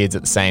school kids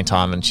at the same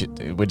time,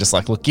 and we're just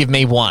like, look, give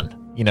me one,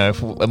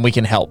 and we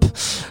can help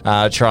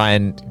try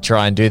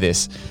and do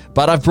this.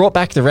 But I've brought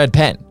back the red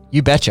pen.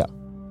 You betcha.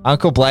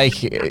 Uncle Blake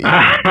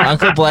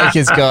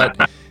has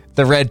got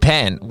the red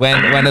pen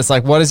when it's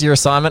like, what is your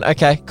assignment?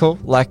 Okay, cool.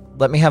 Like,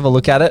 let me have a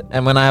look at it.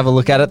 And when I have a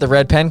look at it, the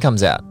red pen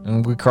comes out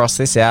and we cross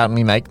this out and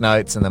we make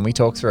notes and then we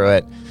talk through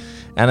it.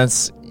 And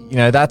it's,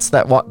 that's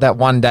that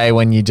one day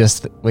when you're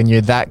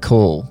that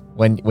cool,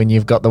 when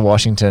you've got the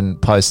Washington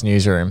Post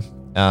newsroom,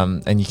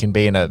 and you can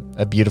be in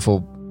a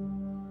beautiful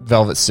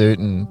velvet suit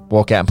and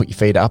walk out and put your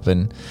feet up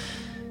and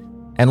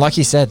like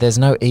you said, there's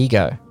no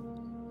ego.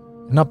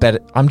 Not better.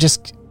 I'm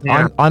just.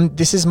 Yeah.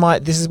 This is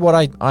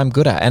what I'm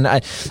good at, and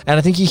I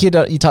think you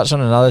touched on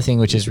another thing,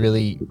 which is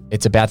really,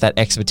 it's about that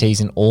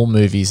expertise in all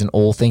movies and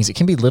all things. It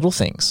can be little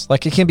things,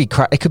 like it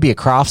could be a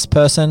crafts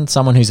person,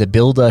 someone who's a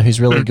builder who's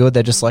really good.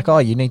 They're just like, oh,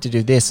 you need to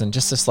do this, and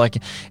just like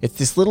it's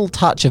this little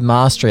touch of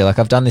mastery. Like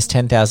I've done this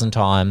 10,000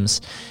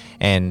 times,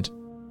 and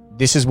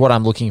this is what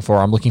I'm looking for.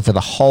 I'm looking for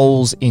the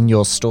holes in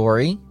your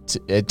story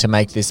to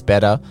make this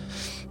better.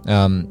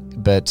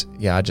 But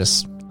yeah,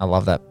 I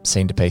love that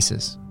scene to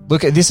pieces.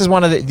 Look, this is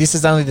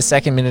only the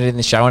second minute in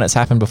the show, and it's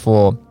happened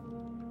before,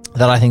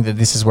 that I think that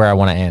this is where I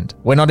want to end.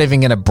 We're not even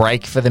going to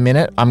break for the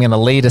minute. I'm going to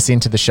lead us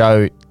into the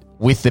show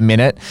with the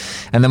minute,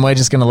 and then we're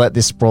just going to let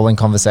this sprawling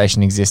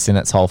conversation exist in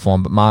its whole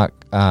form. But Mark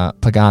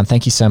Pagán,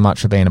 thank you so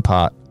much for being a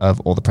part of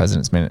All the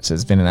President's Minutes.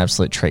 It's been an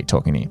absolute treat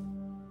talking to you.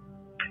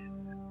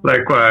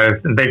 Likewise,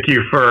 and thank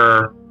you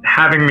for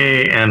having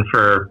me and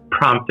for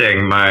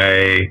prompting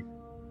my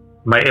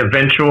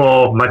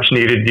eventual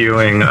much-needed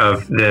viewing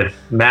of this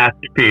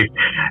masterpiece.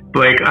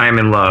 Blake, I'm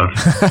in love.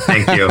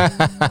 Thank you.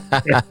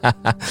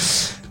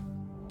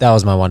 That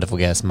was my wonderful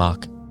guest,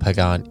 Mark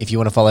Pagán. If you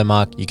want to follow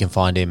Mark, you can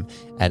find him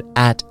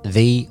at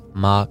the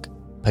Mark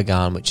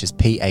Pagán, which is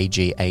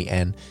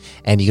Pagan.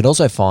 And you can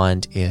also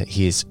find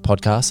his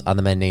podcast,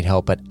 Other Men Need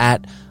Help,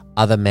 at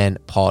Other Men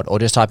Pod, or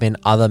just type in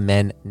Other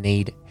Men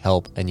Need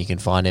Help and you can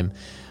find him.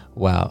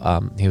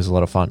 Wow, he was a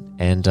lot of fun.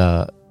 And,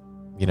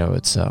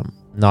 it's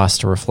nice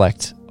to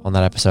reflect on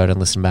that episode and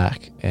listen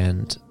back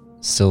and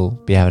still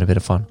be having a bit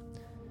of fun.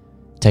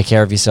 Take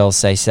care of yourselves.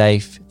 Stay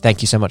safe.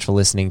 Thank you so much for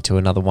listening to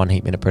another One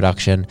Heat Minute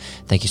production.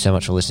 Thank you so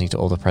much for listening to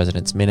All the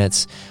President's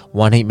Minutes.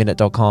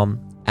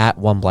 OneHeatMinute.com, at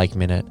One Blake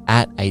Minute,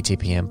 at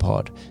ATPM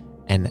Pod,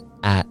 and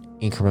at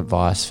Increment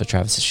Vice for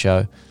Travis's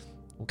show.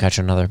 We'll catch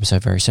you on another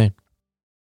episode very soon.